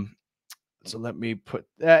 So let me put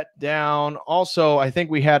that down. Also, I think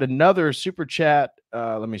we had another super chat.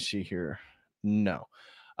 Let me see here. No.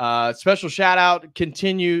 Special shout out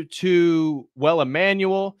continue to Well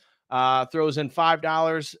Emmanuel. Throws in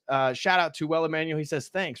 $5. Shout out to Well Emmanuel. He says,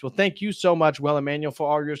 thanks. Well, thank you so much, Well Emmanuel, for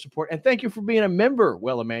all your support. And thank you for being a member,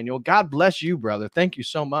 Well Emmanuel. God bless you, brother. Thank you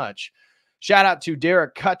so much. Shout out to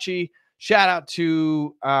Derek Cutchy. Shout out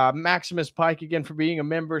to Maximus Pike again for being a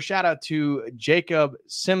member. Shout out to Jacob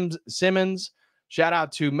Simmons. Shout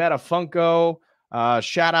out to Metafunko.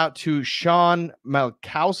 Shout out to Sean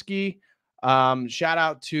Malkowski. Shout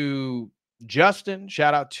out to Justin.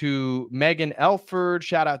 Shout out to Megan Elford.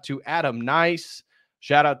 Shout out to Adam Nice.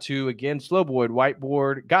 Shout out to, again, Slowboard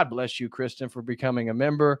Whiteboard. God bless you, Kristen, for becoming a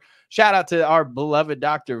member. Shout out to our beloved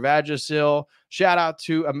Dr. Vagisil. Shout out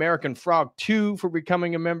to American Frog 2 for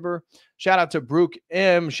becoming a member. Shout out to Brooke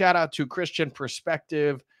M. Shout out to Christian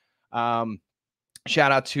Perspective. Shout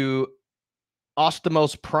out to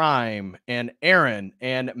Ostimos Prime and Aaron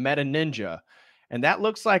and Meta Ninja. And that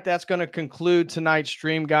looks like that's going to conclude tonight's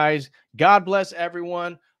stream, guys. God bless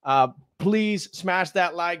everyone. Please smash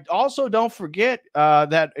that like. Also, don't forget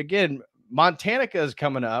that, again, Montanica is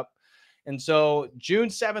coming up. And so June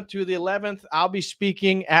 7th through the 11th, I'll be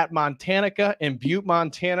speaking at Montanica in Butte,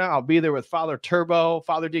 Montana. I'll be there with Father Turbo,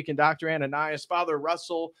 Father Deacon Dr. Ananias, Father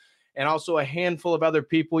Russell, and also a handful of other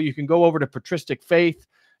people. You can go over to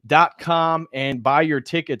patristicfaith.com and buy your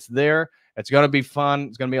tickets there. It's going to be fun.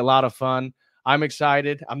 It's going to be a lot of fun. I'm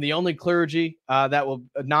excited. I'm the only non-clergy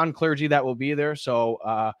that will be there.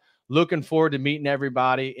 So looking forward to meeting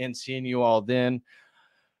everybody and seeing you all then.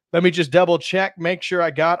 Let me just double check, make sure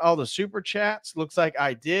I got all the super chats. Looks like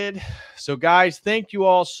I did. So guys, thank you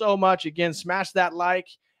all so much. Again, smash that like,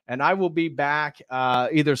 and I will be back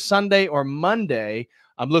either Sunday or Monday.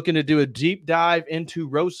 I'm looking to do a deep dive into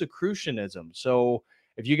Rosicrucianism. So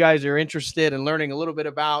if you guys are interested in learning a little bit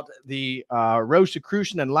about the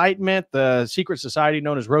Rosicrucian Enlightenment, the secret society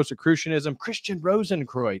known as Rosicrucianism, Christian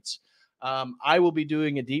Rosenkreutz, I will be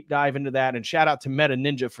doing a deep dive into that. And shout out to Meta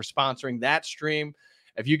Ninja for sponsoring that stream.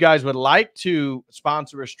 If you guys would like to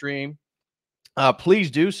sponsor a stream,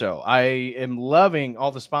 please do so. I am loving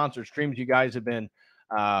all the sponsored streams you guys have been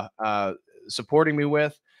supporting me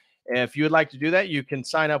with. If you would like to do that, you can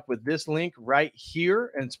sign up with this link right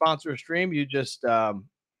here and sponsor a stream. You just, here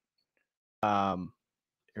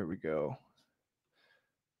we go.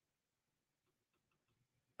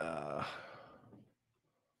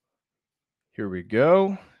 Here we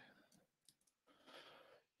go.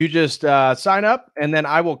 You just sign up, and then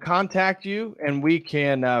I will contact you, and we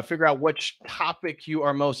can figure out which topic you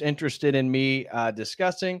are most interested in me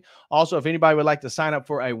discussing. Also, if anybody would like to sign up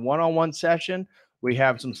for a one-on-one session, we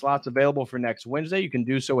have some slots available for next Wednesday. You can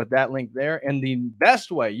do so with that link there. And the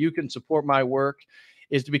best way you can support my work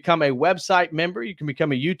is to become a website member. You can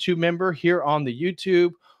become a YouTube member here on the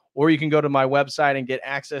YouTube, or you can go to my website and get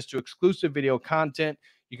access to exclusive video content.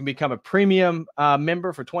 You can become a premium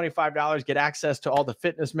member for $25, get access to all the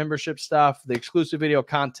fitness membership stuff, the exclusive video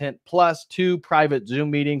content, plus 2 private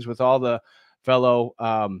Zoom meetings with all the fellow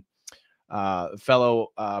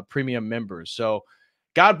premium members. So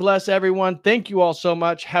God bless everyone. Thank you all so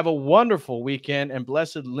much. Have a wonderful weekend and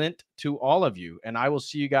blessed Lent to all of you. And I will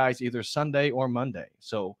see you guys either Sunday or Monday.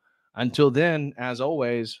 So until then, as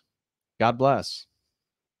always, God bless.